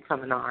 you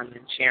coming on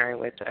and sharing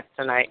with us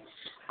tonight.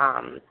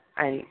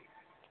 And,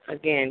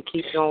 again,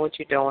 keep doing what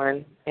you're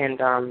doing, and,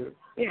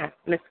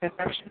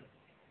 misconception.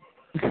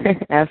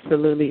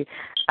 Absolutely.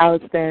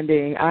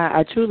 Outstanding.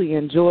 I truly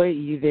enjoyed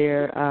you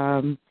there,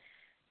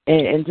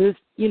 and just,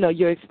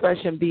 your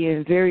expression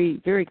being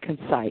very, very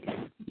concise.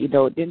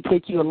 It didn't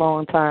take you a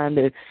long time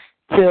to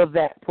tell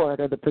that part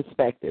of the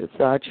perspective.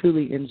 So I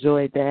truly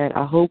enjoyed that.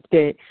 I hope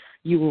that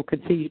you will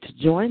continue to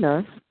join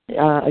us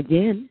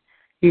again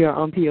here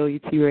on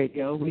P.O.E.T.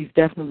 Radio. We've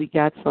definitely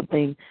got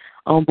something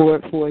on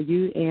board for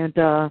you. And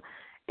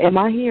am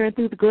I hearing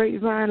through the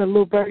grapevine a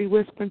little birdie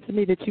whispering to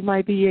me that you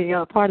might be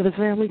a part of the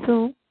family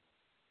soon?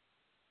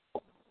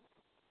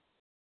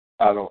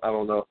 I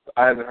don't know.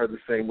 I haven't heard the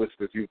same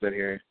whispers you've been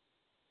hearing.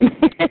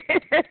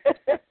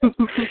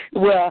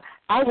 Well,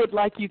 I would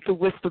like you to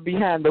whisper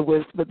behind the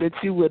whisper that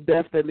you would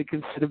definitely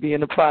consider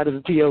being a part of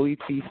the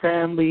P.O.E.T.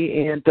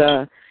 family,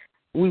 and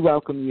we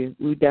welcome you.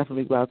 We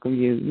definitely welcome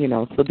you,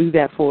 So do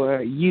that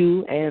for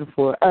you and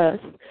for us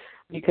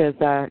because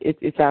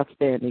it's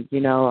outstanding.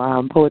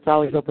 Poets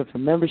always open for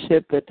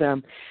membership, but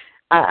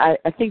I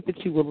think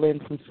that you will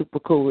lend some super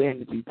cool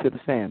energy to the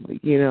family.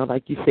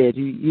 Like you said,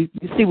 you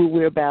see what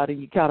we're about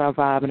and you caught our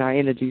vibe and our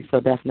energy, so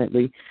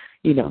definitely,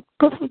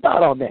 put some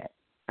thought on that.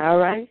 All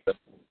right?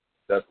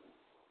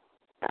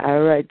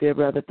 All right, dear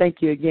brother. Thank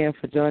you again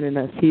for joining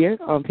us here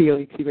on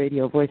P.O.E.T.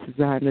 Radio, Voices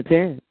Behind the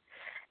Pen.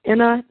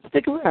 And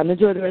stick around.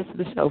 Enjoy the rest of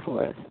the show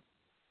for us.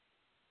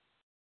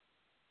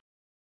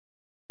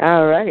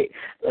 All right.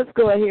 Let's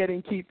go ahead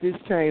and keep this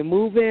train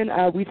moving.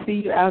 We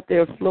see you out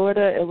there,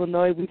 Florida,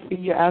 Illinois. We see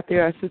you out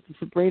there, our sister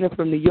Sabrina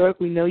from New York.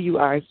 We know you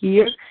are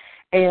here.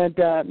 And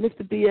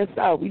Mr.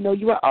 BSR, we know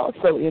you are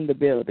also in the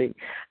building.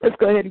 Let's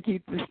go ahead and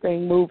keep this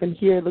thing moving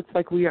here. It looks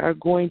like we are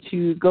going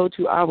to go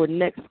to our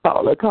next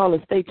caller.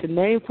 Caller, state your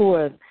name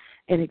for us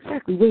and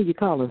exactly where you're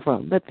calling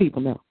from. Let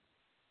people know.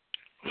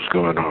 What's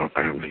going on,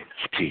 family?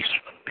 It's Peace,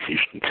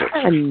 Houston, Texas.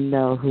 I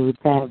know who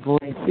that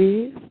voice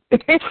is.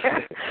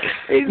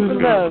 Peace and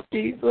love,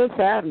 Peace. What's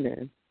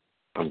happening?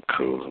 I'm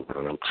cool,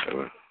 man. I'm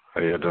chilling.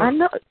 How you doing? I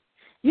know.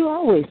 You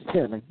always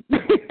chilling.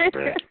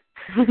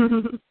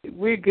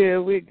 We're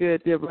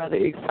good, dear brother.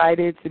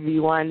 Excited to be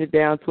winding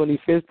down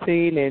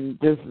 2015 and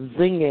just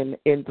zinging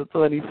into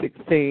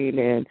 2016.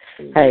 And,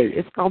 hey,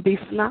 it's going to be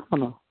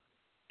phenomenal.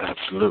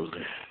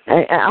 Absolutely.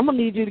 And I'm going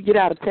to need you to get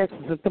out of Texas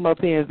and come up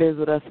here and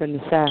visit us in the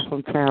South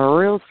sometime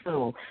real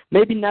soon.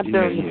 Maybe not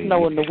during the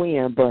snow and the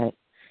wind, but,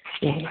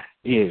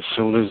 yeah, as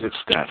soon as it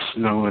stops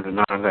snowing and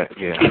all that,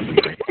 yeah.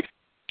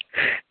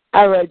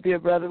 All right, dear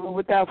brother. Well,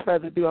 without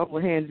further ado, I'm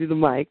going to hand you the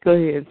mic. Go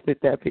ahead and spit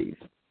that piece.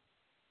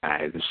 All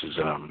right, this is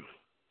 9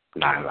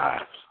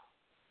 Lives.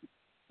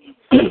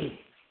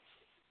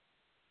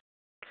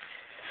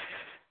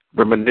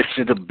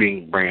 Reminiscent of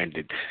being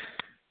branded.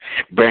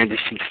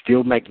 Brandishing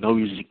steel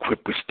magnolias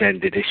equipped with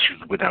standard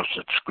issues without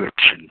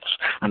subscriptions.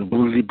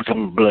 Unruly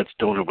become a blood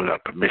donor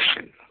without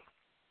permission.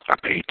 I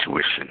paid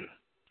tuition.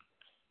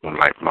 When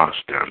life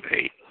lost down to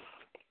 8.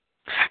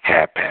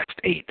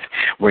 8:30.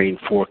 Rain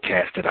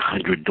forecast at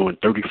 100, doing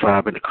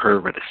 35 in a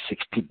curve at a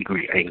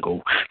 60-degree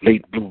angle.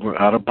 Late bloomer,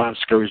 Autobahn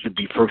scurries to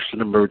be first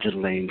in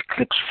emerging lane.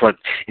 Clips front,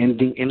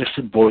 ending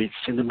innocent void,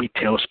 sending me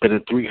tail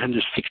spinning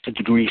 360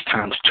 degrees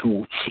times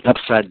 2.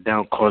 Upside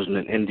down, causing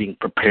an ending,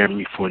 preparing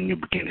me for a new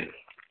beginning.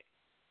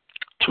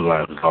 2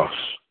 lives lost,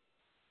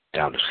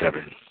 down to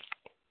 7.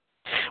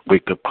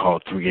 Wake up call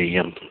 3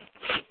 a.m.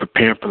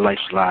 Preparing for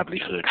life's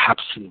livelihood,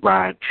 hops and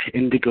ride,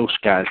 indigo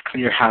skies,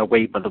 clear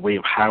highway by the way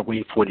of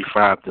Highway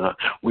 45, the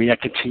way I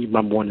continue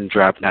my morning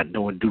drive, not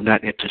knowing do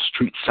not enter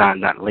street sign,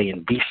 not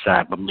laying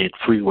B-side, but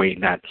mid-freeway,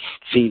 not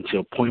seen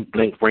till point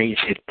blank range,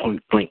 hit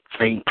point blank,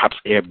 frame pops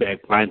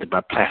airbag, blinded by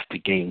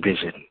plastic game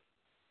vision.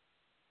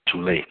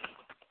 Too late.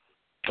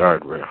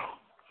 Guardrail.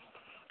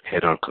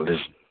 Head-on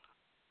collision.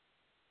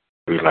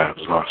 3 lives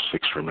lost,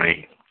 6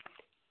 remain.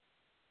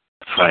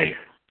 Fire.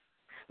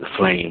 The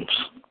flames.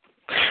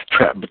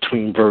 Trapped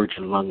between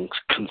virgin lungs,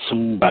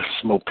 consumed by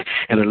smoke,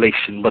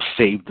 inhalation must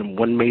save them.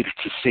 One made it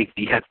to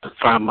safety, had to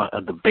find my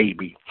other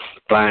baby.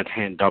 Blind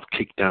handoff,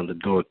 kicked down the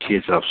door,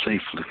 kids out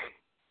safely.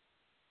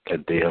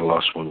 That day I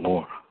lost 1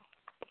 more,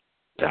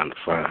 down to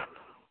 5.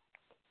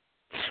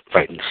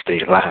 Fighting to stay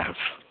alive.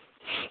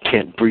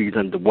 Can't breathe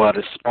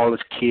underwater,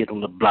 smallest kid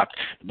on the block.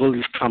 The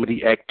bully's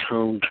comedy act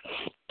turned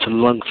to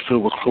lungs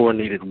filled with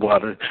chlorinated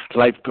water.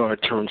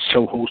 Lifeguard turned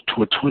show host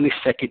to a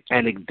 20-second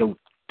anecdote.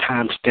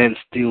 Time stands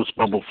still,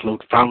 bubble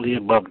float, finally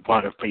above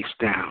water, face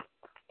down.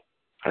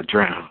 I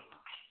drown.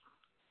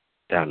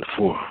 Down to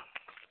 4.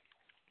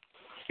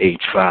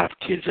 Age 5,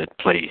 kids at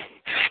play.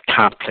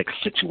 Complex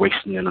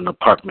situation in an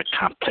apartment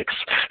complex.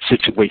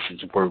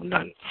 Situations were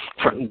none.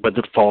 Fronting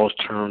weather falls,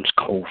 turns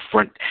cold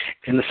front.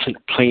 Innocent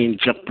playing,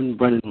 jumping,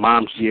 running.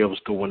 Mom's yells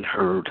go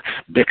unheard.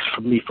 Begs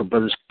for me for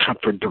brother's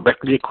comfort.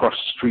 Directly across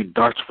the street,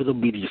 darts for the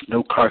medias.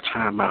 No car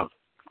timeout.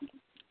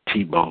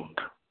 T-boned.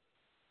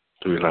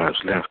 3 lives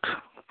left.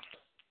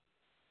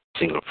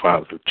 Single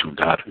father of 2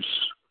 daughters.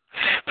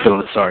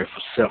 Feeling sorry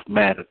for self,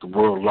 mad at the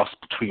world, lost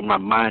between my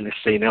mind and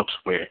St.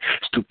 elsewhere.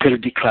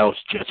 Stupidity clouds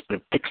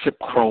judgment, picks up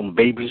chrome,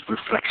 baby's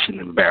reflection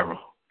and barrel.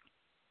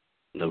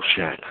 No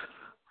shine.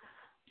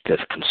 Death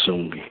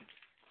consumed me.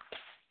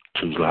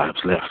 2 lives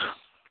left.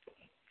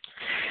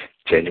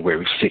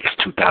 January 6,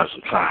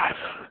 2005.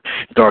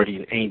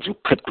 Guardian angel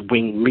clipped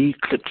wing, me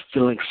clipped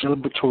feeling,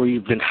 celebratory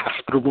event,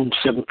 hospital room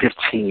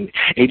 715,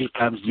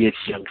 85 years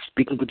young,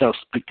 speaking without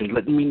speaking,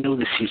 letting me know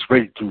that she's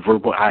ready through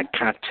verbal eye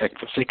contact,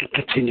 forsaken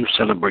continued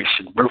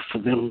celebration, birth for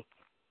them,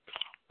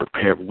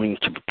 prepared wings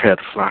to prepare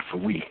to fly for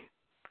we.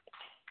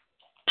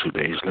 2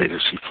 days later,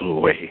 she flew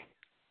away.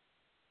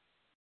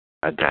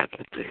 I died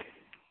that day.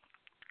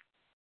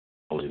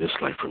 Only this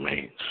life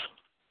remains.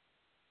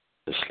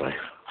 This life.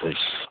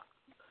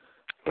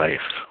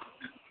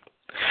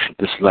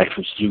 This life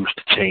is used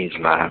to change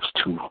lives,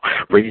 to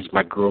raise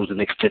my girls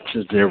and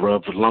extensions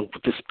thereof, along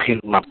with this pen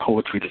of my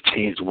poetry to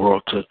change the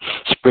world, to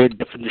spread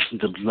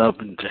definitions of love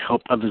and to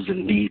help others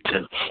in need,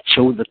 to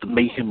show that the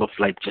mayhem of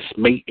life just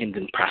may end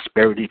in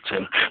prosperity,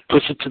 to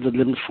push it to the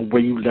limit from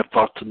where you left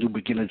off to new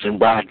beginnings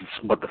and ride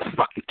this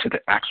motherfucker to the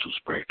actual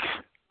spread.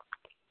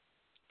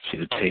 See,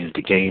 to change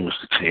the game is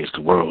to change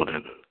the world,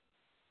 and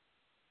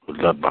with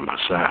love by my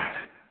side,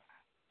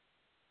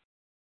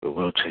 we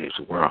will change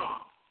the world.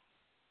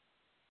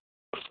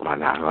 It's my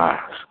 9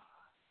 lives.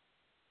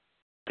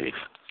 Peace.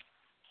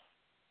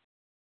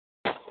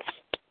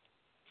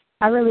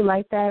 I really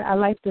like that. I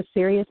like the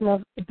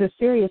seriousness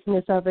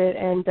of it.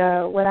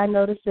 And what I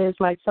noticed is,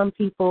 like, some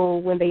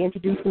people, when they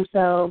introduce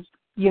themselves,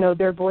 you know,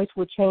 their voice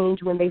will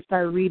change when they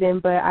start reading.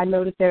 But I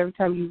noticed that every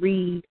time you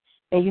read,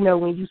 and, you know,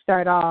 when you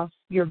start off,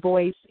 your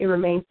voice, it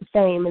remains the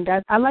same. And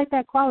I like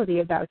that quality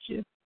about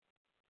you.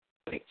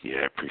 Thank you.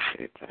 I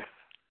appreciate that.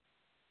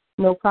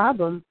 No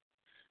problem.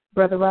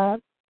 Brother Rob?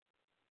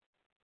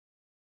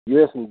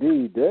 Yes,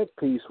 indeed. That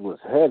piece was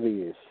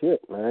heavy as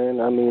shit,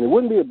 man. I mean, it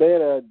wouldn't be a bad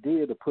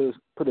idea to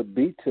put a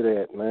beat to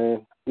that,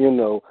 man. You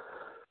know,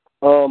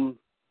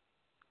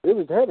 it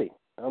was heavy.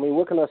 I mean,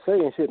 what can I say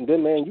and shit? And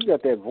then, man, you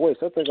got that voice.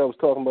 I think I was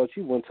talking about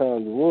you one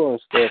time, the war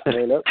and stuff,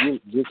 man. You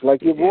just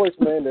like your voice,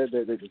 man. That's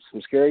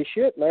some scary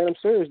shit, man. I'm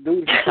serious,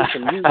 dude. If you put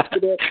some music to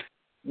that,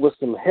 with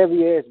some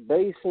heavy-ass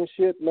bass and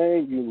shit,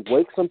 man, you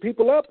wake some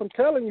people up. I'm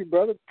telling you,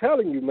 brother.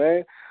 Telling you,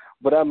 man.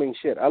 But, I mean,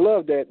 shit, I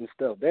love that and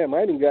stuff. Damn,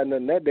 I ain't even got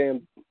nothing that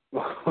damn.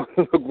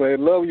 Look,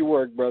 man, love your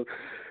work, brother.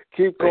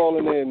 Keep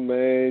calling in,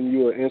 man.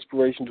 You're an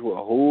inspiration to a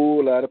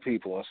whole lot of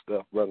people and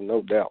stuff, brother,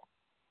 no doubt.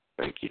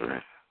 Thank you,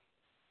 man.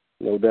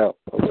 No doubt,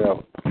 no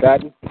doubt.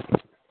 Cotton?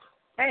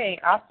 Hey,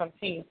 awesome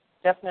piece.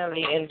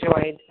 Definitely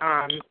enjoyed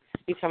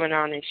you coming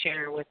on and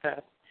sharing with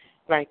us.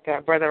 Like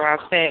Brother Rob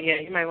said,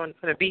 yeah, you might want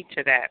to put a beat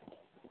to that.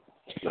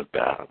 No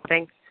doubt.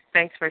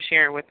 Thanks for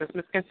sharing with us,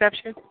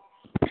 Misconception.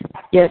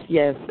 Yes,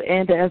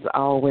 and as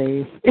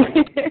always,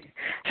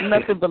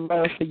 nothing but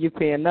love for your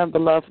pen, nothing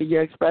but love for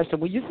your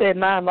expression. When you said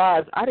 9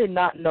 lives, I did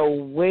not know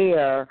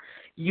where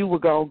you were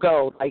going to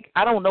go. Like,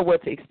 I don't know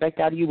what to expect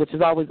out of you, which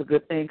is always a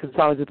good thing because it's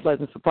always a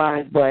pleasant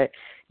surprise. But,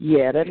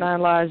 yeah, that 9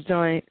 lives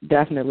joint,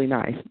 definitely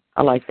nice.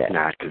 I like that.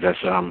 Nah, because that's,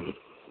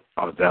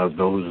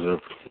 those are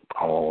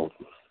all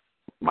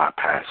my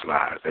past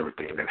lives,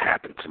 everything that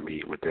happened to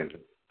me within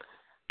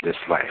this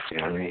life, you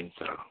know what I mean?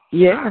 So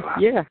yeah.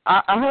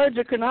 I heard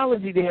your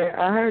chronology there.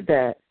 I heard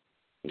that.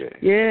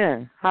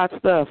 Yeah, hot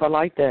stuff. I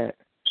like that.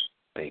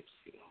 Thank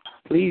you.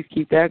 Please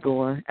keep that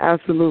going.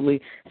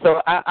 Absolutely.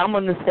 So I'm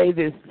going to say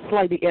this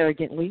slightly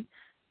arrogantly.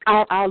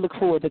 I'll look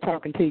forward to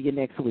talking to you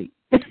next week.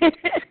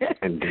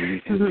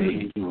 Indeed.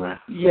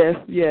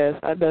 Yes.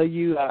 I know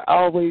you are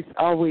always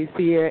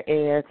here,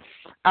 and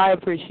I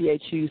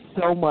appreciate you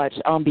so much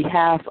on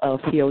behalf of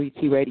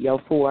P.O.E.T.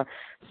 Radio for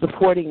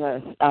supporting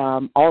us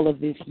all of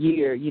this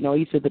year. You know,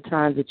 each of the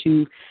times that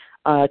you've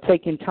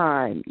taken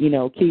time. You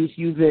know, Keith,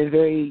 you've been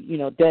very,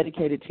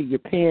 dedicated to your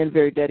pen,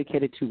 very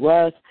dedicated to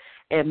us,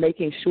 and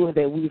making sure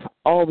that we've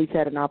always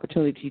had an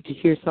opportunity to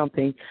hear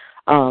something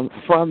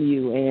from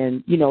you,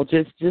 and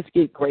just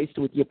get graced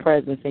with your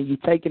presence. And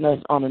you've taken us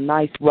on a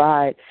nice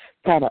ride,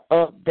 kind of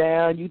up,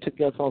 down. You took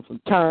us on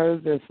some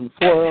turns and some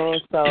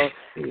swirls, so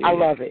I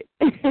love it.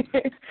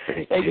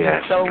 Thank you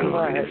so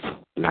much.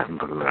 Nothing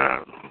but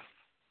love.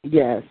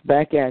 Yes,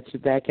 back at you.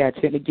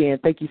 And again,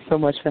 thank you so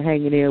much for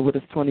hanging in with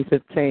us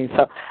 2015.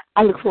 So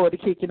I look forward to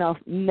kicking off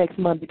next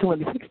Monday,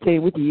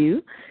 2016 with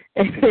you,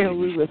 and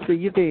we will see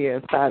you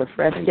then. Start a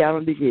fresh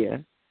calendar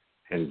year.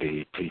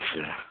 Indeed.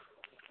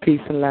 Peace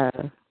and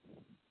love.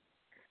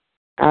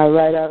 All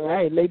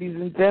right. Ladies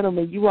and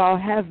gentlemen, you all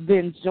have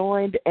been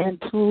joined and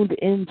tuned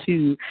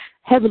into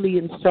heavily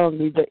and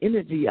strongly the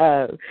energy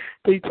of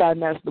 3-time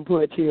National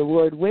Poetry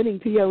Award-winning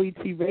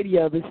P.O.E.T.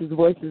 Radio. This is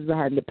Voices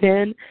Behind the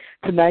Pen.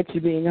 Tonight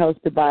you're being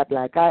hosted by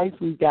BLAQ Ice.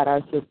 We've got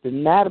our sister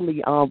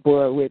Natalie on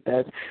board with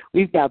us.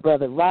 We've got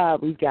Brother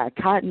Rob. We've got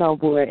Cotton on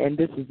board, and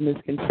this is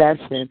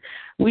Misconception.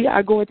 We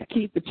are going to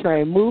keep the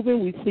train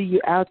moving. We see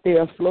you out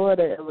there in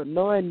Florida,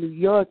 Illinois, New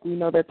York. We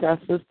know that's our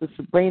sister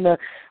Sabrina.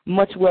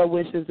 Much well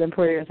wishes and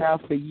prayers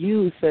out for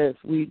you, sis.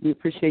 We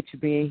appreciate you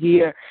being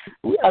here.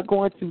 We are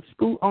going to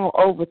scoot on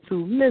over to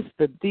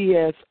Mr.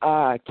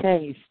 DSR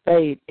Kane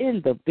Spade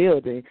in the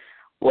building.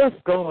 What's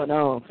going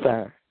on,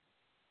 sir?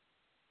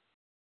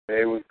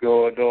 Hey, what's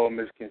going on,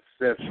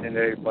 Misconception,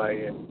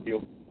 everybody at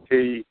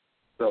P.O.E.T.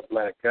 What's up,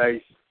 BLAQ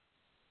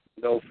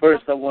Ice?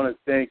 First I want to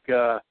thank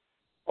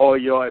all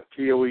y'all at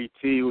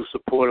P.O.E.T. who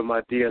supported my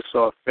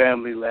DSR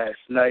family last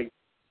night.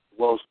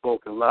 Well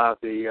Spoken Live,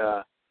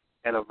 the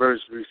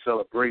anniversary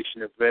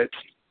celebration event.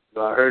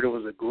 I heard it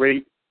was a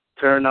great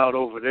turnout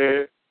over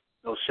there.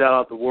 Shout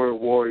out to Word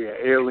Warrior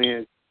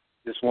Alien.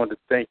 Just wanted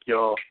to thank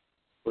y'all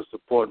for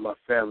supporting my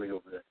family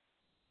over there.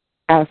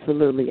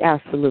 Absolutely.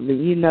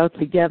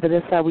 Together,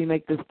 that's how we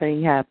make this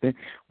thing happen.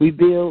 We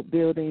build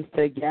buildings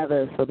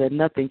together so that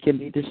nothing can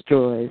be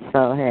destroyed.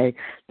 So, hey,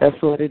 that's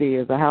what it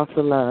is, a house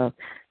of love.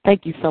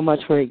 Thank you so much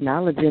for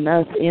acknowledging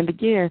us. And,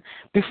 again,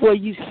 before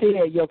you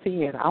share your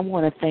pen, I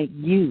want to thank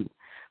you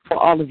for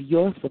all of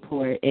your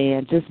support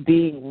and just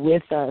being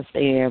with us.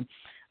 And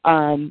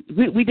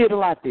we did a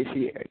lot this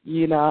year.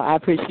 I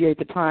appreciate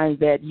the time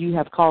that you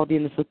have called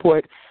in to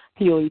support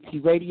P.O.E.T.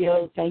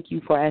 Radio. Thank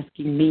you for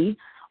asking me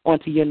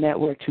onto your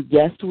network to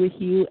guest with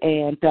you.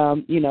 And,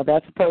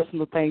 that's a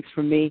personal thanks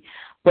for me.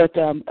 But,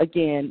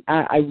 again,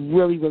 I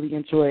really, really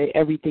enjoy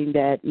everything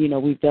that,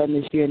 we've done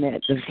this year and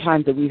the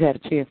times that we've had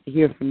a chance to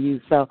hear from you.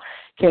 So,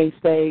 Kane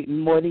Spade,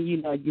 more than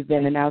you know, you've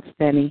been an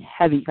outstanding,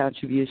 heavy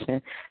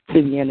contribution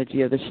to the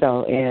energy of the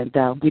show.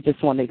 And we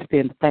just want to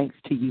extend thanks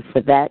to you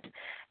for that.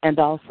 And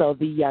also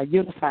the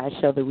Unified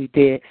show that we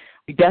did.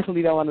 We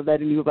definitely don't want to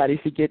let anybody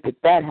forget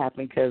that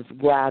happened because,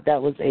 wow, that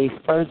was a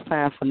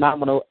first-time,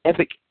 phenomenal,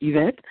 epic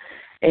event.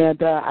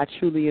 And I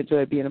truly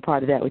enjoyed being a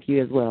part of that with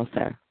you as well,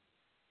 sir.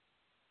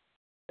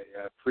 Hey,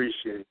 I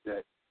appreciate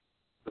that.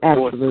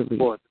 Absolutely.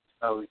 Support.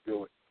 That's how we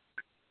do it.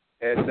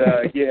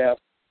 And, yeah,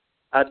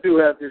 I do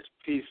have this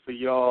piece for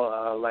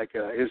y'all, like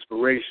an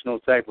inspirational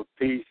type of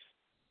piece.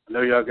 I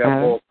know y'all got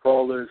more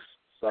callers,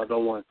 so I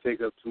don't want to take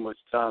up too much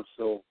time.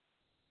 So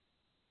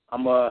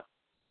I'm going to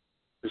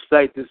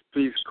recite this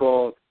piece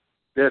called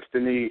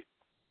Destiny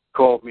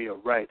Called Me a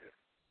Writer.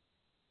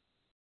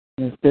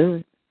 Let's do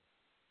it.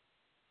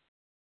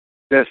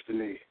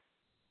 Destiny.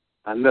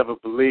 I never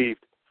believed.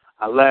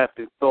 I laughed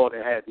and thought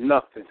it had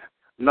nothing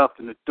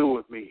nothing to do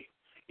with me.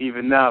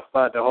 Even now I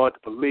find it hard to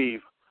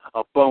believe.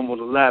 I bum with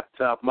a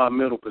laptop, my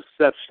mental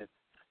perception.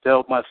 To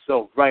help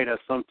myself write, I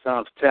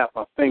sometimes tap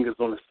my fingers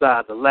on the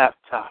side of the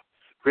laptop,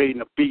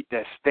 creating a beat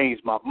that stains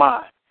my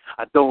mind.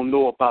 I don't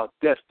know about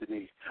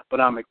destiny, but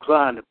I'm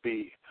inclined to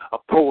be a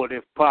poet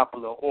if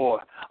popular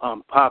or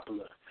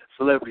unpopular.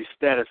 Celebrity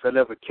status I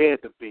never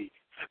cared to be.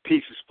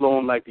 Pieces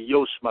flowing like the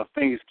ocean, my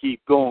fingers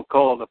keep going,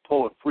 call the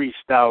poet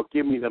freestyle.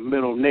 Give me the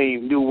middle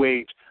name, new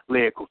age,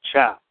 lyrical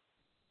child.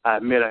 I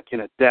admit I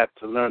can adapt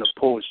to learn a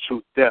poet's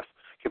true depth,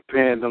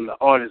 comparing them to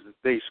artists as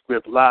they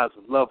script lives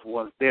of loved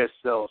ones, their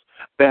selves,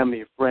 family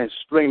and friends,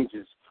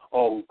 strangers,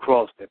 all who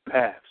cross their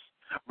paths.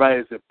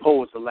 Writers and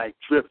poets are like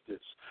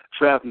drifters,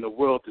 traveling the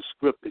world to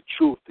script the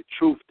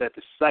truth that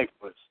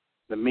deciphers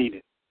the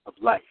meaning of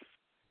life.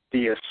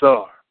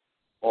 DSR,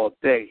 all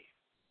day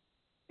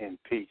in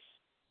peace.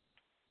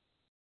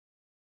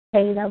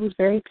 Hey, that was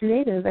very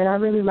creative, and I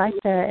really liked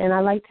that, and I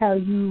liked how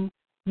you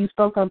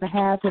spoke on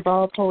behalf of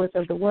all poets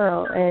of the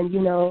world, and,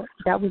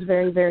 that was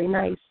very, very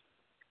nice.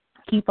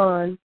 Keep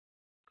on.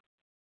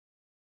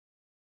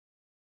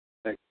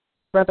 Thanks.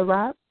 Brother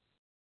Rob?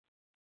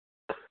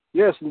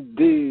 Yes,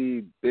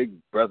 indeed, Big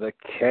Brother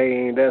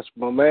Kane. That's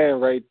my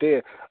man right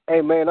there. Hey,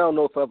 man, I don't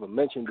know if I ever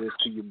mentioned this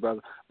to you, brother,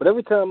 but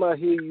every time I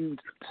hear you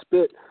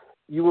spit,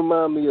 you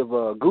remind me of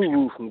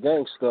Guru from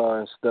Gangstar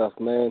and stuff,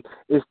 man.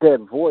 It's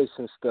that voice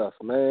and stuff,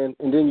 man.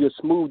 And then your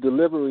smooth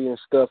delivery and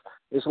stuff.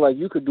 It's like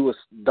you could do a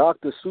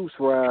Dr. Seuss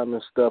rhyme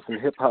and stuff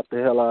and hip-hop the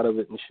hell out of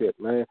it and shit,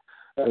 man,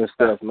 and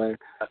stuff, man.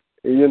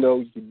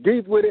 You're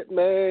deep with it,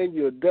 man.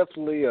 You're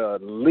definitely a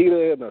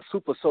leader and a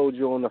super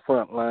soldier on the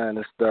front line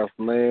and stuff,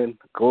 man.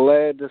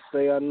 Glad to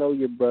say I know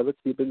you, brother.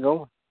 Keep it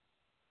going.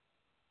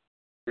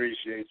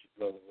 Appreciate you,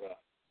 Brother Rob.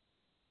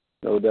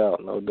 No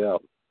doubt, no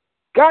doubt.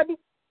 Got it?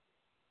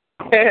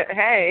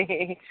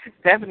 Hey,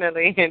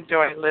 definitely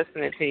enjoyed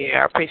listening to you.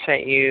 I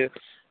appreciate you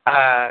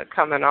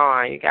coming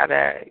on. You got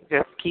to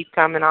just keep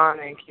coming on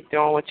and keep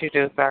doing what you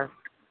do, sir.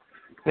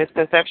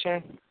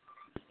 Misconception?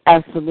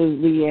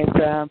 Absolutely.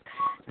 And,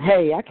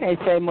 hey, I can't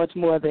say much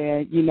more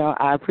than,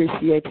 I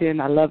appreciate you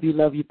and I love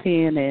your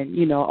pen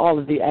and, all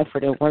of the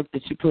effort and work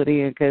that you put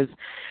in because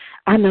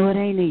I know it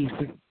ain't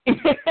easy.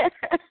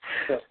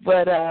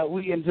 But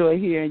we enjoy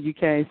hearing you,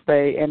 Kane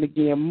Spade. And,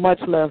 again, much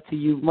love to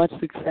you, much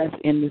success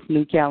in this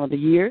new calendar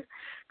year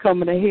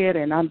coming ahead,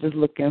 and I'm just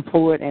looking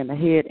forward and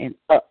ahead and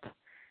up.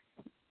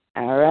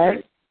 All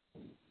right?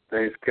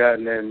 Thanks,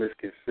 Cotton and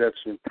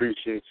Misconception.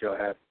 Appreciate y'all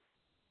having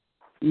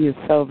me.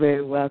 You're so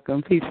very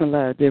welcome. Peace and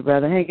love, dear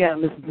brother. Hang out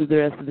and listen to the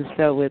rest of the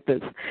show with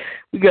us.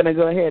 We're going to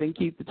go ahead and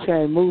keep the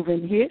train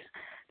moving here.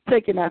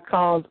 Taking our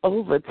calls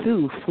over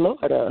to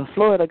Florida.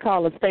 Florida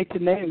caller, state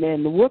your name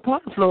and what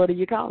part of Florida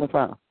you calling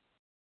from?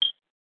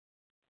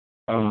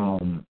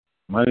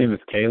 My name is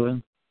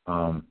Kalen.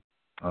 I'm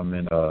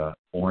in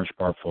Orange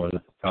Park,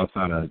 Florida,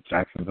 outside of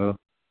Jacksonville.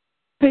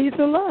 Peace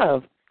and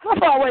love. How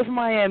far away from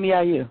Miami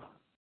are you?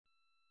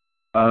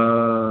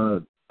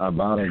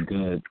 About a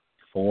good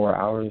 4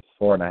 hours,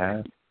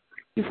 4.5.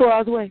 You 4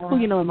 hours away? Who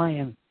you know in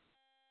Miami?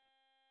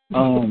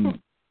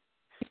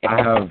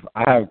 I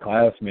have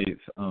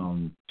classmates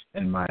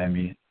in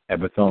Miami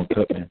at Bethune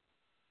Cookman.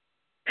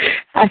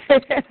 I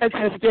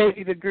just gave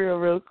you the grill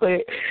real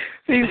quick.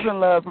 Peace and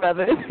love,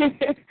 brother.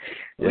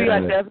 We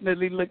are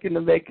definitely looking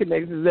to make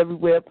connections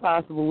everywhere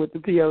possible with the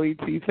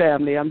P.O.E.T.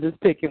 family. I'm just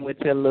picking with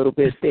you a little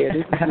bit there.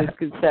 This is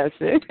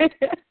misconception.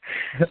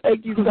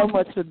 Thank you so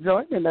much for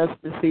joining us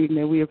this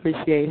evening. We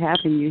appreciate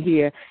having you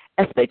here.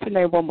 And state your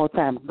name one more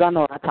time, because I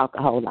know I talk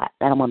a whole lot.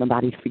 I don't want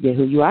nobody to forget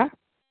who you are.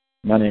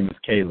 My name is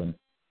Kalen.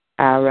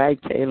 All right,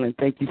 Kaylin,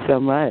 thank you so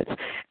much.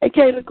 Hey,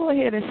 Kaylin, go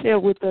ahead and share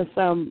with us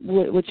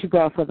what you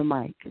brought for the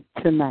mic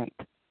tonight.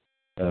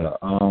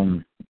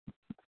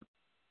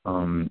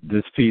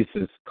 This piece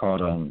is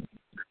called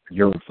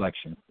Your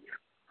Reflection.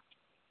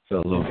 So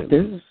a little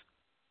bit.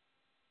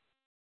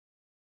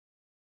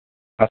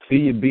 I see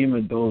you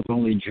beaming those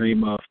only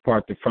dream of,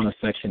 parked in front of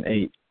Section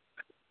 8.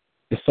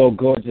 It's so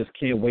gorgeous,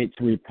 can't wait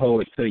to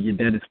repo it till your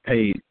debt is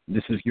paid.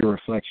 This is your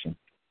reflection.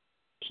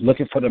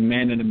 Looking for the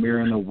man in the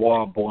mirror in the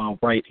wall, boy, I'm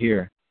right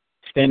here.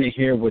 Standing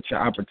here with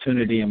your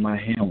opportunity in my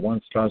hand, one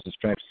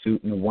trouser-strap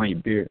suit and a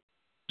white beard.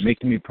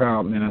 Making me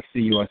proud, man, I see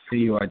you.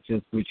 I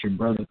just wish your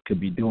brothers could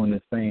be doing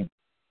the same.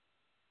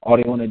 All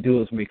they want to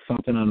do is make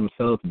something of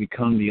themselves,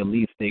 become the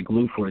elite. Stay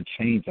glued for a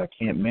change. I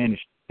can't manage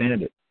to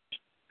stand it.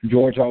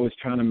 George always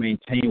trying to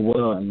maintain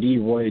well, and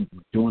Leroy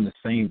doing the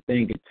same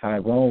thing. And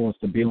Tyrone wants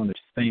to be on the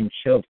same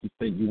shelf. You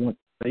said you want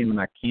the same,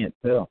 and I can't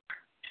tell.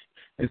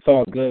 It's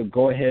all good.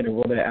 Go ahead and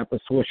roll that apple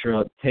swisher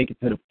up. Take it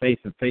to the face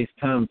and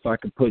FaceTime so I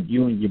can put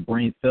you and your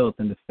brain cells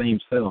in the same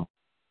cell.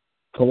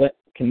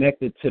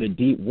 Connected to the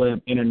deep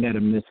web internet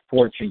of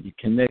misfortune. Your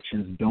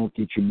connections don't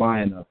get you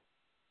by enough.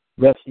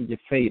 Resting your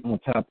fate on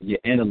top of your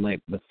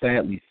intellect, but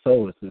sadly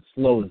so. It's as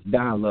slow as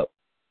dial-up.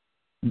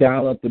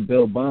 Dial up the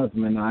Bill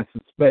Bondsman. I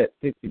suspect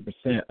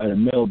 60% of the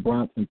male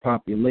Bronson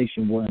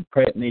population will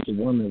impregnate a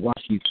woman while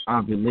she's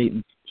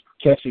ovulating.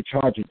 Catch a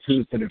charge or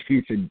two to the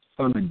future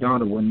son or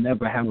daughter will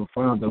never have a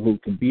father who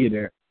can be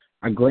there.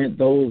 I grant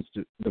those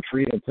the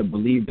freedom to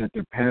believe that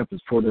their path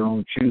is for their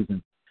own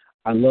choosing.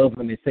 I love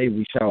when they say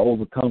we shall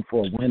overcome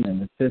for a win in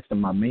the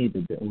system I made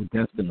that we're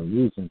destined to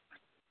losing.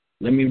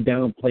 Let me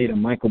downplay the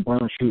Michael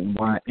Brown shooting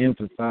while I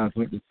emphasize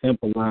what you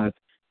symbolize,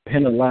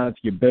 penalize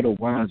your better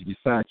wives, your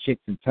side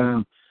chicks in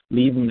time,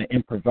 leave them to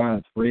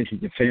improvise, raising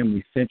your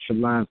family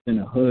centralized in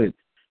the hood.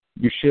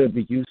 You should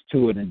be used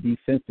to it and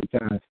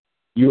desensitized.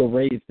 You were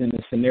raised in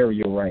the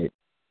scenario right.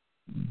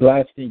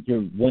 Blasting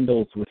your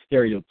windows with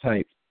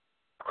stereotypes.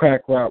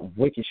 Crack rock,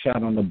 wicked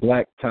shot on the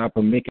black top,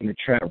 or making the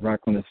trap rock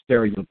on the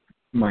stereo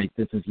mic.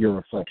 This is your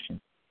reflection.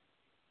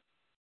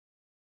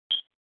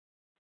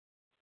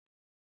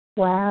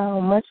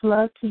 Wow, much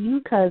love to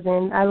you,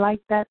 cousin. I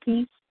like that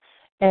piece,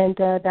 and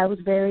that was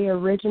very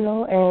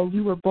original, and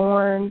you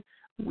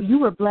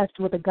were blessed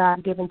with a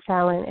God-given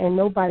talent, and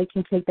nobody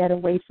can take that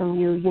away from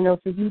you. You know,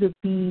 for you to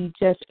be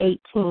just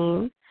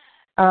 18,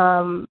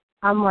 I'm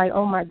like,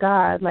 oh, my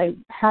God, like,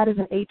 how does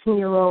an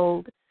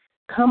 18-year-old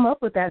come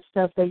up with that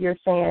stuff that you're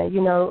saying?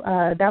 You know,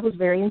 that was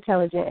very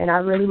intelligent, and I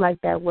really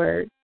like that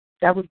word.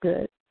 That was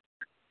good.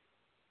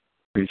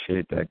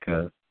 Appreciate that,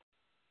 cuz.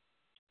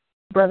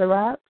 Brother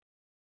Rob?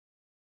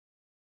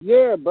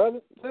 Yeah,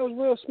 brother. That was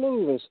real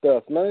smooth and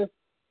stuff, man.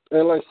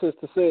 And like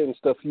Sister said and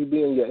stuff, you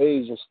being your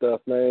age and stuff,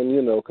 man,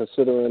 you know,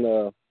 considering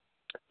the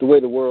way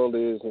the world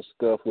is and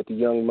stuff with the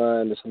young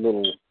mind, it's a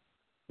little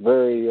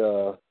very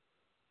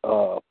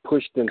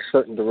pushed in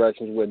certain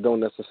directions where it don't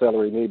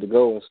necessarily need to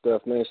go and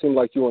stuff, man. It seems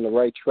like you're on the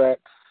right track.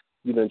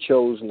 You done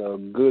chosen a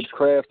good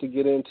craft to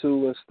get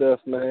into and stuff,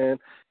 man.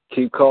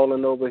 Keep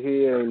calling over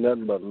here. Ain't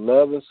nothing but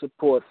love and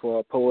support for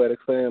our poetic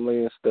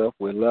family and stuff.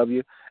 We love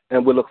you.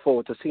 And we look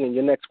forward to seeing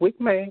you next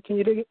week, man. Can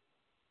you dig it?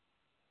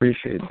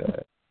 Appreciate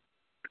that.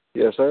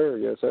 Yes, sir.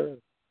 Yes, sir.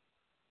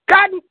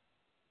 Got it.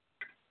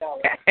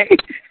 Okay.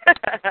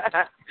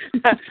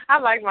 I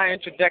like my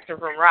introduction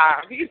from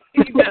Rob. He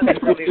does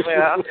it really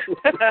well.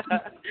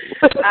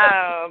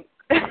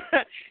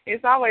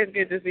 It's always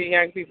good to see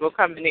young people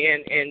coming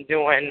in and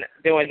doing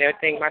their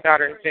thing. My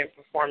daughter's been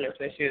performing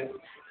since she was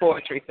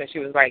poetry since she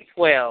was like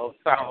 12,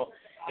 so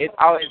it's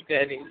always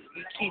good. You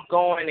keep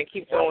going and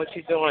keep doing what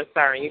you're doing,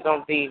 sir, and you're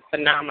going to be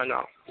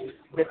phenomenal.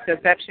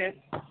 Misconception?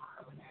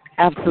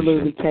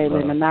 Absolutely,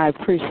 Kaylin, and I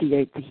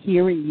appreciate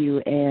hearing you,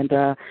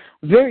 and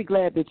very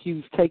glad that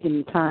you've taken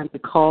the time to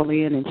call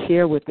in and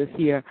share with us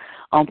here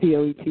on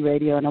P.O.E.T.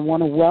 Radio, and I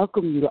want to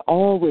welcome you to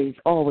always,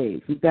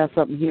 we've got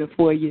something here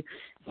for you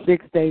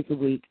 6 days a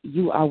week.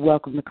 You are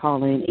welcome to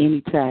call in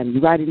anytime.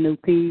 You write a new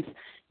piece,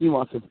 you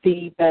want some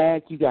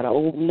feedback, you got an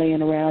old one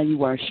laying around, you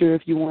weren't sure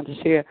if you want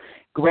to share,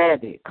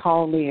 grab it,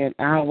 call in.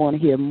 I want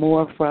to hear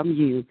more from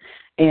you.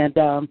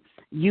 And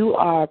you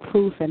are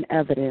proof and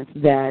evidence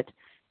that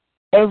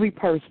every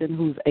person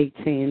who's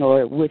 18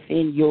 or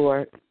within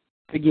your,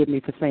 forgive me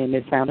for saying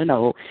this sounding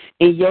old,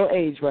 in your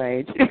age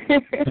range,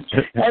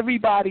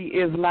 everybody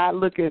is not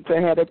looking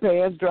to have their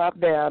pants drop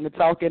down and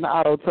talk in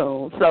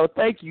auto-tune. So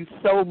thank you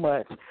so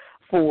much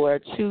for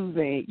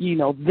choosing,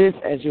 this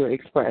as your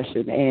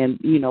expression and,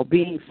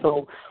 being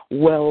so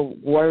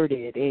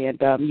well-worded.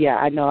 And,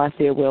 I know I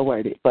said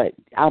well-worded, but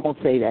I won't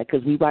say that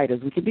because we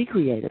writers, we can be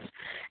creative.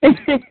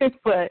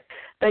 But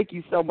thank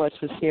you so much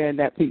for sharing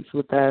that piece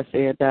with us,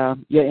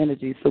 and your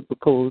energy is super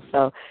cool.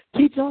 So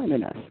keep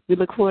joining us. We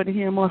look forward to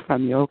hearing more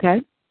from you,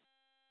 okay?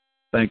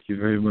 Thank you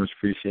very much.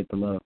 Appreciate the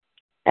love.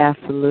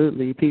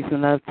 Absolutely. Peace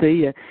and love to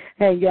you.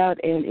 Hang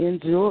out and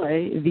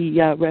enjoy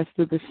the rest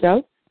of the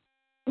show.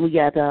 We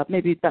got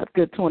maybe about a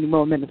good 20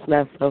 more minutes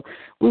left, so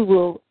we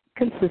will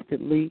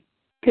consistently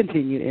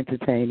continue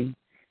entertaining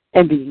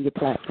and being your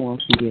platform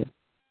for you.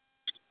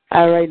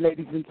 All right,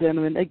 ladies and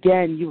gentlemen,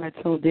 again, you are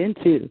tuned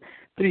into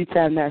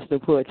 3-time National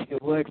Poetry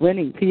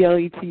Award-winning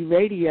P.O.E.T.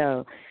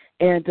 Radio,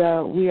 and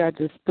we are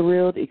just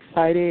thrilled,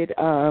 excited.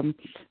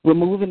 We're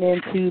moving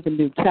into the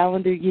new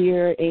calendar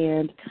year,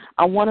 and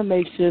I want to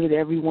make sure that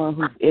everyone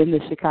who's in the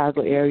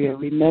Chicago area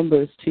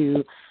remembers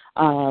to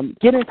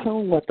get in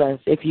tune with us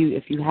if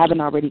you haven't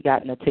already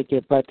gotten a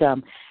ticket. But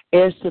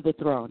Heirs to the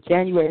Throne,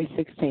 January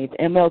 16th,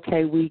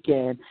 MLK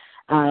weekend,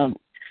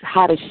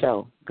 hottest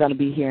show going to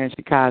be here in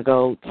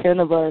Chicago. 10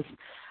 of us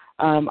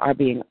are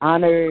being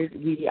honored.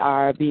 We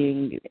are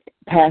being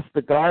passed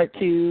the guard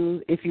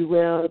to, if you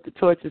will. The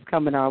torch is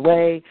coming our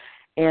way.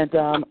 And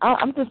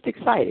I'm just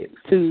excited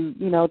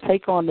to,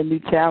 take on the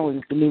new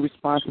challenge, the new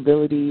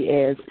responsibility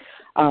as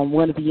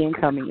one of the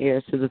incoming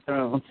heirs to the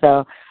throne.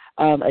 So,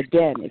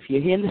 again, if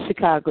you're here in the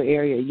Chicago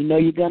area,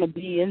 you're going to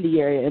be in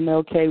the area,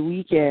 MLK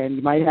weekend.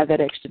 You might have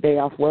that extra day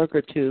off work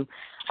or two.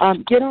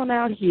 Get on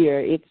out here.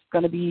 It's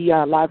going to be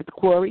live at the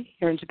Quarry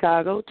here in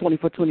Chicago,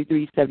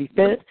 2423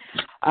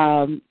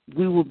 75th.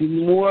 We will be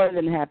more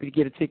than happy to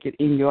get a ticket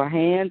in your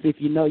hands. If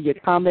you know you're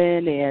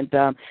coming and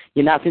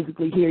you're not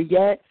physically here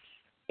yet,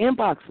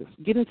 inbox us.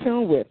 Get in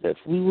tune with us.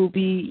 We will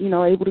be,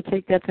 able to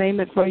take that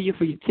payment for you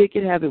for your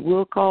ticket, have it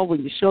will call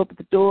when you show up at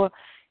the door.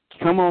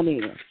 Come on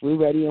in. We're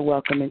ready and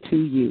welcoming to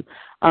you.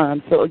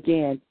 So,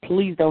 again,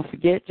 please don't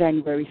forget,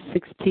 January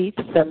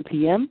 16th, 7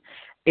 p.m.,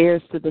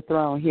 Heirs to the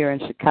Throne here in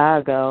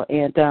Chicago.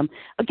 And,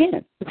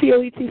 again, the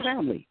P.O.E.T.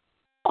 family.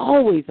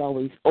 always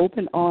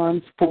open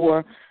arms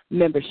for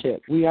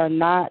membership. We are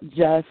not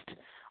just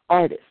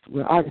artists.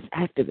 We're artist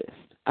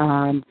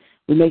activists.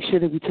 We make sure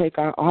that we take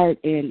our art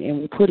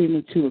and we put it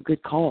into a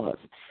good cause.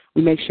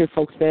 We make sure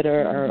folks that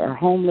are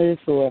homeless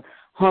or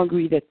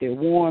hungry, that they're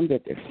warm,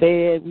 that they're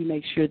fed. We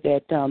make sure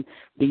that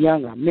the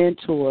young are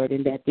mentored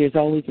and that there's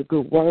always a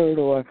good word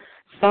or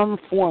some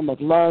form of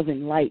love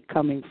and light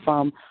coming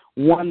from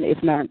one,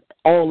 if not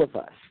all of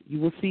us. You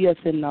will see us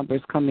in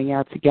numbers coming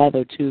out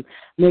together to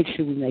make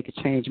sure we make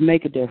a change,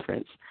 make a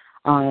difference.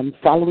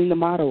 Following the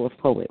motto of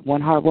P.O.E.T,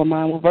 one heart, one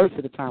mind, one verse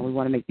at a time, we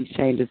want to make these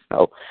changes.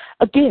 So,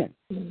 again,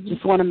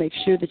 just want to make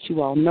sure that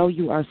you all know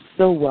you are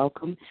so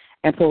welcome,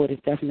 and P.O.E.T is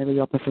definitely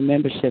open for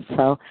membership.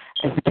 So,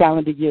 as the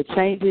calendar year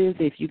changes,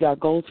 if you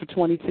got goals for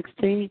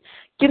 2016,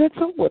 get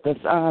into it with us.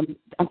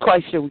 I'm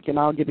quite sure we can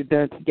all get it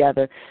done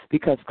together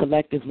because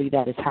collectively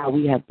that is how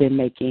we have been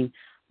making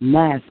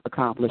mass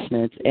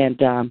accomplishments,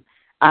 and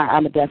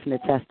I'm a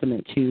definite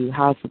testament to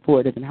how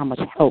supportive and how much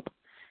help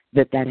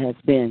that has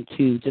been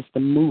to just the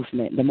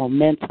movement, the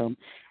momentum,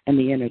 and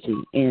the energy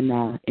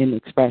in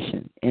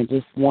expression and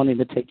just wanting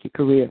to take your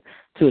career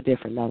to a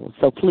different level.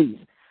 So please,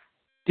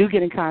 do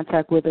get in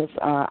contact with us.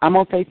 I'm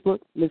on Facebook,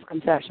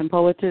 Misconception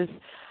Poetess.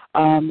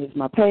 Is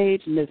my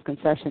page,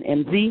 Misconception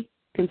MZ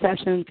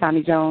Conception,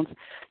 Connie Jones.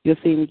 You'll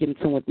see me get in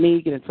tune with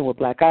me, get in tune with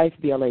BLAQ Ice,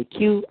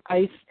 BLAQ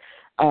Ice.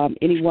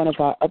 Any one of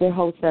our other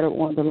hosts that are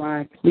on the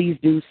line, please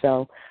do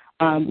so.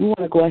 We want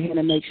to go ahead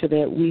and make sure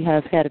that we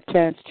have had a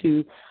chance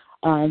to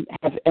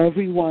have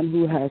everyone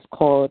who has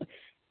called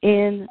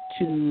in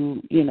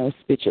to,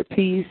 spit your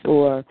piece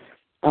or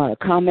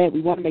comment.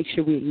 We want to make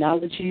sure we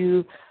acknowledge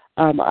you.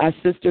 Our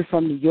sister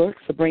from New York,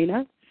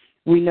 Sabrina,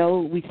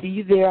 we see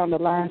you there on the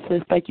line,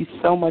 sis. Thank you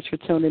so much for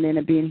tuning in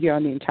and being here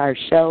on the entire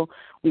show.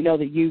 We know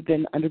that you've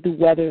been under the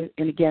weather,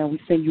 and again, we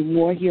send you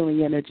more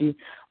healing energy,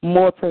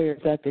 more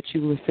prayers that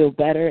you will feel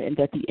better and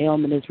that the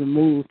ailment is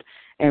removed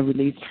and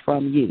released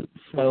from you.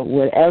 So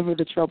whatever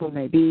the trouble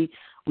may be,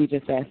 we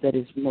just ask that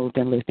it's removed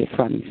and lifted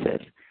from you,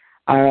 sis.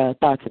 Our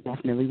thoughts are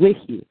definitely with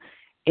you.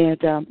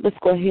 And let's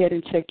go ahead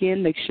and check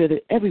in, make sure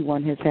that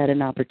everyone has had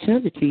an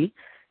opportunity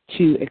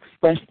to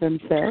express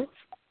themselves,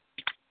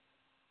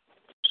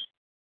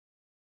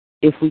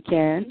 if we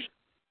can.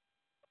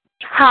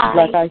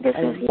 Hi, this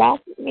is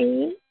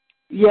Yasmin.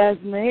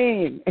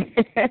 Yasmin.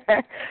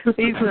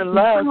 Peace and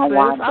love, sis.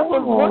 I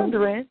was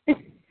wondering.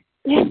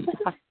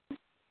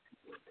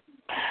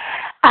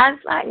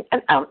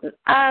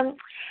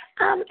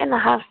 I'm in the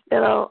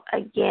hospital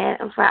again.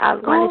 I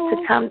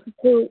wanted to come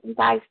to you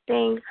guys'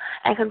 thing,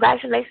 and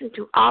congratulations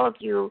to all of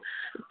you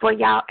for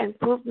y'all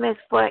improvements,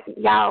 for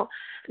y'all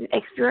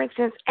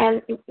experiences,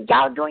 and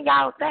y'all doing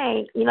y'all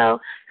thing.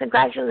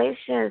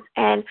 Congratulations,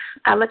 and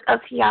I look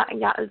up to y'all,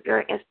 and y'all is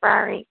very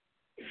inspiring.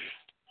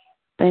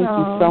 Thank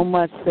you so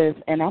much, sis,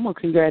 and I'm going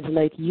to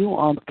congratulate you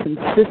on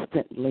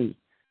consistently.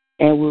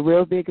 And we're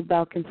real big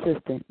about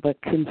consistent,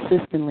 but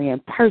consistently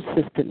and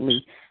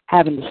persistently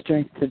having the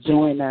strength to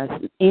join us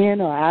in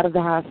or out of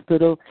the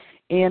hospital,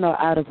 in or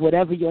out of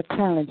whatever your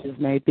challenges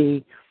may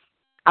be.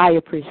 I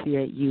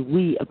appreciate you.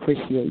 We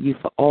appreciate you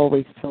for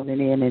always tuning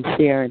in and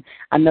sharing.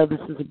 I know this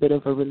is a bit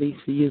of a release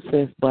for you,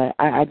 sis, but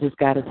I just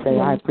got to say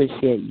I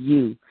appreciate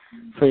you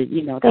for,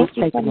 just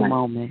taking a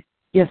moment.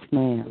 Yes,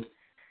 ma'am.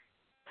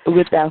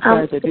 Without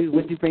further ado,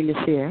 would you bring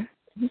to share?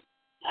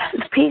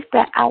 The piece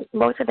that I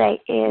wrote today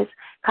is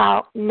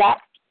called Nat's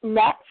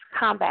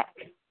Comeback.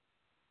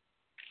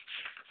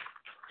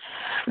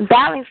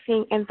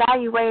 Balancing and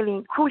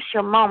evaluating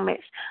crucial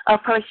moments of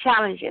her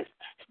challenges,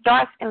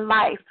 starts in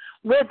life,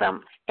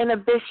 rhythm,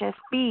 inhibition,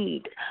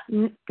 speed.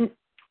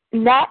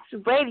 Nat's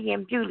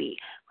radiant beauty,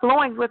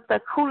 flowing with the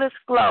coolest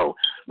flow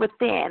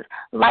within,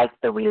 like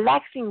the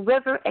relaxing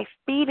river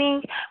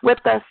expeding with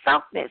the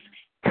softness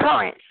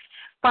currents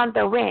from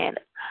the wind.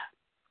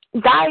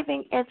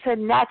 Diving into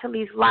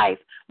Natalie's life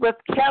with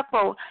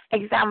careful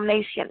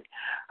examination,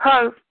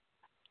 her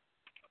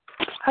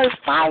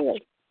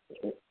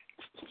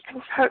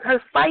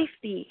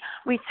feisty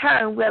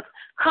return with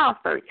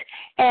comfort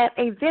and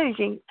a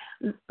vinegary,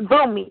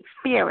 booming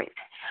spirit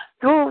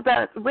through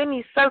the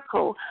windy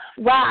circle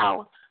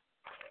while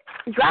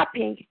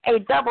dropping a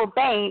double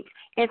bang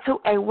into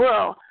a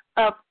whirl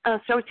of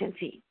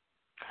uncertainty.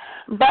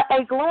 But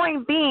a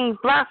glowing being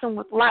blossomed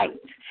with light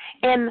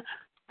and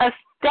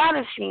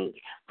astonishing,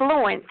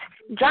 fluent,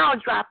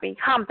 jaw-dropping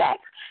comebacks,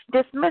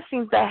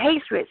 dismissing the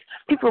hatreds,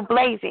 people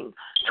blazing,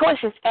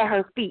 torches at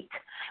her feet,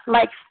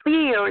 like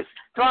spears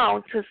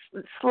thrown to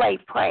slay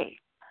prey.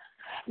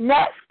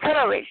 Nat's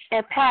courage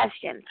and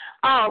passion,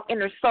 all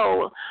in her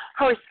soul,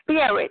 her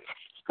spirit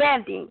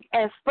standing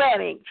and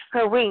spreading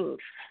her wings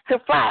to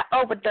fly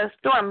over the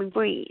stormy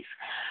breeze.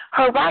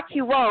 Her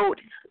rocky road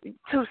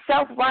to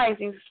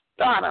self-rising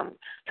stardom,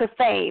 to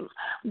fame,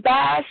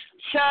 bash,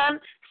 shun,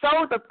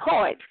 so the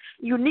poet's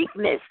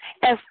uniqueness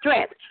and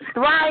strength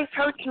drives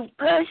her to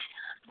push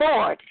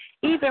forward,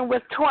 even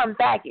with torn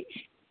baggage.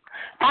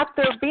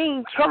 After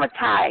being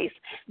traumatized,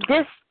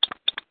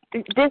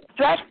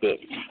 distracted,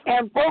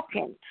 and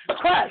broken,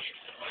 crushed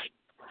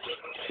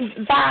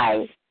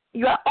by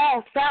your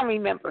own family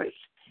members,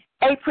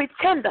 a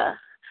pretender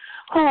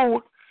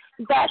who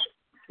that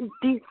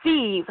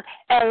deceived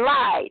and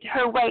lied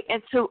her way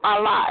into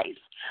our lives,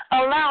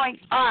 allowing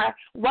our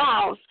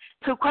walls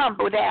to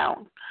crumble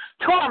down.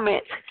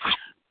 Torment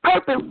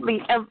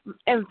purposely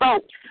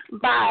invoked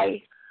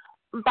by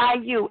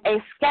you, a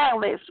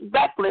scandalous,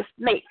 reckless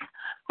snake,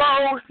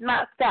 foes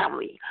not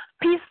family,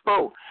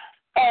 peaceful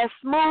and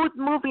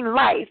smooth-moving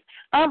life,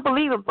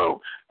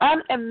 unbelievable,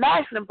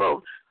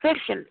 unimaginable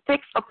fiction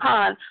fixed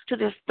upon to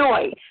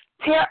destroy,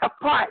 tear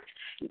apart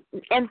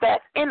in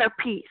that inner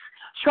peace,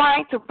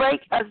 trying to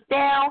break us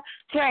down,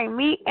 tearing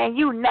me and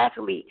you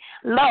naturally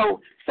low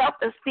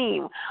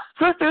self-esteem,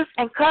 sisters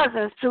and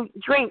cousins to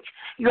drink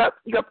your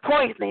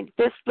poisoning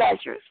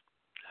displeasures.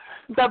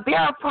 The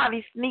bear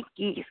party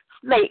sneaky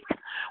snake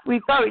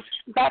reversed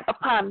back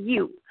upon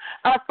you,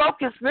 a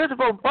focused,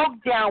 miserable,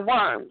 broke-down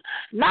worm,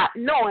 not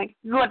knowing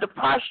your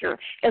departure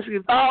is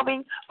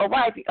revolving,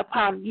 arriving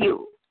upon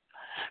you.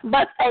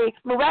 But a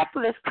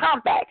miraculous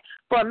comeback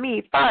for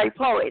me, fiery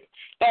poet,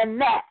 and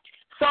that,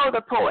 so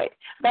the poet,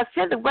 the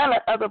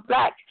Cinderella of the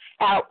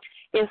BLAQ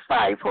is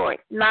fiery poet.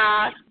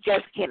 Nah,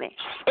 just kidding.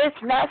 It's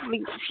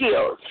naturally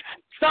chilled.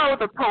 So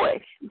the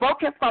poet,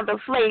 broken from the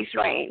slave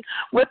train,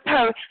 with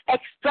her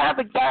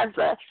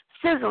extravaganza,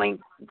 sizzling,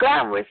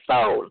 glamorous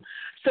soul,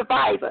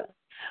 survivor,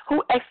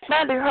 who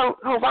expanded her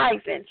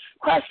horizon,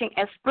 crushing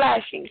and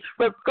splashing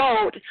with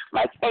gold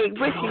like a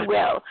wishing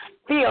well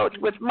filled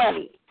with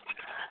money,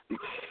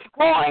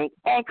 growing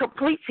and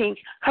completing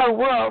her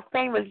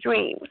world-famous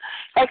dream,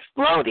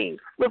 exploding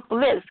with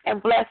bliss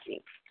and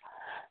blessings.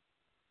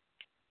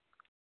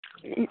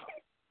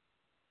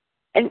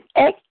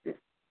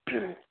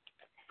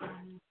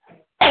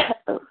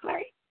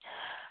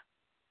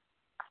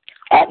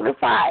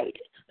 Amplified,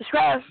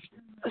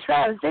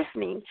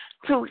 transitioning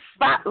to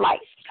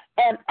spotlights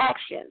and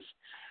actions.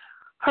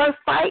 Her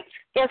fight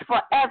is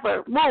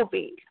forever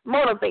moving,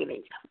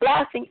 motivating,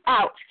 blasting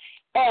out,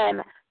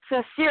 and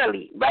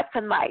sincerely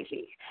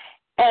recognizing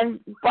and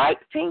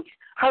brightening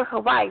her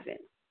horizon.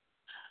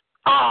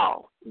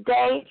 All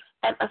day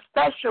and a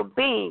special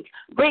being,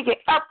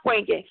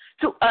 upbringing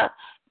to a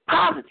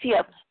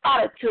positive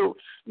attitude,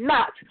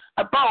 not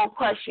a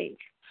bone-crushing,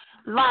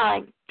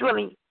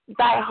 line-drilling,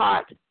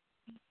 die-hard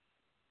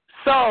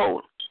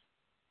soul,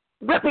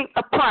 ripping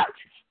apart,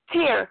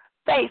 tear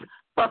face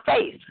for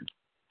face,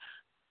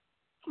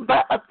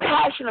 but a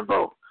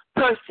passionable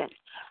person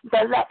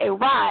that let it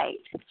ride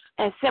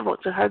and symbol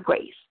to her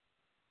grace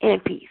in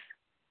peace.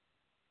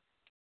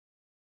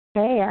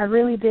 Hey, I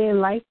really did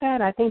like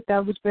that. I think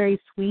that was very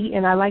sweet,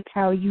 and I like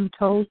how you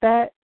told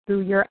that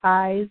through your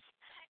eyes.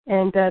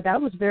 And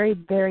that was very,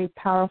 very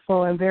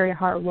powerful and very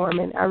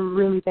heartwarming. I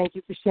really thank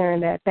you for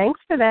sharing that. Thanks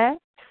for that.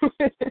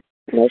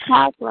 No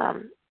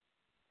problem.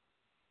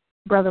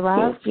 Brother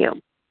Rob? Thank you.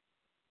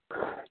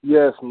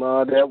 Yes,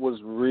 Ma, that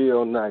was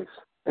real nice.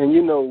 And,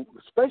 you know,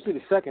 especially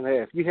the second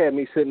half, you had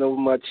me sitting over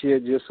my chair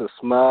just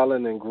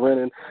smiling and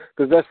grinning,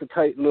 because that's a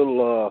tight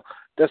little,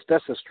 that's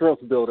a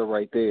strength builder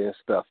right there and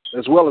stuff,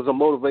 as well as a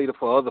motivator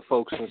for other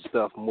folks and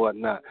stuff and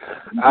whatnot.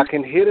 I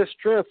can hear the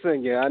strength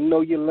in you. I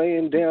know you're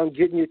laying down,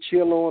 getting your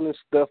chill on and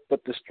stuff,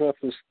 but the strength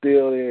is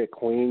still there,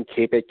 Queen.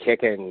 Keep it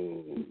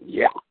kicking.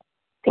 Yeah.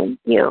 Thank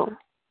you.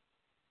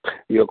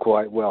 You're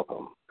quite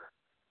welcome.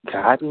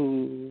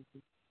 Cotton.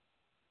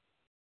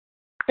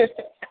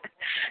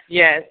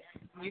 Yes,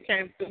 you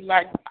came through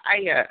like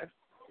fire.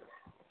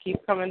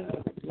 Keep coming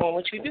on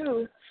what you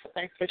do.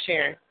 Thanks for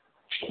sharing.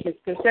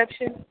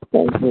 Misconception?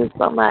 Thank you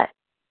so much.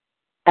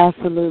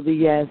 Absolutely,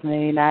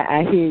 Yasmin.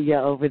 I hear you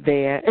over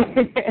there.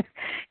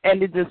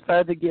 And it just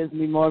further gives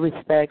me more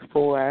respect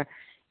for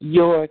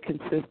your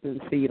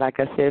consistency, like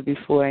I said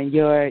before, and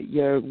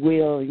your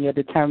will and your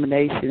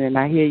determination. And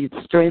I hear you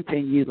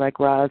strengthen you, like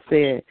Rob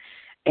said.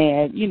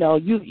 And, you know,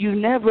 you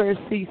never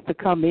cease to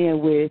come in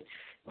with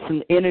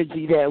some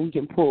energy that we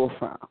can pull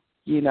from,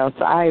 you know.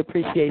 So I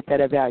appreciate that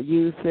about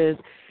you, sis.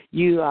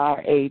 You are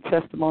a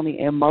testimony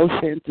in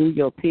motion through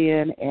your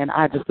pen, and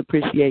I just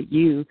appreciate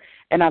you.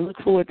 And I look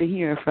forward to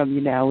hearing from you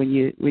now. When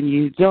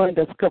you joined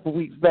us a couple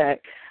weeks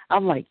back,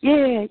 I'm like,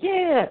 yeah.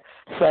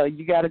 So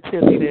you got to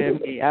cheerleader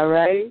in me, all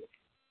right?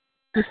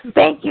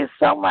 Thank you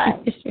so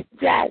much.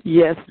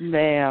 Yes,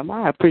 ma'am.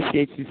 I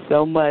appreciate you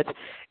so much.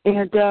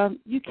 And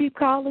you keep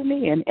calling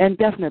me, and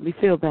definitely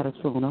feel better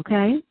soon,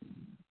 okay?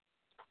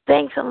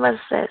 Thanks so much,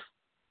 sis.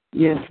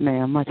 Yes,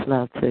 ma'am. Much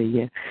love to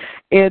you.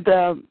 And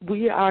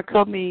we are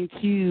coming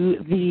to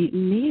the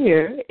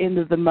near end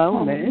of the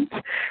moment,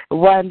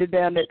 winding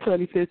down that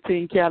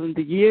 2015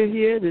 calendar year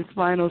here, this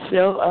final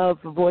show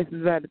of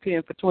Voices Behind the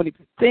Pen for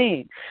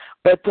 2015.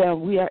 But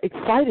we are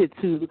excited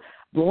to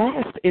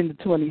blast into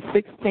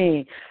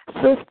 2016.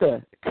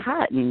 Sister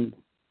Cotton,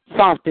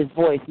 softest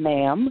voice,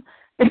 ma'am.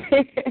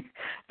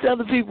 Tell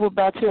the people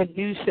about your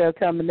new show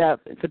coming up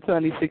for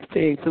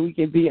 2016 so we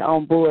can be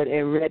on board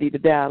and ready to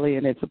dial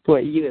in and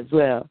support you as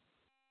well.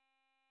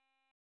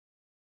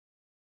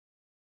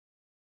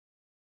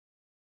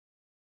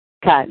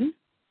 Cotton?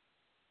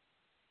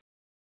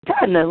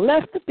 Cotton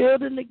left the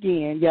building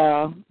again,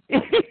 y'all.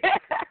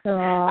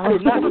 I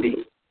did not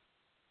see.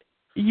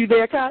 You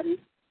there, Cotton?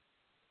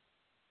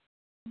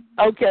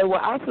 Okay, well,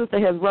 our sister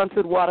has run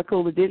to the water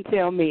cooler, didn't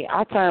tell me.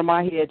 I turned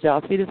my head,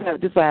 y'all. See, this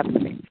happened to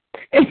me.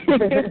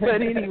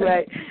 But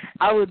anyway,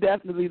 I will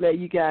definitely let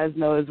you guys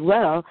know as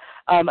well.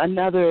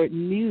 Another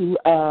new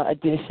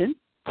addition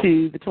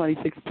to the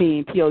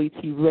 2016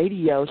 P.O.E.T.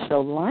 radio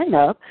show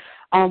lineup.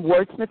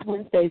 Wordsmith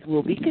Wednesdays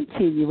will be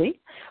continuing.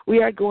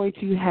 We are going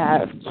to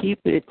have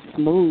Keep It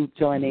Smooth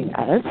joining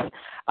us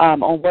on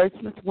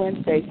Wordsmith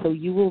Wednesday. So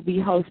you will be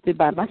hosted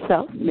by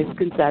myself, Miss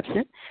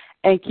Conception,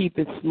 and Keep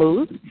It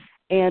Smooth.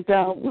 And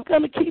we're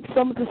going to keep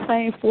some of the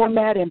same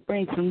format and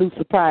bring some new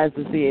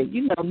surprises in.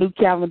 You know, new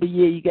calendar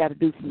year, you got to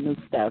do some new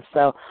stuff.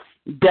 So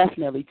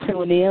definitely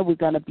tune in. We're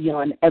going to be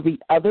on every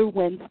other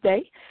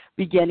Wednesday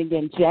beginning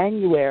in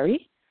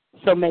January.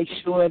 So make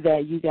sure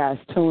that you guys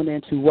tune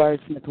into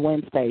Wordsmith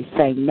Wednesday.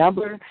 Same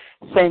number,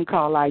 same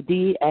call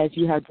ID as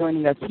you have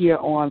joining us here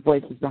on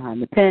Voices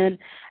Behind the Pen.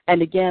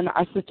 And again,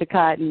 our sister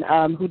Cotton,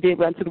 who did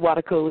run to the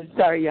water cooler,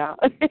 sorry y'all,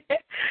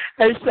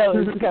 her show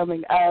is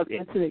coming up,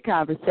 Intimate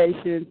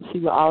Conversations. She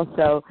will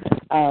also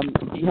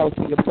be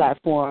hosting a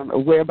platform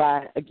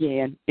whereby,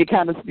 again, it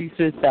kind of speaks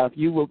for itself.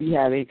 You will be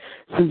having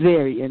some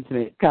very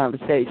intimate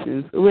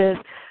conversations with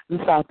the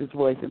softest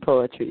voice in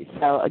poetry.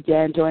 So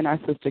again, join our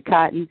sister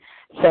Cotton.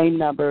 Same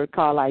number,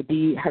 call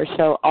ID. Her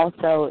show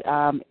also,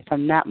 if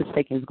I'm not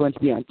mistaken, is going to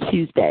be on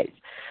Tuesdays.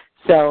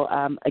 So,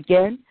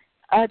 again,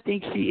 I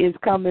think she is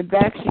coming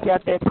back. She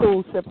got that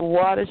cool sip of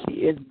water. She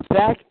is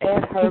back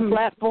at her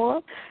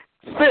platform.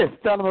 Sis,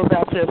 tell them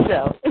about your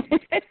show.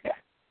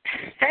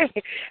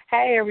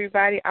 Hey,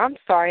 everybody. I'm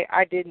sorry.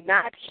 I did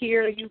not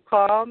hear you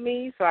call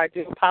me, so I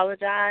do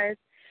apologize.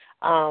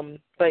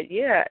 But,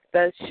 yeah,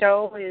 the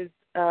show is,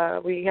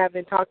 we have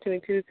been talking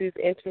to these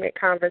intimate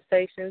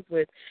conversations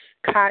with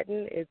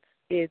Cotton.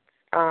 It's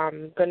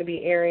going to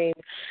be airing,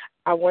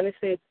 I want to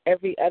say it's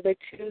every other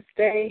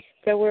Tuesday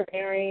that we're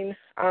airing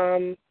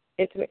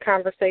Intimate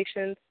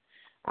Conversations.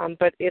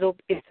 But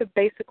it's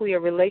basically a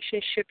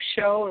relationship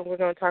show, and we're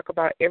going to talk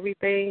about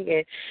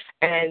everything.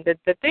 And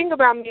the thing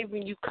about me,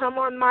 when you come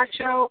on my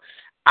show,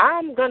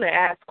 I'm going to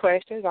ask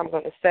questions. I'm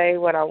going to say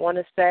what I want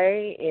to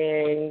say,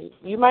 and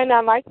you might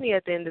not like me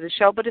at the end of the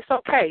show, but it's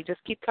okay.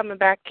 Just keep coming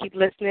back, keep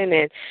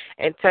listening,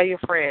 and tell your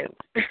friends.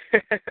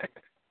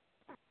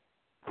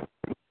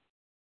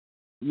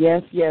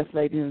 Yes,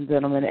 ladies and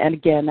gentlemen. And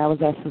again, that was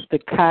our sister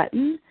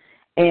Cotton,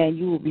 and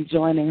you will be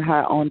joining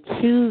her on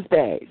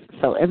Tuesdays.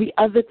 So every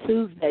other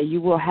Tuesday, you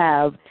will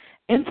have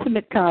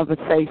intimate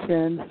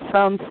conversations,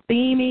 some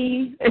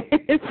steamy,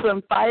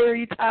 some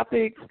fiery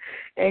topics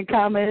and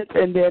comments,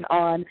 and then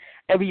on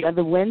every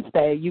other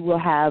Wednesday, you will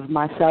have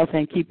myself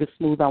and Keep It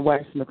Smooth on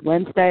Wordsmith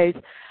Wednesdays.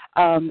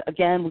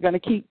 Again, we're going to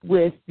keep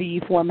with the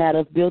format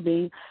of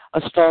building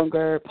a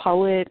stronger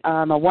poet.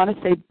 I want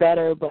to say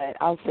better, but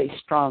I'll say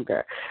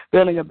stronger.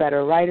 Building a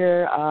better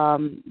writer,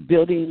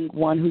 building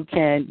one who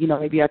can,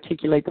 maybe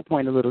articulate the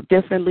point a little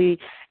differently,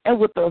 and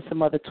we'll throw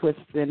some other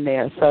twists in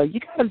there. So you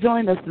got to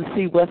join us to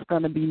see what's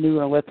going to be new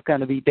and what's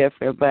going to be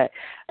different. But,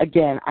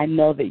 again, I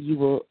know that you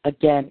will,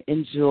 again,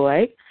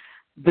 enjoy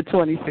the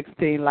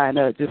 2016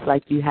 lineup just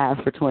like you have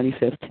for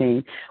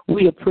 2015.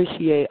 We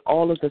appreciate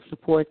all of the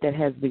support that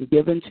has been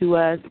given to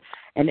us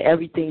and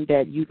everything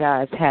that you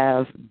guys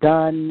have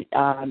done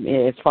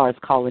as far as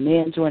calling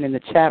in, joining the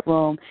chat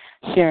room,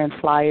 sharing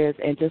flyers,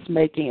 and just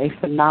making a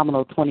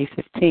phenomenal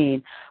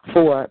 2015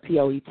 for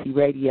P.O.E.T.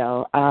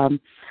 Radio.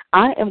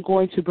 I am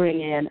going to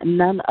bring in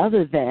none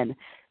other than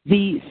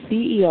the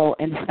CEO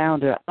and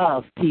founder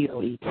of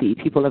P.O.E.T.,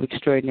 People of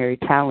Extraordinary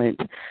Talent,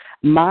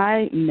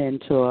 my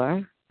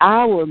mentor,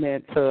 our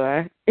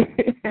mentor,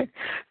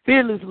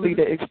 fearless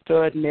leader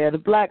extraordinaire, the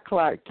Black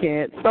Clark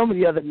Kent, so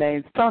many other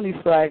names, Tony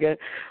Swagger,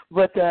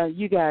 but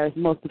you guys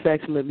most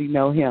affectionately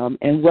know him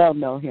and well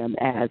know him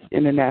as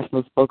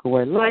international spoken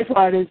word life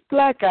artist,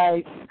 Black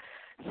Ice.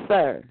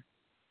 Sir,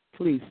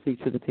 please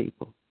speak to the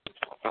people.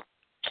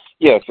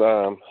 Yes,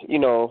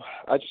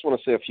 I just want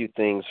to say a few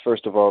things.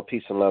 First of all,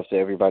 peace and love to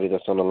everybody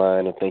that's on the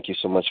line, and thank you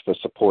so much for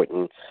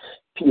supporting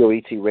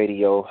P.O.E.T.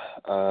 Radio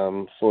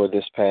for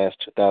this past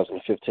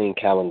 2015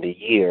 calendar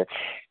year.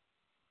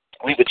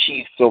 We've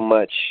achieved so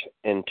much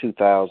in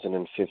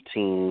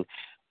 2015.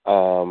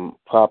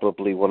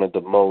 Probably one of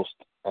the most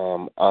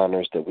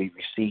honors that we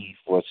received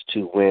was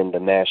to win the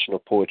National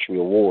Poetry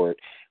Award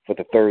for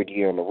the third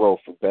year in a row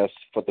for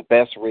the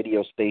best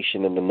radio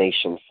station in the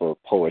nation for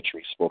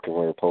poetry, spoken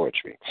word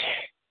poetry.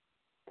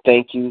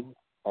 Thank you.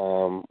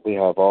 We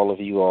have all of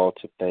you all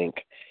to thank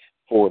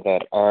for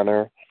that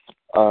honor.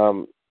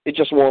 It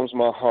just warms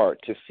my heart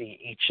to see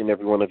each and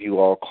every one of you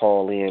all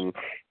call in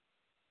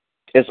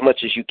as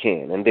much as you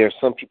can. And there are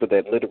some people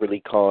that literally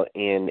call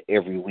in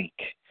every week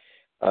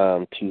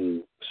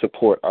to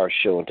support our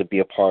show and to be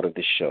a part of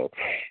the show.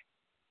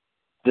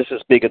 This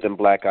is bigger than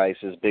Black Ice,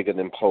 is bigger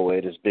than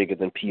P.O.E.T., is bigger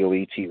than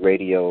P.O.E.T.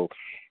 Radio,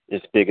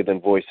 is bigger than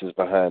Voices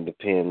Behind the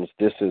Pens.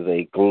 This is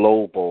a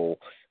global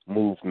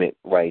movement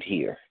right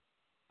here.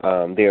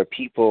 There are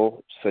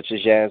people such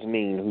as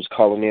Yasmin who's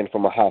calling in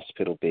from a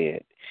hospital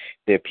bed.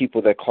 There are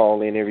people that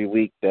call in every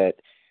week that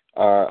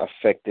are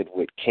affected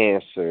with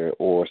cancer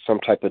or some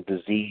type of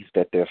disease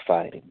that they're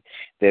fighting.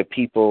 There are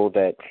people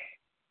that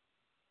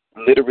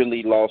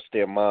literally lost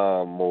their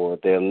mom or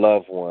their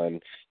loved one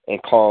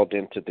and called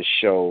into the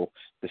show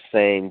the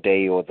same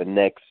day or the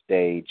next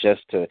day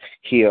just to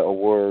hear a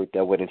word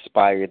that would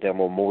inspire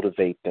them or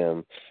motivate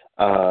them.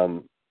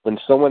 When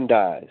someone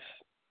dies,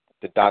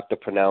 the doctor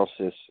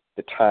pronounces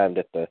the time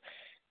that the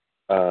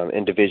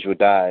individual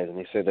dies, and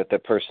they say that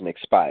that person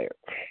expired.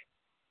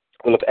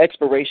 Well, if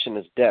expiration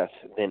is death,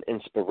 then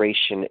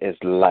inspiration is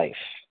life.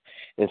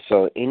 And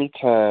so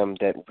anytime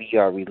that we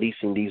are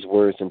releasing these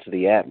words into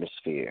the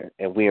atmosphere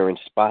and we are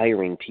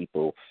inspiring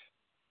people,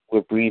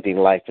 we're breathing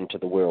life into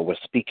the world. We're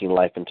speaking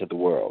life into the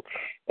world.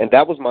 And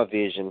that was my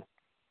vision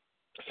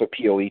for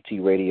P.O.E.T.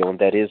 Radio, and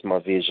that is my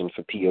vision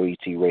for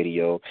P.O.E.T.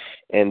 Radio.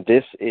 And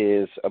this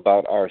is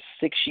about our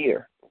 6th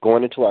year,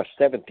 going into our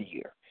 7th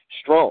year,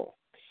 strong.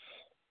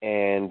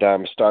 And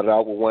started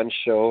out with one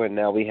show, and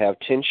now we have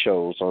 10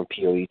 shows on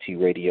P.O.E.T.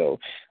 Radio.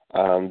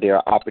 There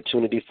are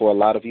opportunity for a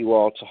lot of you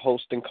all to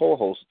host and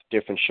co-host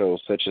different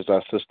shows, such as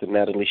our sister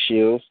Natalie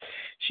Shields.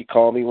 She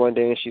called me one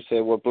day and she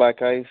said, well,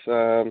 Black Ice,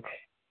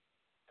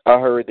 I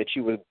heard that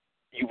you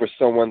were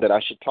someone that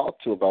I should talk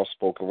to about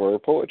spoken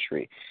word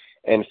poetry.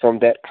 And from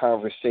that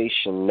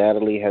conversation,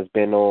 Natalie has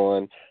been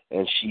on,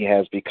 and she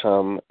has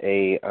become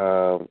a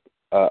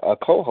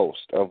co-host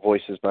of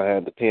Voices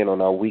Behind the Pen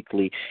on our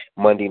weekly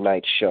Monday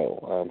night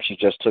show. She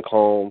just took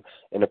home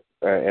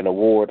an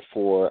award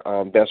for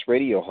Best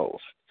Radio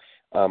Host,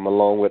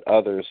 along with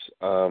others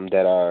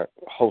that are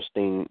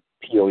hosting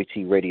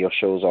P.O.E.T. radio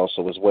shows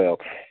also as well.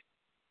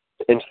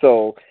 And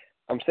so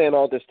I'm saying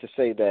all this to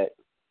say that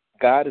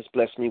God has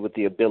blessed me with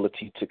the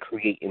ability to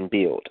create and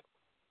build.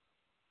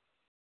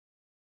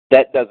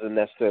 That doesn't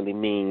necessarily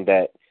mean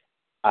that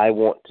I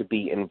want to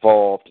be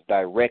involved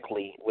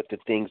directly with the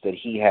things that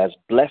he has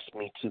blessed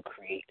me to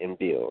create and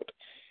build.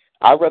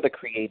 I'd rather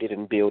create it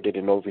and build it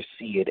and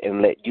oversee it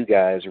and let you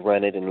guys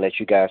run it and let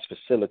you guys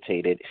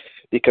facilitate it,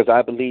 because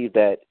I believe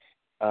that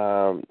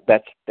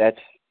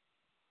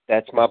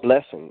that's my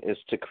blessing, is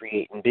to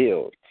create and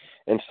build.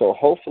 And so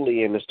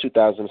hopefully in this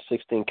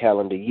 2016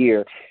 calendar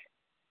year,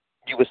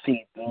 you will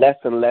see less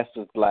and less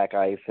of Black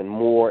Ice and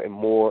more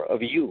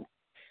of you.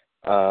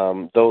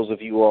 Those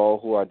of you all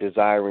who are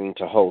desiring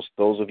to host,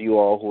 those of you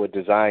all who are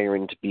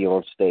desiring to be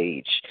on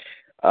stage.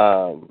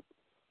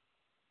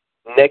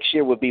 Next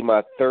year will be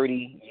my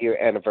 30-year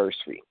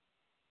anniversary.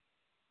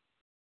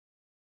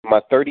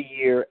 My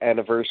 30-year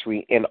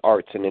anniversary in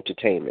arts and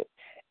entertainment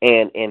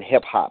and in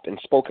hip-hop. And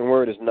spoken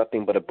word is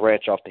nothing but a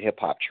branch off the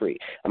hip-hop tree.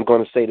 I'm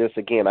going to say this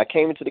again. I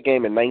came into the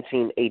game in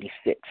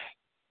 1986.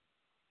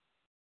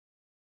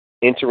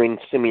 Entering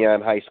Simeon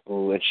High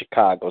School in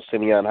Chicago.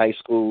 Simeon High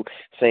School,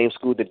 same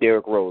school that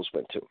Derrick Rose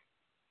went to.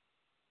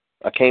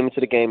 I came into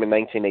the game in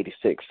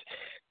 1986.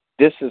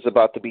 This is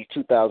about to be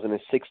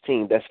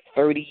 2016. That's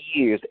 30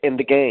 years in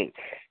the game.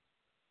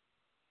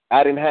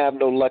 I didn't have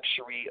no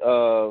luxury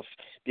of,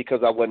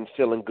 because I wasn't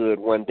feeling good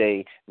one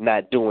day,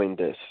 not doing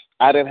this.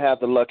 I didn't have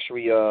the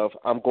luxury of,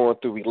 I'm going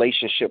through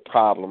relationship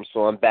problems,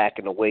 so I'm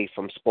backing away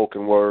from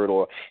spoken word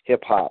or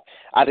hip-hop.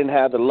 I didn't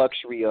have the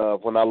luxury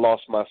of, when I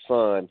lost my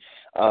son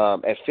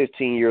at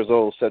 15 years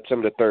old,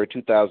 September 3rd,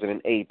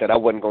 2008, that I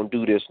wasn't going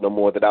to do this no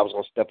more, that I was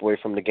going to step away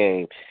from the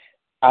game.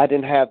 I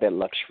didn't have that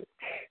luxury,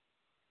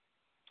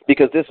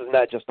 because this is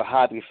not just a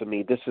hobby for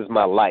me. This is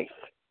my life.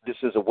 This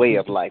is a way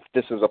of life.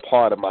 This is a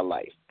part of my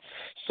life.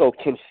 So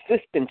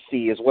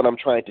consistency is what I'm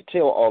trying to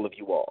tell all of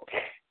you all.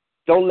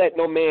 Don't let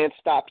no man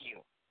stop you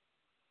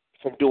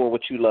from doing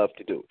what you love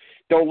to do.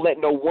 Don't let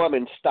no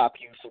woman stop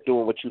you from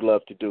doing what you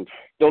love to do.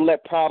 Don't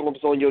let problems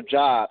on your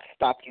job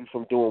stop you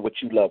from doing what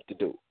you love to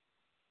do.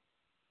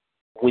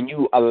 When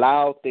you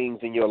allow things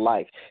in your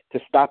life to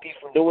stop you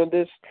from doing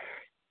this,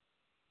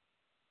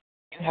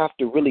 you have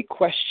to really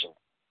question,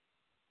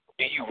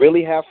 do you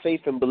really have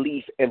faith and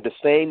belief in the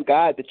same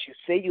God that you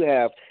say you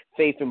have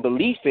faith and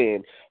belief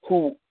in,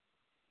 who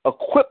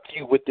equipped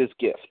you with this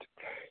gift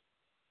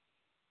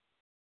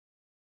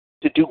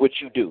to do what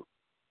you do?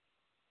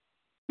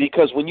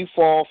 Because when you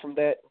fall from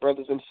that,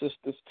 brothers and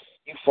sisters,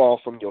 you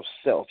fall from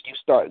yourself. You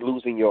start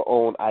losing your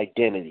own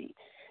identity.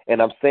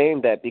 And I'm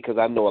saying that because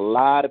I know a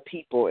lot of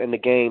people in the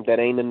game that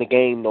ain't in the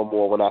game no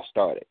more when I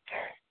started.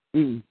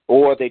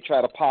 Or they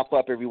try to pop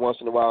up every once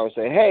in a while and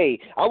say, hey,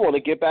 I want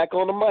to get back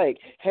on the mic.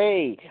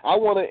 Hey, I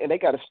want to, and they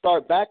got to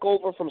start back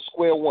over from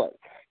square one.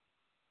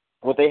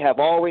 When they have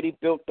already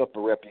built up a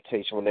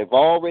reputation, when they've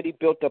already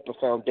built up a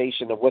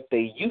foundation of what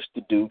they used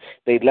to do,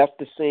 they left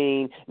the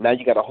scene. Now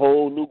you got a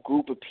whole new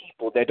group of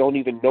people that don't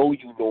even know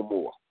you no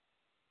more.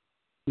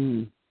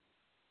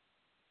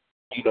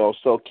 You know,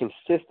 so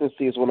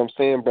consistency is what I'm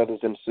saying,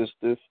 brothers and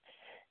sisters.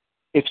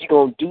 If you're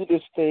going to do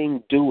this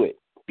thing, do it.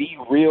 Be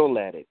real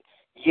at it.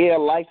 Yeah,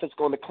 life is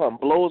going to come.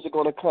 Blows are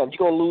going to come.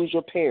 You're going to lose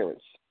your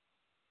parents.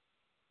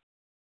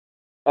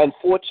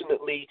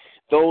 Unfortunately,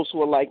 those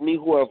who are like me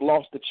who have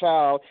lost a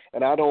child,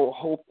 and I don't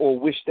hope or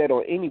wish that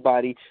on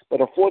anybody,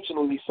 but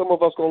unfortunately, some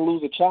of us going to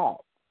lose a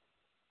child.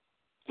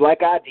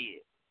 Like I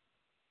did.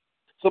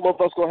 Some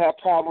of us going to have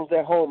problems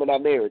at home in our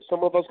marriage.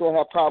 Some of us going to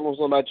have problems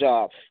on our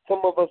job.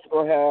 Some of us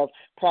going to have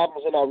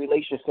problems in our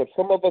relationships.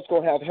 Some of us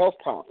going to have health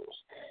problems.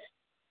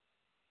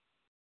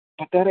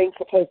 But that ain't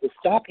supposed to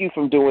stop you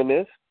from doing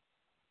this.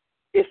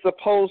 It's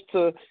supposed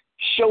to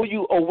show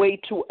you a way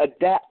to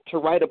adapt to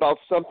write about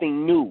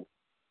something new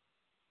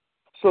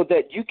so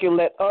that you can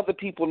let other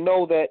people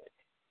know that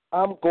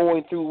I'm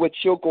going through what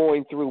you're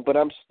going through, but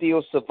I'm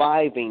still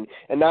surviving.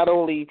 And not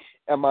only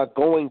am I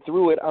going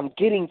through it, I'm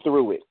getting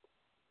through it.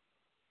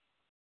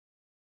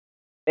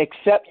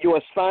 Accept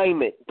your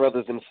assignment,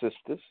 brothers and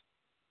sisters.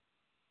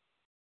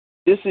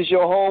 This is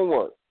your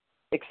homework.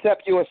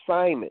 Accept your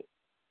assignment.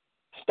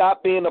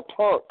 Stop being a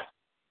punk.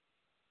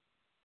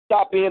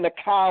 Stop being a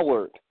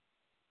coward.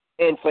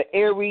 And for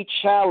every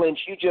challenge,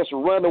 you just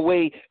run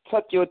away,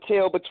 tuck your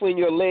tail between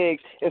your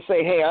legs, and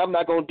say, hey, I'm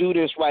not going to do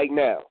this right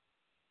now.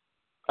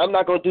 I'm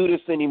not going to do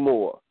this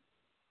anymore.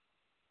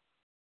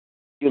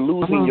 You're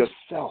losing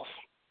yourself.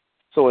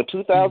 So in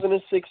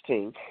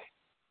 2016,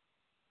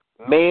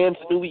 man's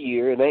new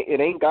year, it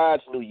ain't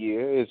God's new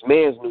year, it's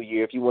man's new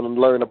year. If you want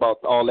to learn about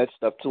all that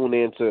stuff, tune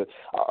in to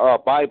our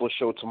Bible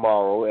show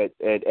tomorrow at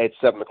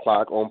 7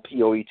 o'clock on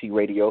P.O.E.T.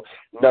 Radio,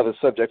 another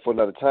subject for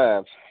another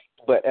time.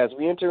 But as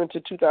we enter into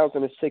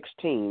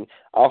 2016,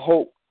 I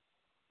hope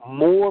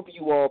more of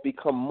you all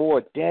become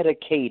more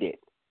dedicated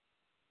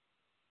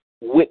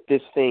with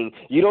this thing.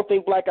 You don't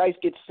think Black Ice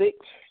gets sick?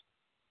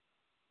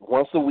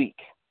 Once a week.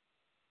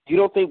 You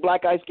don't think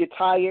Black Ice get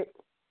tired?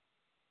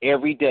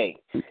 Every day.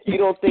 You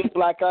don't think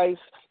Black Ice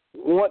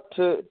want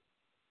to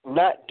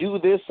not do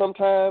this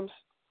sometimes?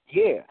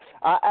 Yeah.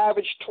 I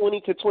average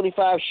 20 to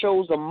 25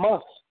 shows a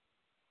month.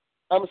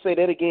 I'm going to say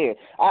that again.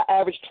 I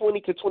average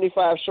 20 to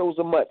 25 shows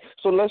a month.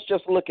 So let's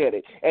just look at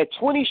it. At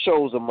 20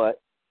 shows a month,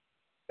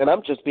 and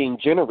I'm just being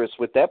generous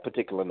with that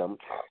particular number,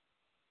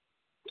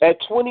 at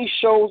 20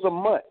 shows a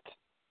month,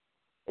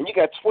 and you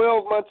got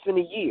 12 months in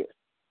a year,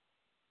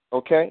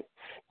 okay?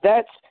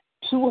 That's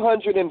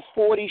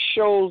 240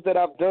 shows that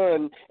I've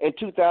done in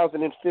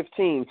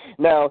 2015.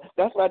 Now,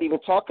 that's not even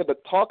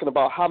talking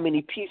about how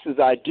many pieces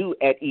I do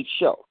at each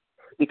show,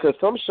 because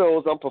some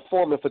shows I'm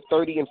performing for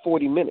 30 and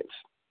 40 minutes,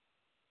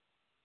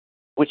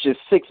 which is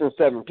 6 and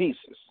 7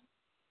 pieces.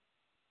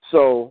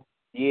 So,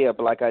 yeah,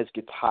 Black Ice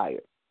get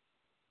tired.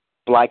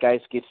 Black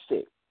Ice gets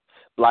sick.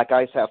 Black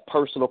Ice have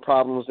personal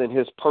problems in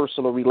his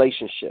personal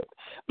relationship.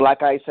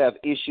 Black Ice have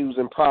issues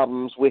and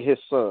problems with his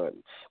son.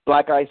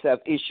 Black Ice have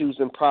issues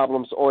and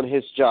problems on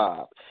his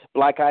job.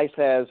 Black Ice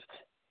has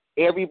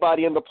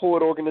everybody in the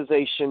P.O.E.T.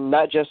 organization,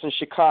 not just in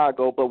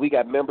Chicago, but we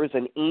got members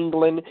in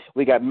England,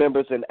 we got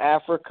members in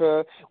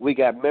Africa, we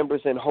got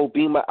members in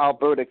Hobbema,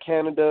 Alberta,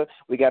 Canada,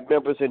 we got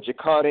members in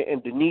Jakarta,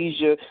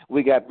 Indonesia,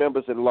 we got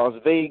members in Las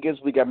Vegas,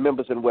 we got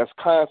members in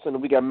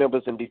Wisconsin, we got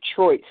members in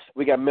Detroit,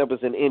 we got members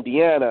in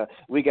Indiana,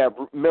 we got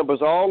members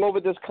all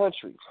over this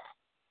country,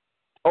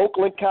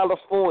 Oakland,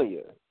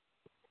 California,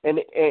 and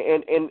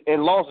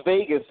Las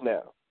Vegas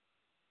now.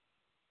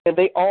 And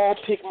they all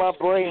pick my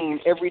brain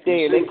every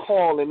day, and they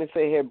call and they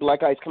say, hey,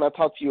 Black Ice, can I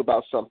talk to you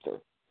about something?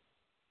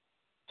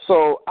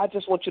 So I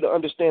just want you to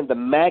understand the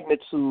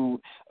magnitude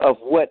of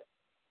what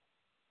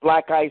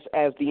Black Ice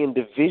as the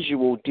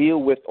individual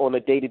deal with on a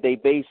day-to-day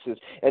basis.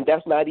 And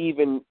that's not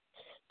even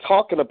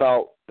talking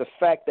about the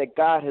fact that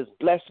God has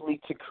blessed me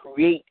to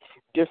create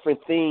different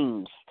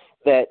things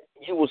that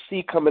you will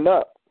see coming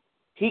up.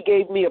 He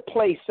gave me a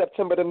play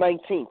September the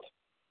 19th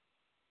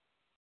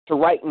to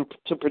write and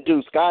to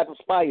produce. God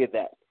inspired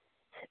that.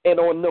 And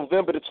on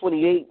November the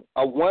 28th,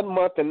 1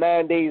 month and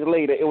 9 days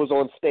later, it was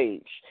on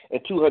stage,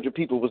 and 200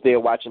 people was there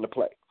watching the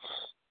play.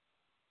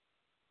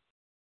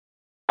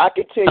 I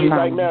can tell you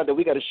right now that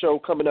we got a show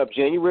coming up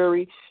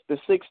January the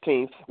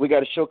 16th. We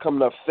got a show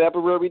coming up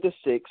February the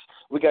 6th.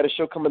 We got a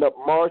show coming up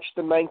March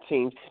the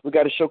 19th. We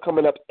got a show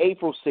coming up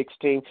April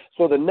 16th.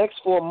 So the next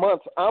 4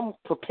 months, I'm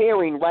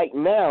preparing right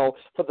now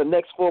for the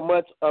next 4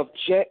 months of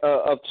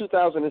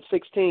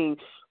 2016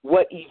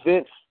 what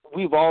events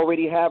we've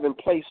already have in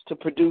place to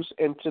produce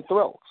and to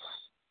throw.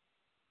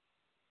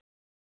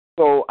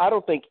 So I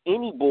don't think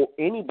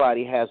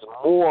anybody has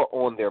more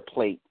on their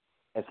plate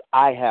as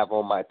I have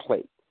on my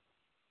plate.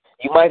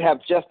 You might have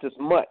just as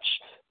much,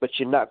 but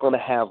you're not going to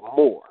have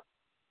more.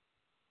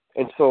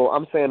 And so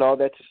I'm saying all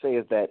that to say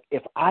is that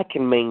if I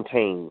can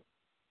maintain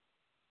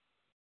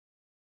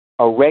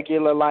a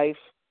regular life,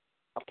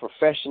 a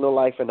professional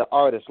life, and an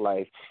artist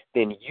life,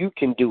 then you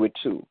can do it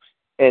too.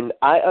 And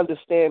I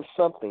understand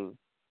something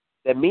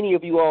that many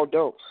of you all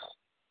don't,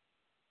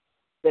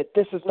 that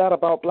this is not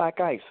about Black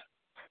Ice.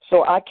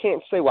 So I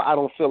can't say, well, I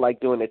don't feel like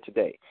doing it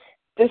today.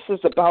 This is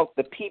about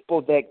the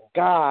people that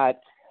God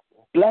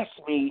blessed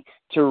me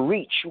to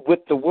reach with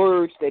the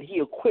words that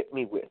he equipped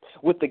me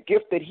with the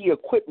gift that he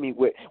equipped me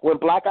with. When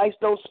Black Ice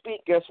don't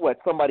speak, guess what?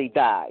 Somebody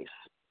dies.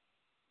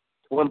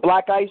 When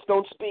Black Ice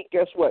don't speak,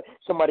 guess what?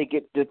 Somebody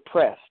gets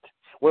depressed.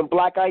 When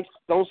Black Ice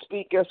don't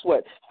speak, guess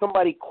what?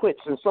 Somebody quits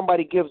and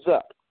somebody gives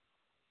up.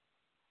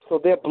 So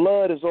their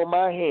blood is on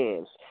my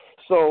hands.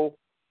 So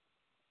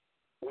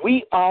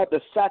we are the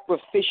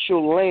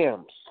sacrificial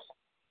lambs.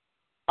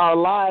 Our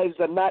lives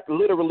are not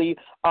literally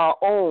our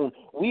own.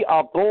 We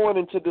are born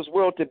into this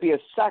world to be a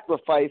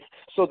sacrifice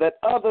so that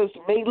others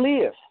may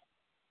live.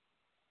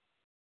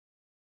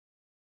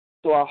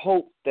 So I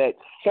hope that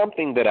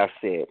something that I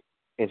said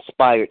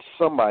inspired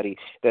somebody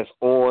that's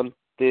on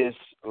this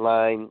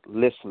line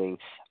listening.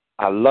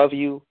 I love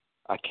you.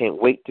 I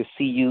can't wait to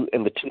see you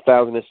in the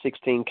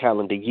 2016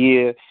 calendar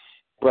year.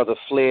 Brother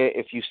Flair,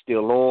 if you're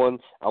still on,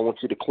 I want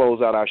you to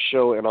close out our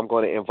show, and I'm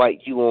going to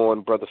invite you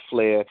on, Brother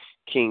Flair,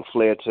 King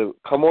Flair, to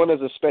come on as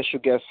a special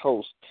guest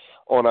host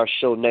on our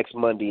show next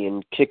Monday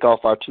and kick off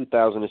our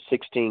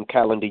 2016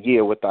 calendar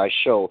year with our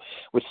show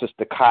with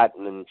Sister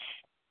Cotton and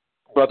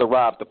Brother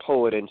Rob, the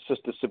poet, and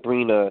Sister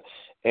Sabrina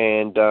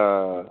and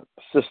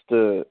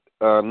Sister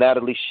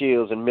Natalie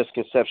Shields and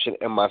Misconception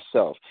and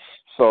myself.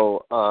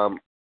 So, on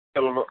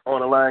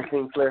the line,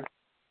 King Flair?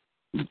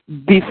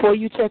 Before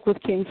you check with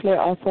King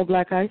Flair, also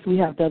Black Ice, we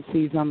have Dub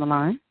C's on the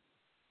line.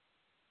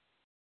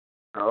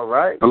 All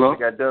right. Hello? We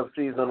got Dub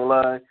C's on the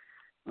line.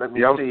 Let me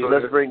Yeah, see.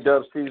 Let's bring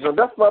Dub C's on.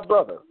 That's my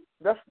brother.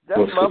 That's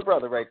my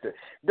brother right there.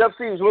 Dub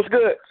C's, what's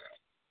good?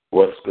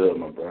 What's good,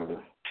 my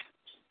brother?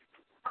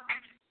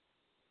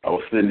 I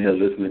was sitting here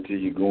listening to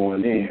you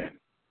going in.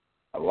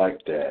 I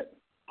like that.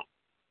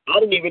 I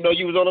didn't even know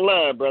you was on the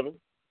line, brother.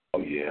 Oh,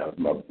 yeah.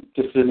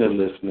 Just sitting there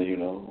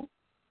listening,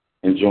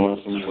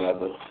 enjoying some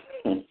weather.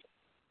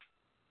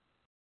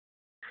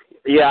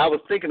 Yeah, I was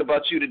thinking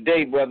about you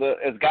today, brother.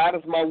 As God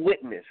is my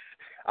witness,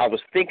 I was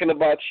thinking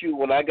about you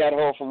when I got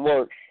home from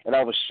work, and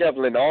I was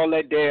shoveling all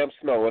that damn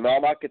snow, and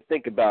all I could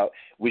think about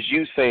was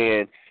you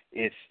saying,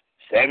 it's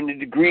 70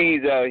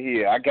 degrees out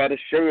here. I got a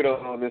shirt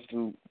on and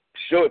some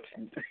shorts.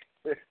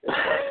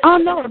 Oh,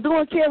 no,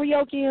 doing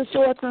karaoke in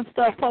shorts and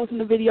stuff, posting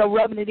the video,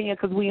 rubbing it in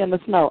because we in the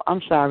snow.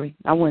 I'm sorry.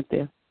 I went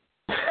there.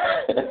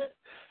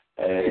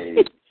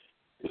 Hey,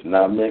 it's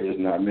not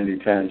many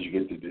times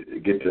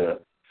you get to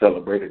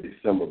celebrate a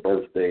December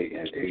birthday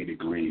in 80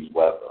 degrees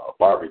weather, a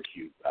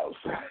barbecue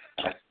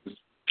outside.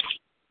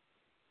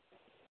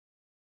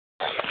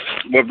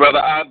 Well, brother,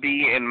 I'll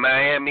be in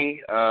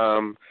Miami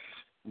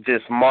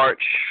this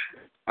March,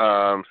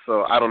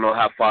 so I don't know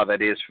how far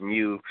that is from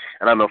you.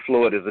 And I know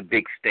Florida is a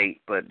big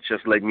state, but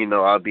just letting you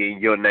know I'll be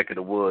in your neck of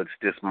the woods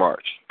this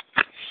March.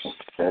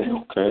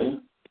 Okay.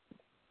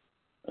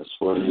 That's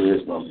what it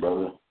is, my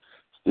brother.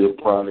 Still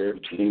proud of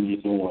everything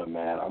you're doing,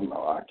 man. I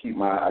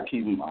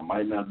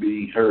might not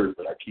be heard,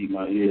 but I keep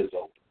my ears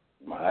open,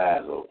 my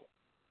eyes open.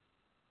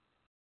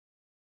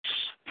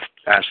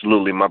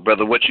 Absolutely, my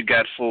brother. What you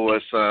got for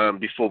us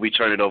before we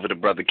turn it over to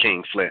Brother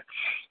King Flair?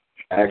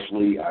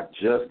 Actually, I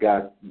just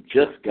got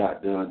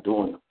done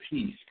doing a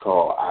piece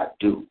called I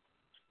Do.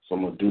 So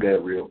I'm going to do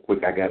that real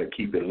quick. I got to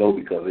keep it low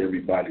because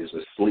everybody's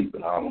asleep,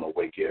 and I don't want to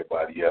wake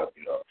everybody up,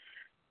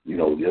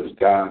 it was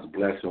God's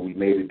blessing. We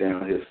made it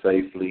down here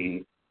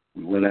safely.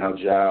 We went out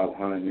job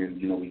hunting,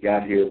 and, we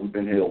got here. We've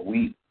been here a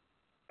week.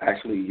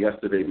 Actually,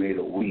 yesterday made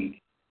a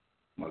week.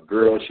 My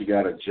girl, she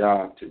got a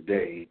job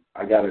today.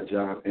 I got a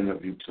job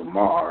interview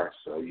tomorrow.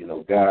 So,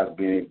 God's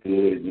being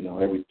good.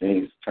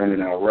 Everything's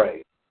turning out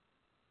right.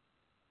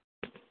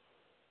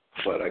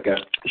 But I got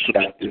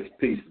this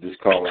piece, this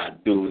called I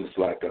Do. And it's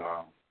like,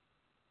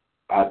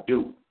 I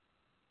do.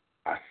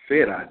 I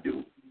said I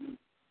do.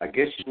 I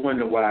guess you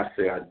wonder why I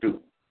say I do.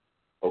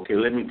 Okay,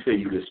 let me tell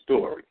you this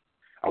story.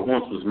 I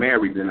once was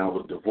married, then I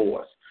was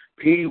divorced.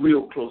 Pay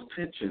real close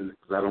attention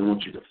because I don't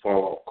want you to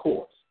fall off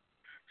course.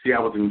 See, I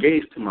was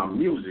engaged to my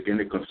music, and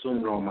it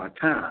consumed all my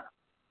time,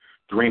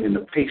 draining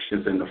the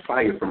patience and the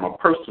fire from my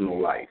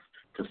personal life,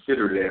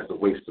 considered it as a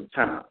waste of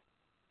time.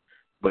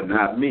 But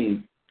not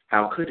me.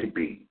 How could it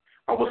be?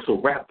 I was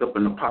so wrapped up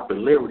in the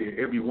popularity of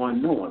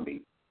everyone knowing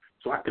me.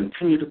 So I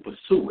continued to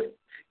pursue it,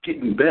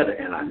 getting better,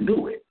 and I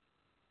knew it.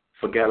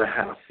 Forgot I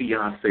had a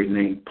fiancé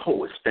named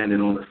P.O.E.T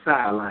standing on the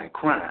sideline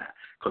crying,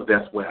 because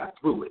that's where I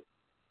threw it.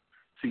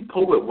 See,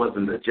 P.O.E.T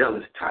wasn't a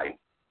jealous type.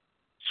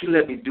 She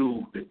let me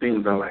do the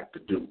things I like to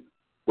do.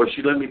 Well,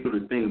 she let me do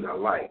the things I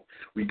like.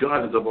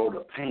 Regardless of all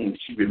the pain,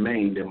 she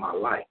remained in my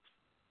life.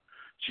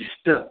 She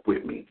stuck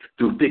with me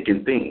through thick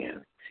and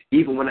thin.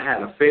 Even when I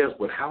had affairs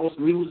with house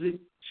music,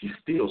 she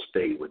still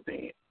stayed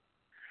within.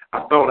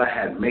 I thought I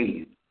had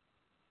made it.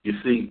 You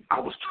see, I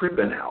was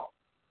tripping out.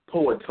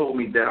 P.O.E.T told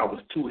me that I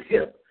was too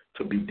hip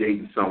to be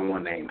dating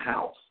someone named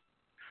House.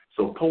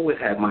 So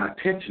P.O.E.T had my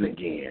attention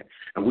again,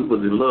 and we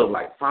was in love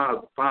like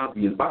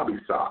Fonzie and Bobby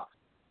Sox,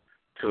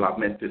 till I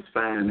met this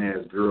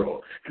fine-ass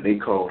girl, and they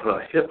called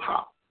her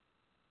hip-hop.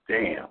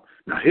 Damn.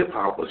 Now,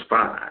 hip-hop was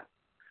fine.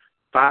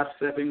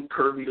 5'7",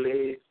 curvy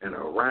legs, and a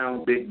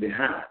round, big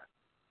behind.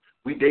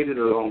 We dated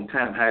a long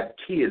time, had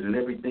kids, and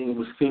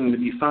everything seemed to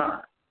be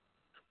fine.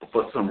 But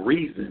for some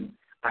reason,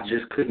 I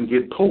just couldn't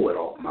get P.O.E.T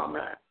off my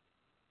mind.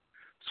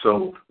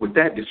 So with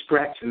that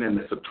distraction and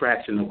the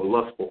subtraction of a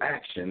lustful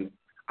action,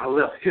 I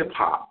left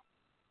hip-hop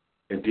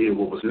and did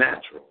what was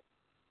natural.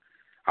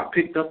 I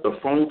picked up the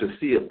phone to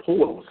see if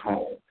P.O.E.T was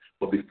home,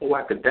 but before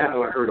I could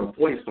dial, I heard a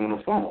voice on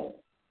the phone.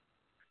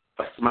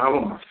 A smile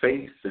on my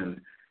face and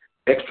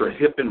extra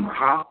hip in my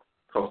hop,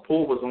 because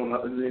P.O.E.T was on the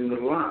other end of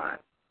the line.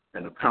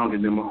 and the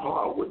pounding in my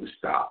heart wouldn't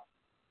stop.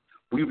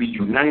 We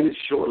reunited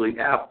shortly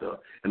after,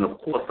 and of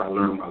course I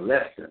learned my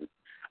lesson.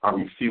 I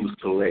refused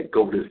to let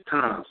go this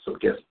time, so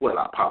guess what?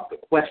 I popped the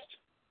question.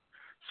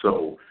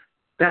 So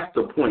that's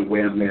the point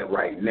where I'm at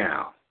right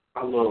now.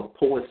 I love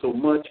P.O.E.T so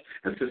much,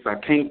 and since I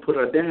can't put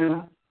her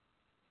down,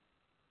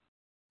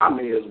 I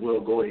may as well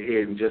go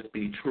ahead and just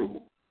be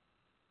true.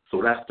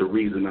 So that's the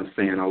reason I'm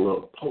saying I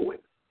love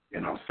P.O.E.T,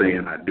 and I'm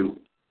saying I do.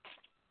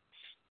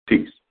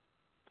 Peace.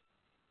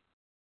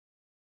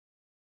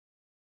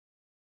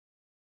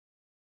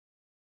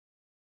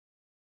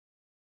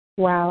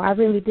 Wow, I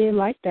really did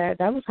like that.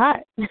 That was hot.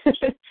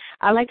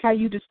 I like how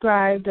you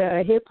described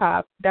hip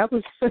hop. That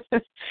was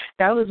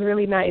that was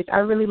really nice. I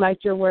really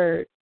liked your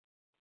word.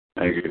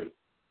 Thank you.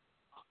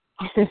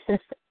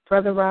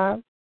 Brother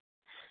Rob?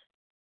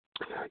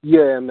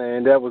 Yeah,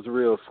 man, that was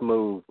real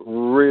smooth,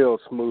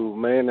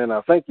 man. And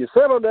I think you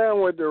settled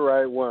down with the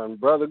right one,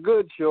 brother.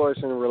 Good choice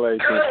in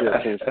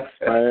relationships,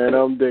 man.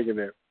 I'm digging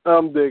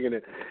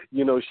it.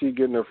 You know, she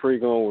getting her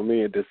freak on with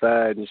me and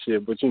decide and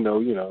shit. But you know,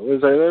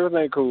 it's like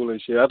everything cool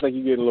and shit. I think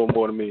you getting a little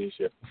more than me and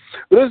shit.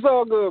 But it's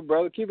all good,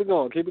 brother. Keep it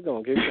going.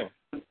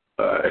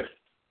 All right.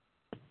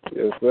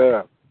 Yes,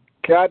 sir.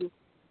 Cotton.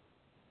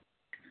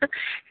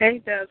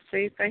 Hey,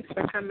 Dubsy. Thanks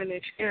for coming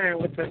and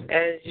sharing with us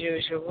as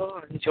usual.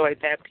 Enjoyed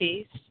that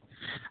piece.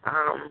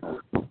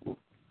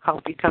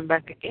 Hope you come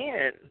back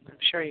again. I'm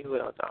sure you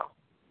will, though.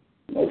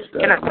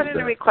 Can I put in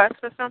a request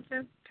for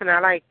something?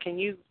 Can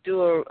you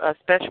do a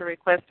special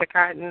request to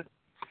Cotton?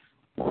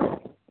 I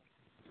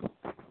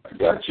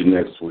got you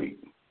next week.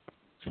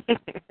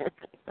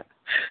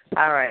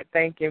 All right.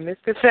 Thank you. Miss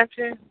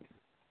Conception?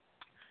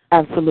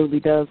 Absolutely,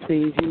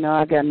 Dubsy. You know,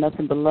 I got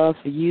nothing but love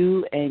for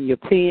you and your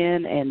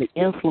pen and the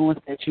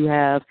influence that you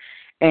have.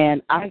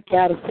 And I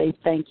got to say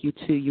thank you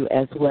to you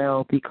as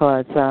well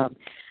because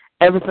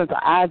ever since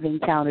I've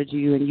encountered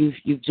you and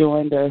you've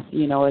joined us,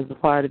 you know, as a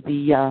part of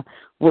the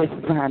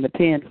Voices Behind the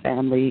Pen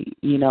family,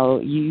 you know,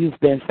 you've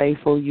been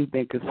faithful, you've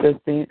been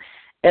consistent.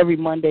 Every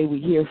Monday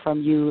we hear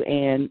from you,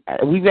 and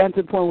we've gotten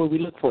to the point where we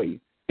look for you.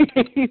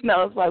 You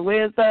know, it's like,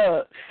 where's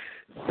up?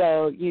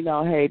 So, you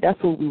know, hey,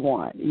 that's what we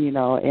want, you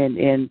know,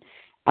 and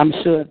I'm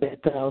sure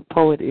that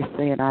P.O.E.T is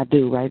saying I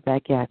do right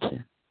back at you.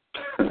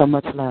 So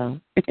much love.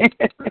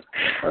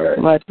 Right.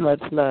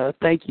 Much love.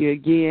 Thank you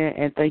again,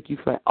 and thank you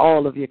for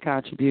all of your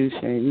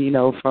contribution, you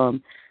know,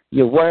 from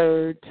your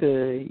word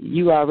to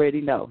you already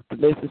know. The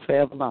list is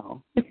forever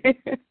long.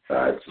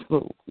 Right.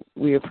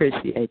 We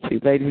appreciate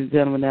you. Ladies and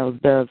gentlemen, that was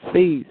Dub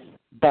C's,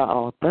 the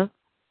author,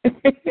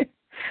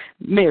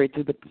 married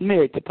to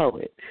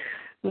P.O.E.T.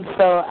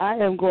 So I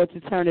am going to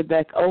turn it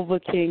back over.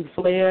 King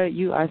Flair,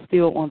 you are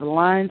still on the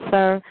line,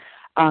 sir.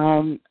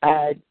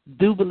 I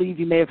do believe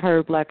you may have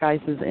heard Black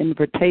Ice's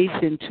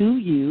invitation to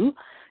you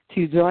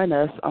to join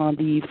us on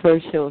the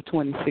first show of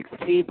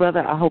 2016.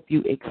 Brother, I hope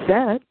you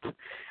accept.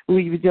 Will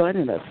you be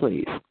joining us,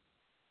 please?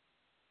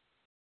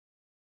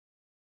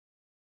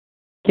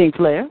 King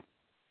Flair?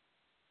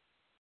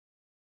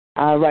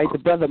 All right, the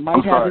brother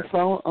might have his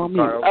phone on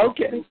mute.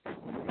 Okay.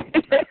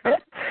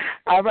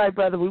 All right,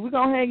 brother. We're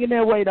going to hang in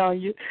there and wait on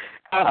you.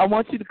 I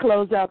want you to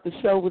close out the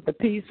show with a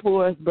piece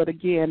for us. But,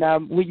 again,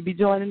 will you be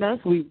joining us?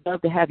 We'd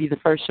love to have you the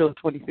first show of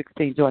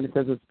 2016 join us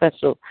as a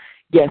special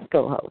guest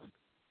co-host.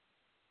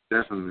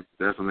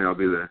 Definitely. I'll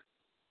be there.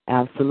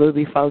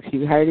 Absolutely, folks.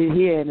 You heard it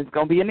here, and it's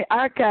going to be in the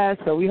archive,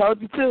 so we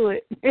hold you to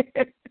it.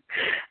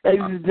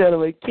 Ladies and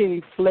gentlemen,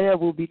 King Flair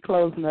will be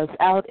closing us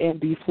out, and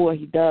before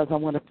he does, I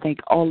want to thank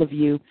all of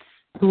you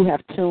who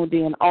have tuned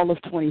in all of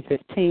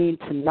 2015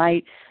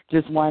 tonight,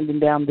 just winding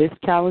down this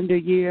calendar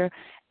year,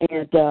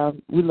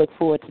 and we look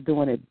forward to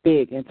doing it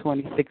big in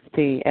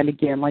 2016. And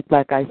again, like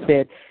I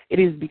said, it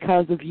is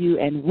because of you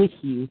and with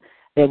you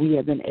that we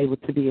have been able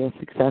to be as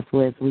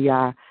successful as we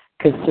are.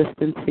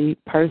 Consistency,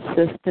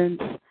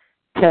 persistence,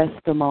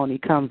 testimony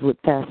comes with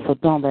that, so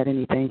don't let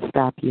anything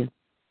stop you.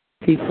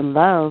 Peace and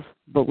love,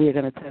 but we're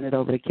going to turn it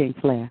over to King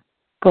Flair.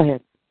 Go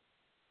ahead.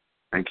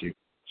 Thank you.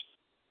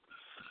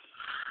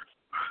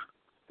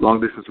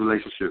 Long-distance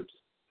relationships.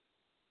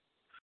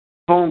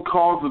 Phone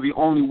calls are the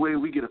only way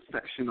we get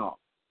affection off.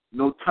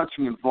 No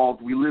touching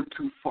involved. We live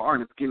too far,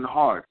 and it's getting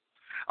hard.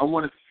 I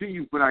want to see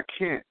you, but I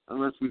can't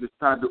unless we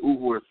decide to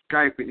Uber or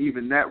Skype, and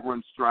even that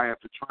runs dry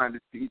after trying to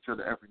see each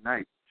other every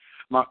night.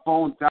 My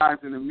phone dies,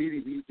 and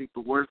immediately you think the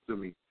worst of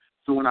me.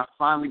 So when I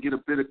finally get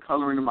a bit of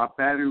color into my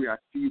battery, I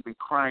see you've been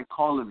crying,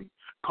 calling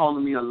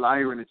me a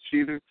liar and a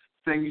cheater,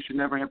 saying you should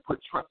never have put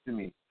trust in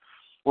me.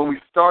 When we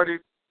started,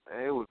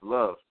 it was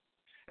love.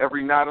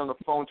 Every night on the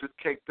phone just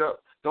caked up.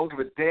 Don't give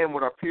a damn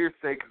what our peers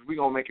say because we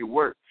going to make it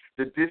work.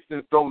 The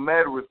distance don't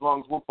matter as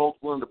long as we're both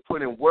willing to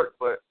put in work,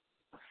 but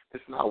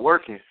it's not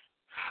working.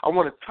 I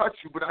want to touch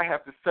you, but I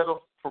have to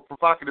settle for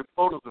provocative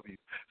photos of you.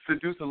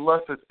 Seducing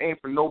lust that's aimed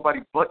for nobody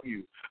but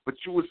you. But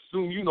you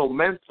assume you know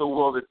men so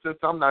well that since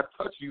I'm not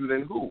touching you,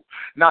 then who?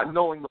 Not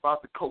knowing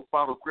about the Coke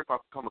bottle grip I've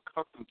become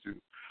accustomed to.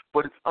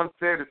 But it's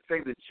unfair to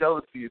say that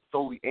jealousy is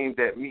solely aimed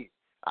at me.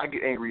 I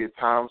get angry at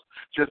times,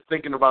 just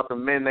thinking about the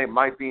men that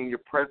might be in your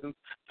presence,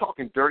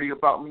 talking dirty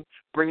about me,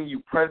 bringing you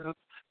presents,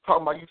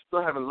 talking about you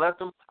still haven't left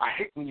them. I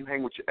hate when you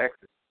hang with your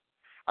exes.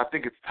 I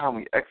think it's time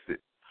we exit.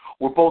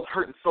 We're both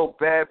hurting so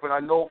bad, but I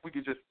know if we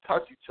could just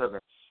touch each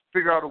other,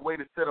 figure out a way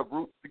to set up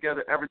roots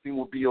together, everything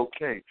will be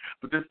okay.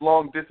 But this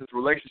long-distance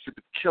relationship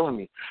is killing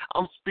me.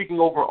 I'm speaking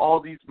over all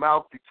these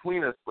miles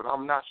between us, but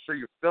I'm not sure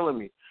you're feeling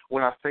me.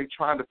 When I say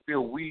trying to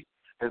feel we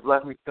has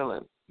left me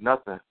feeling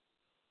nothing.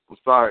 I'm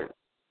sorry.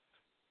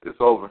 It's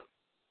over.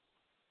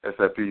 That's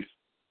that piece.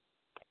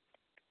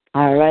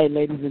 All right,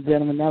 ladies and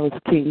gentlemen, that was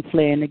King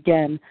Flair. And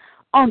again,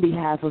 on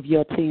behalf of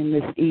your team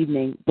this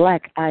evening,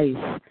 Black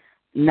Ice,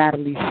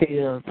 Natalie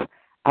Fields,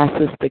 our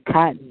sister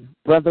Cotton,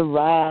 Brother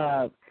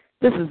Rob,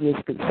 this is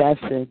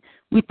Misconception.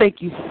 We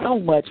thank you so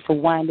much for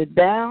winding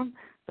down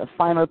the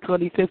final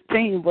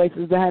 2015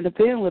 Voices Behind the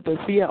Pen with us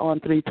here on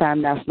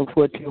 3-time National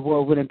Poetry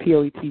Award-winning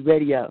P.O.E.T.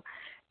 Radio.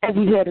 As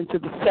we head into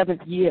the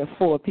 7th year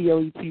for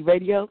P.O.E.T.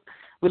 Radio,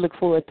 we look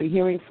forward to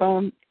hearing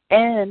from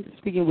and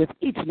speaking with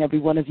each and every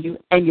one of you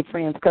and your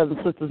friends, cousins,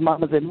 sisters,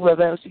 mamas, and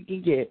whoever else you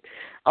can get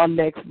on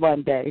next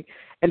Monday.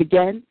 And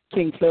again,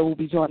 King Flair will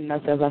be joining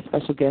us as our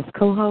special guest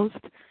co-host,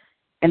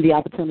 and the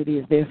opportunity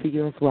is there for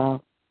you as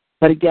well.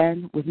 But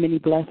again, with many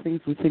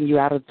blessings, we send you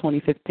out of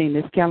 2015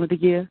 this calendar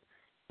year,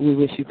 and we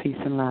wish you peace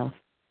and love.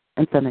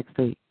 Until next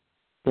week,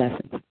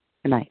 blessings. Good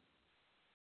night.